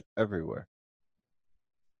looked everywhere.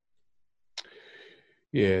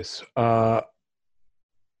 Yes. And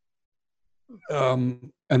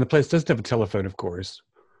the place doesn't have a telephone, of course.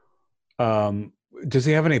 Does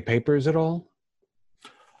he have any papers at all?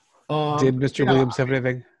 Did Mr. Williams have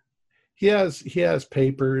anything? He has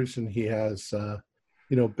papers and he has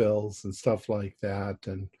bills and stuff like that.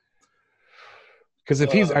 And because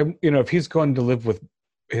if he's going to live with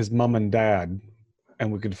his mom and dad,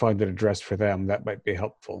 and we could find an address for them, that might be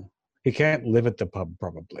helpful. He can't live at the pub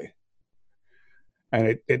probably,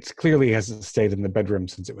 and it's clearly hasn't stayed in the bedroom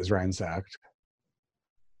since it was ransacked.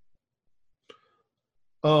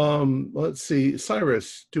 Let's see,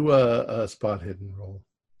 Cyrus, do a spot hidden roll.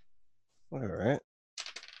 All right.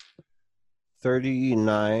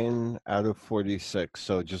 39 out of 46,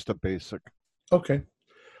 so just a basic. Okay.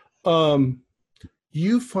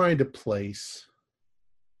 You find a place,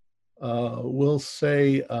 we'll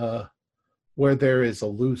say, where there is a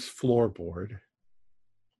loose floorboard,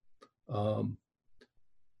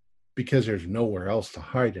 because there's nowhere else to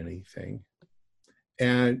hide anything.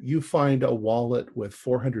 And you find a wallet with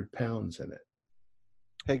 400 pounds in it.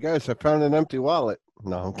 Hey guys, I found an empty wallet.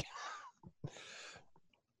 No.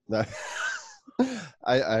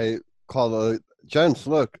 I call the gents,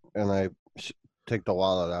 look, and I take the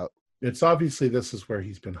wallet out. It's obviously this is where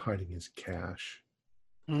he's been hiding his cash.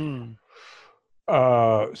 Hmm.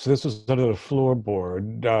 So this was under the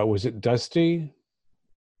floorboard. Was it dusty?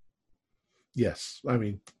 Yes, I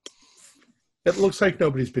mean, it looks like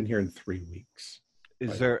nobody's been here in 3 weeks.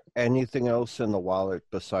 Is there anything else in the wallet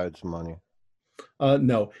besides money?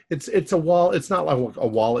 No, it's a wall. It's not like a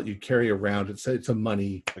wallet you carry around. It's a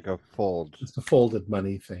money, Like a fold. it's a folded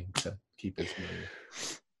money thing to keep his money.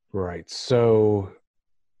 Right. So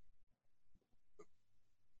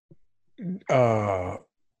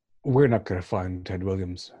we're not going to find Ted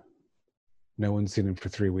Williams. No one's seen him for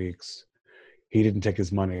 3 weeks. He didn't take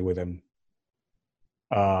his money with him.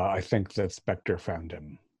 I think that Spectre found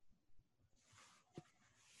him.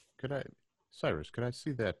 Cyrus, could I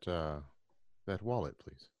see that that wallet,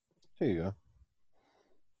 please? Here you go.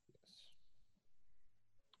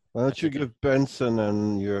 Why don't you give Benson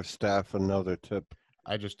and your staff another tip?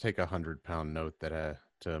 I just take a 100-pound note that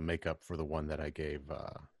to make up for the one that I gave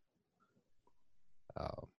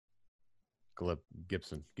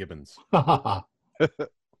Gibbons. I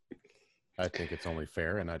think it's only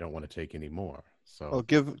fair, and I don't want to take any more. So, Oh,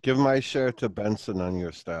 give my share to Benson and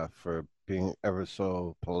your staff for being ever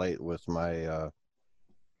so polite with my,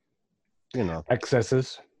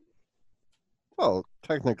 Excesses? Well,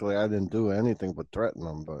 technically, I didn't do anything but threaten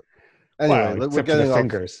them. But anyway, Well, we're except for getting the off.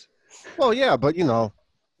 fingers. Well, yeah, but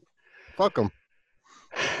fuck them.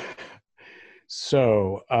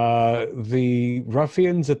 So the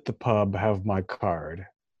ruffians at the pub have my card.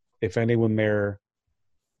 If anyone there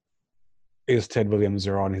is Ted Williams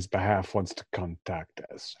or on his behalf wants to contact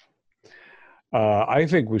us. I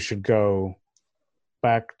think we should go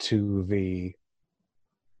back to the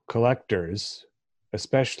collectors,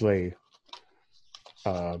 especially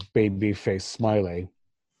Babyface Smiley,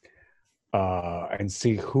 and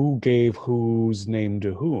see who gave whose name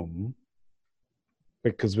to whom,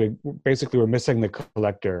 because we're missing the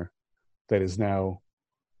collector that is now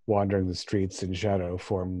wandering the streets in shadow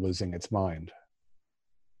form, losing its mind.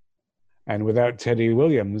 And without Teddy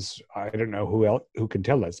Williams, I don't know who can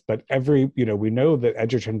tell us. But we know that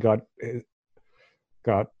Edgerton got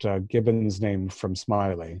Gibbons' name from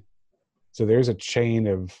Smiley, so there's a chain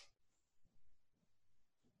of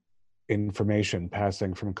information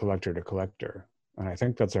passing from collector to collector, and I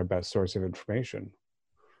think that's our best source of information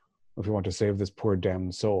if we want to save this poor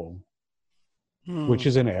damned soul, which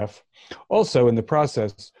is an if. Also, in the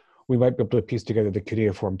process, we might be able to piece together the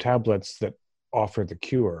cuneiform tablets that offer the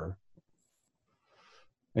cure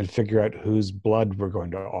and figure out whose blood we're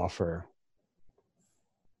going to offer.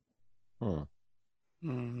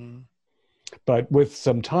 But with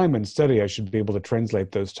some time and study, I should be able to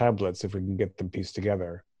translate those tablets if we can get them pieced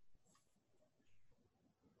together.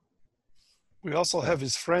 We also have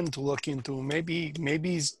his friend to look into. Maybe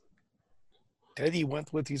Teddy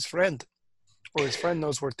went with his friend, or his friend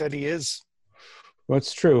knows where Teddy is. Well,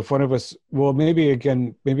 it's true. If one of us, maybe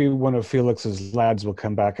one of Felix's lads will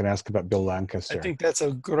come back and ask about Bill Lancaster. I think that's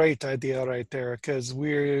a great idea right there, because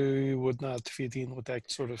we would not fit in with that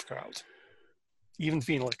sort of crowd. Even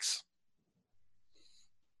Felix.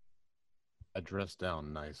 I dress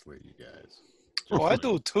down nicely, you guys. Oh, I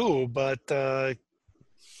do too, but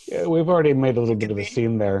yeah, we've already made a little bit of a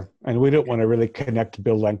scene there, and we don't want to really connect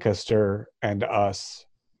Bill Lancaster and us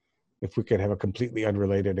if we could have a completely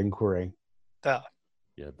unrelated inquiry.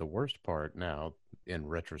 Yeah, the worst part now, in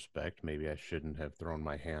retrospect, maybe I shouldn't have thrown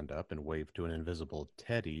my hand up and waved to an invisible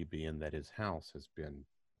Teddy, being that his house has been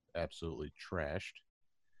absolutely trashed,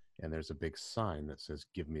 and there's a big sign that says,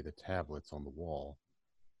 "Give me the tablets" on the wall.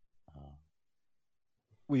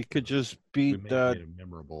 We could just beat that. A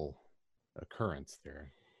memorable occurrence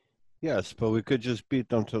there. Yes, but we could just beat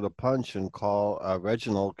them to the punch and call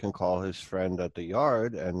Reginald can call his friend at the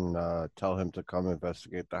yard and tell him to come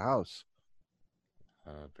investigate the house.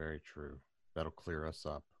 Very true. That'll clear us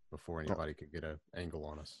up before anybody could get an angle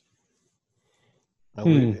on us.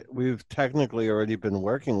 We've technically already been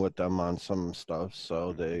working with them on some stuff,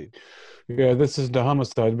 so they... Yeah, this isn't a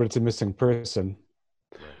homicide, but it's a missing person.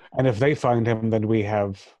 Right. And if they find him, then we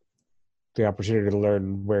have the opportunity to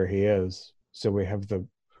learn where he is. So we have the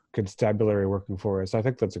constabulary working for us. I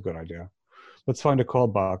think that's a good idea. Let's find a call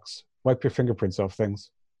box. Wipe your fingerprints off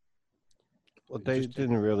things. Well, they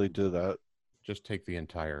didn't really do that. Just take the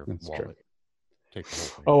entire wallet. True. Take the whole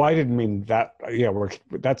thing. Oh, I didn't mean that. Yeah,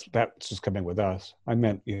 that's just coming with us. I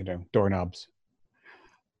meant, doorknobs.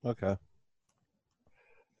 Okay.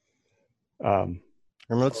 And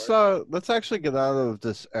let's actually get out of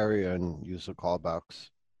this area and use the call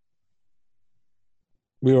box.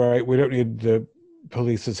 We don't need the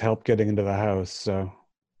police's help getting into the house. So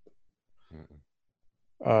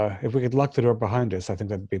Mm-mm. if we could lock the door behind us, I think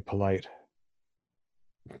that'd be polite.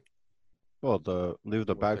 Well, leave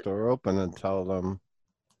the back door open and tell them.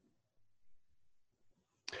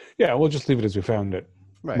 Yeah, we'll just leave it as we found it,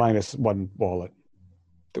 Right. minus one wallet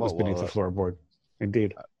that was What beneath the floorboard.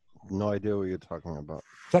 Indeed. No idea what you're talking about.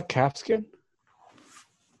 Is that calfskin?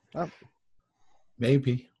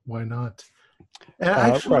 Maybe. Why not?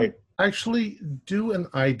 Right. Actually, do an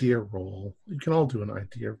idea roll. You can all do an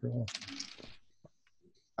idea roll.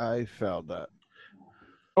 I failed that.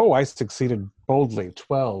 Oh, I succeeded boldly,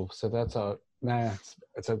 12. So that's a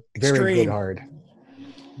it's a very Extreme. good hard.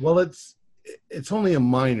 Well, it's only a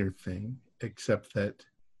minor thing, except that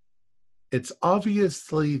it's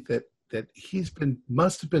obviously that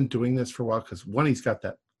must have been doing this for a while, because one, he's got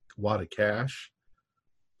that wad of cash,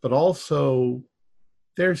 but also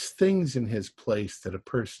there's things in his place that a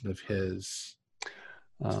person of his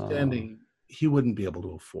standing he wouldn't be able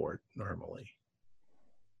to afford normally.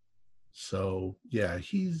 So yeah,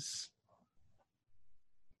 he's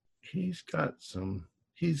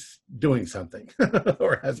doing something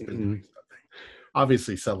or has been doing something.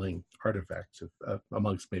 Obviously selling artifacts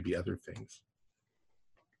amongst maybe other things.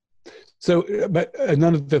 So, but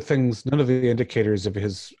none of the indicators of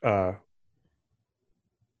his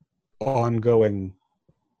ongoing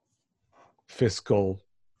fiscal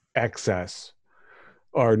excess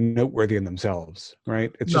are noteworthy in themselves,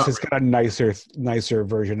 right? It's just he's got a nicer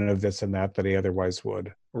version of this and that he otherwise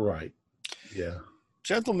would. Right. Yeah.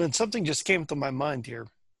 Gentlemen, something just came to my mind here.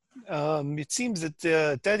 It seems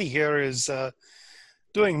that Teddy here is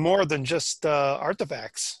doing more than just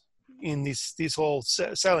artifacts in these whole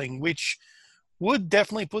selling, which would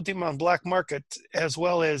definitely put him on black market as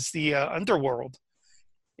well as the underworld.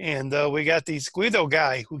 And we got this Guido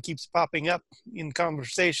guy who keeps popping up in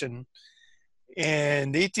conversation.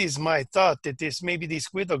 And it is my thought that this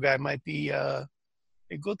Guido guy might be a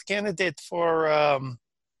good candidate for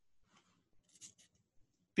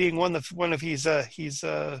being one of his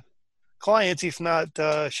clients, if not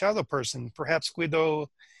shadow person. Perhaps Guido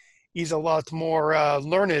is a lot more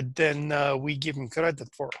learned than we give him credit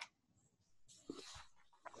for.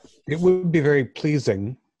 It would be very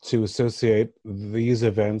pleasing to associate these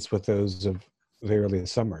events with those of the early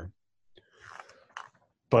summer,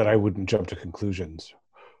 but I wouldn't jump to conclusions.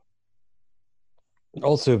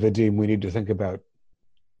 Also, Vadim, we need to think about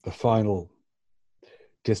the final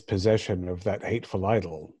dispossession of that hateful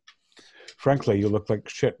idol. Frankly, you look like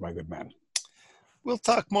shit, my good man. We'll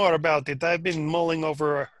talk more about it. I've been mulling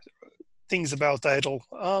over things about idol.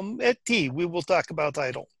 At tea, we will talk about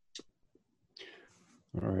idol.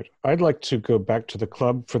 All right. I'd like to go back to the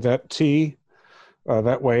club for that tea.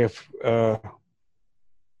 That way, if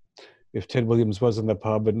Ted Williams was in the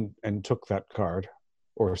pub and took that card,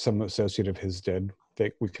 or some associate of his did,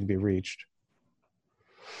 we can be reached.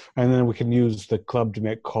 And then we can use the club to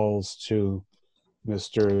make calls to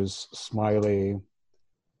Misters Smiley,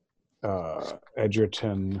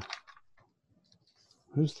 Edgerton.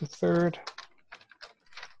 Who's the third?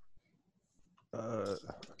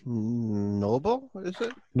 Noble, is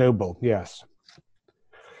it? Noble, yes.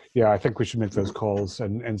 Yeah, I think we should make those calls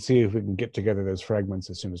and see if we can get together those fragments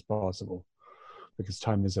as soon as possible, because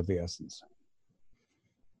time is of the essence.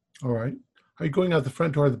 All right. Are you going out the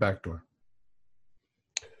front door or the back door?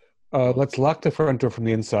 Let's lock the front door from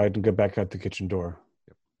the inside and go back out the kitchen door.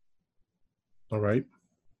 All right.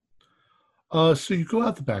 So you go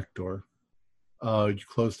out the back door. You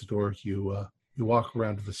close the door. You walk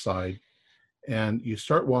around to the side, and you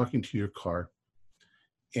start walking to your car.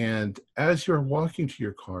 And as you're walking to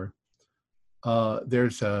your car,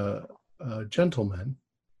 there's a gentleman.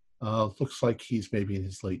 Looks like he's maybe in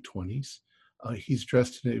his late 20s. He's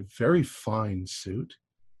dressed in a very fine suit.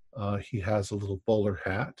 He has a little bowler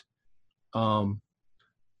hat.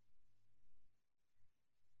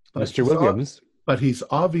 Mr. Williams. But he's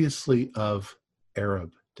obviously of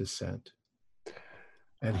Arab descent.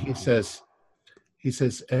 And he says,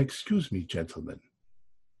 "Excuse me, gentlemen."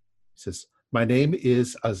 He says, "My name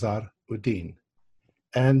is Azar Uddin,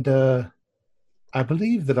 and I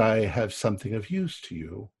believe that I have something of use to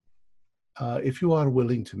you, if you are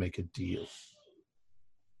willing to make a deal."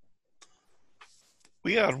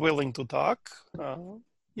 We are willing to talk.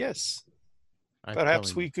 Yes.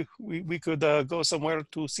 Perhaps we could go somewhere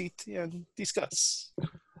to sit and discuss.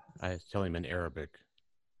 I tell him in Arabic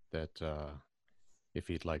that if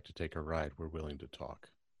he'd like to take a ride, we're willing to talk.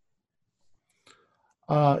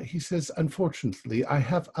 He says, "Unfortunately, I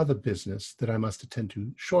have other business that I must attend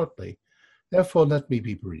to shortly. Therefore, let me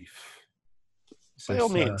be brief." By all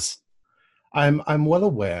means. I'm well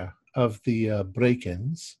aware of the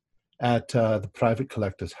break-ins at the private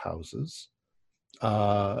collectors' houses.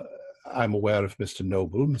 I'm aware of Mr.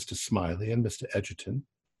 Noble, Mr. Smiley, and Mr. Edgerton,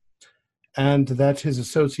 and that his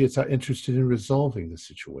associates are interested in resolving the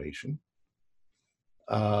situation.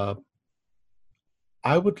 I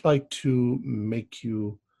would like to make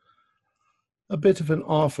you a bit of an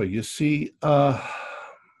offer. You see, the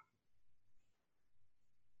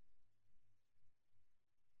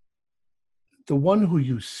one who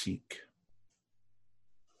you seek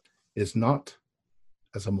is not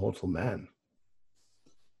as a mortal man.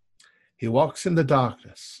 He walks in the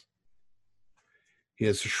darkness. He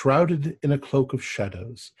is shrouded in a cloak of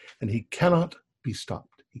shadows, and he cannot be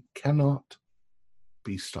stopped. He cannot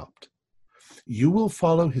be stopped. You will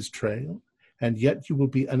follow his trail, and yet you will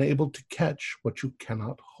be unable to catch what you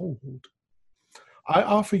cannot hold. I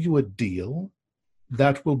offer you a deal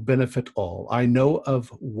that will benefit all. I know of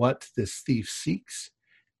what this thief seeks,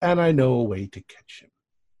 and I know a way to catch him.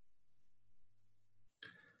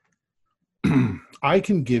 I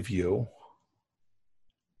can give you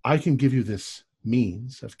this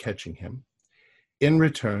means of catching him in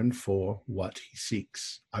return for what he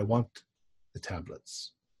seeks. I want the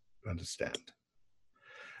tablets, you understand?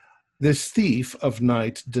 This thief of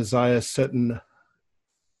night desires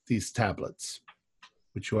these tablets,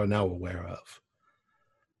 which you are now aware of.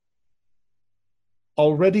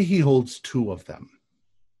 Already he holds 2 of them.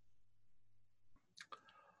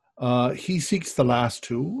 He seeks the last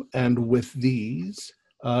 2, and with these,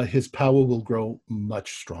 his power will grow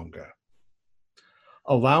much stronger,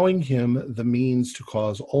 allowing him the means to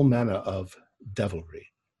cause all manner of devilry.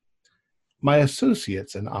 My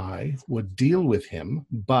associates and I would deal with him,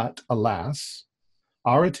 but alas,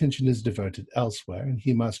 our attention is diverted elsewhere, and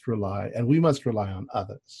we must rely on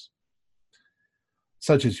others,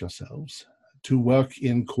 such as yourselves, to work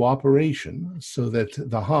in cooperation so that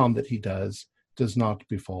the harm that he does not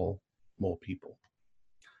befall more people.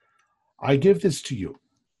 I give this to you,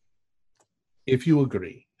 if you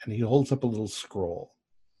agree. And he holds up a little scroll.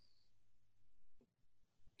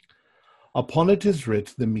 Upon it is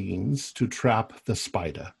writ the means to trap the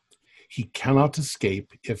spider. He cannot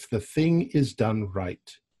escape if the thing is done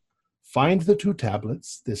right. Find the 2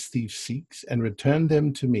 tablets this thief seeks and return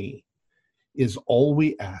them to me, is all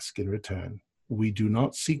we ask in return. We do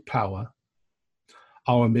not seek power.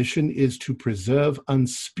 Our mission is to preserve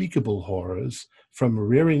unspeakable horrors from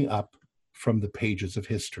rearing up from the pages of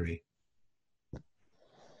history.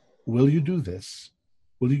 Will you do this?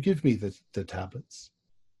 Will you give me the tablets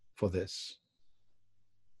for this?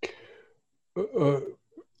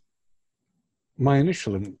 My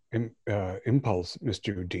initial impulse,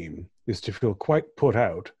 Mr. Deem, is to feel quite put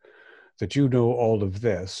out that you know all of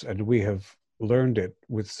this and we have learned it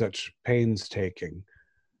with such painstaking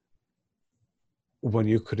when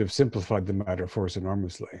you could have simplified the matter for us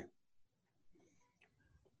enormously.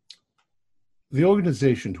 The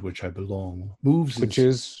organization to which I belong moves... Which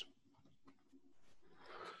is?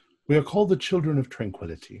 We are called the Children of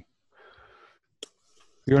Tranquility.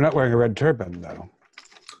 You're not wearing a red turban, though.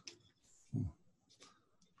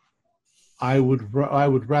 I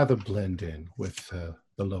would rather blend in with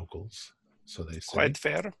the locals, so they say. Quite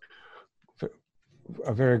fair.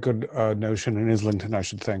 A very good notion in Islington, I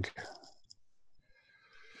should think.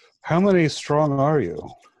 How many strong are you?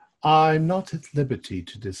 I'm not at liberty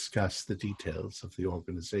to discuss the details of the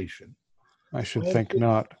organization. I should think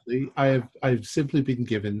not. I've simply been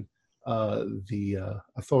given the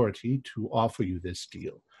authority to offer you this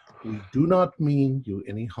deal. We do not mean you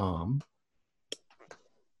any harm.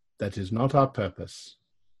 That is not our purpose.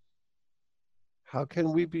 How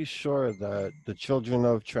can we be sure that the Children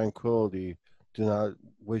of Tranquility do not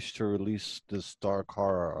wish to release this dark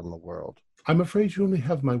horror on the world? I'm afraid you only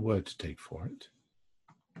have my word to take for it.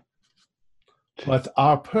 But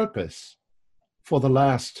our purpose for the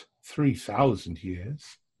last 3,000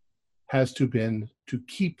 years has been to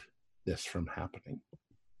keep this from happening.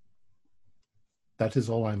 That is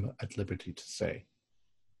all I'm at liberty to say.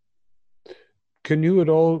 Can you at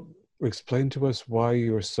all explain to us why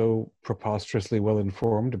you're so preposterously well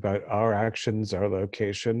informed about our actions, our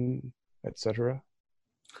location, etc.?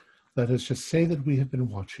 Let us just say that we have been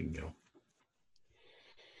watching you.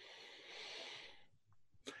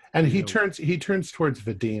 And he turns towards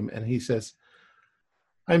Vadim and he says,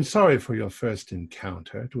 I'm sorry for your first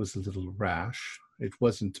encounter. It was a little rash. It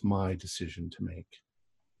wasn't my decision to make.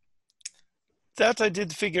 That I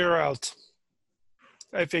did figure out.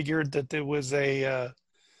 I figured that there was there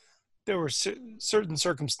were certain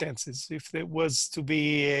circumstances. If it was to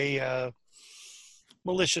be a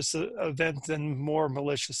malicious event, then more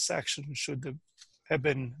malicious action should have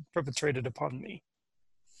been perpetrated upon me.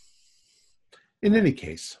 In any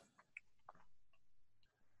case,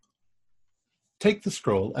 take the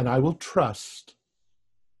scroll, and I will trust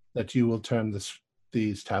that you will turn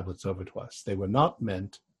these tablets over to us. They were not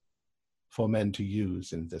meant for men to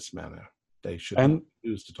use in this manner. They should not be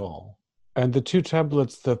used at all. And the 2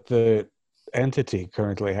 tablets that the entity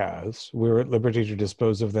currently has, we're at liberty to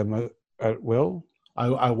dispose of them at will?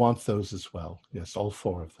 I want those as well. Yes, all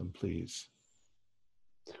 4 of them, please.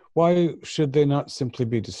 Why should they not simply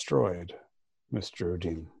be destroyed, Mr.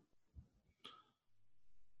 Odin?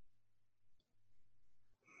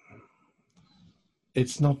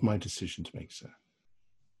 It's not my decision to make, sir.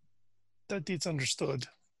 That it's understood.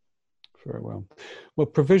 Very well. Well,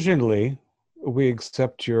 provisionally, we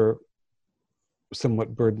accept your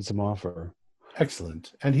somewhat burdensome offer.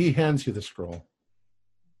 Excellent. And he hands you the scroll.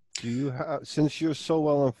 Do you have, since you're so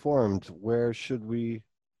well informed, where should we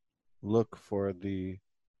look for the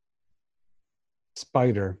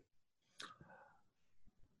spider?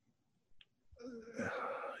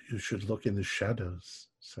 You should look in the shadows,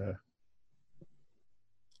 sir.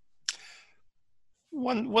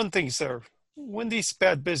 One thing, sir. When this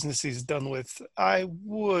bad business is done with, I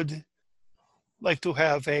would like to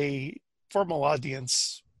have a formal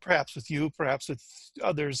audience, perhaps with you, perhaps with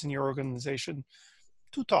others in your organization,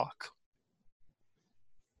 to talk.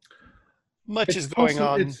 Much is going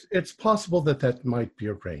on. It's possible that might be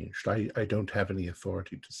arranged. I don't have any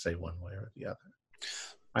authority to say one way or the other.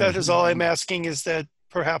 That is all I'm asking, is that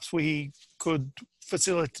perhaps we could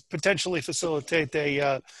potentially facilitate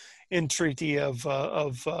a entreaty of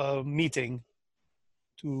meeting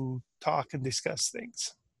to talk and discuss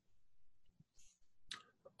things.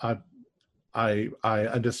 I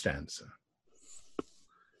understand, sir.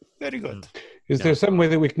 Very good. Is there some way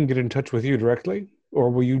that we can get in touch with you directly? Or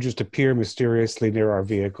will you just appear mysteriously near our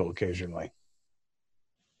vehicle occasionally?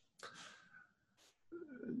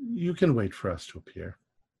 You can wait for us to appear.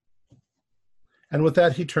 And with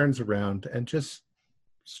that, he turns around and just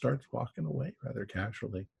starts walking away rather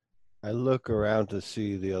casually. I look around to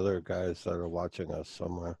see the other guys that are watching us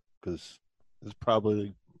somewhere, because it's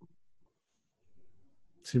probably...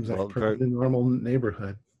 Seems like a perfectly normal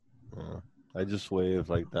neighborhood. Yeah, I just wave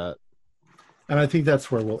like that. And I think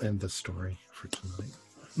that's where we'll end the story for tonight.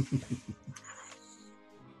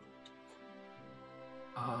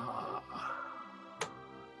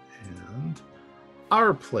 And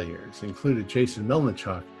our players included Jason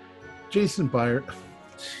Melnichuk, Jason Byron.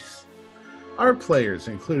 Our players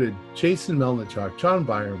included Jason Melnichuk, John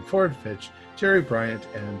Byram, Ford Fitch, Jerry Bryant,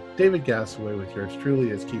 and David Gassaway, with yours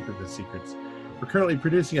truly as Keeper of the Secrets. We're currently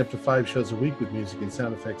producing up to 5 shows a week with music and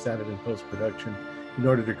sound effects added in post-production in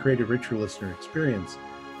order to create a richer listener experience.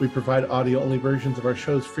 We provide audio-only versions of our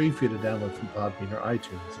shows free for you to download from Podbean or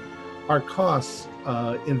iTunes. Our costs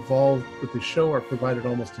involved with the show are provided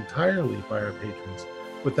almost entirely by our patrons.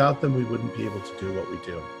 Without them, we wouldn't be able to do what we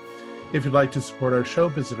do. If you'd like to support our show,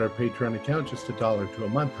 visit our Patreon account. Just $1 a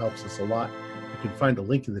month helps us a lot. You can find a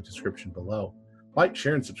link in the description below. Like,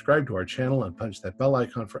 share, and subscribe to our channel, and punch that bell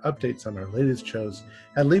icon for updates on our latest shows.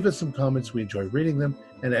 And leave us some comments. We enjoy reading them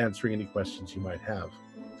and answering any questions you might have.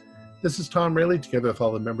 This is Tom Rayleigh, together with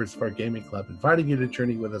all the members of our gaming club, inviting you to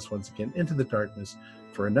journey with us once again into the darkness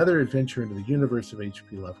for another adventure into the universe of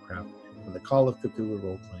H.P. Lovecraft and the Call of Cthulhu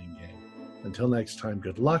role-playing game. Until next time,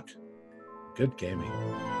 good luck, good gaming.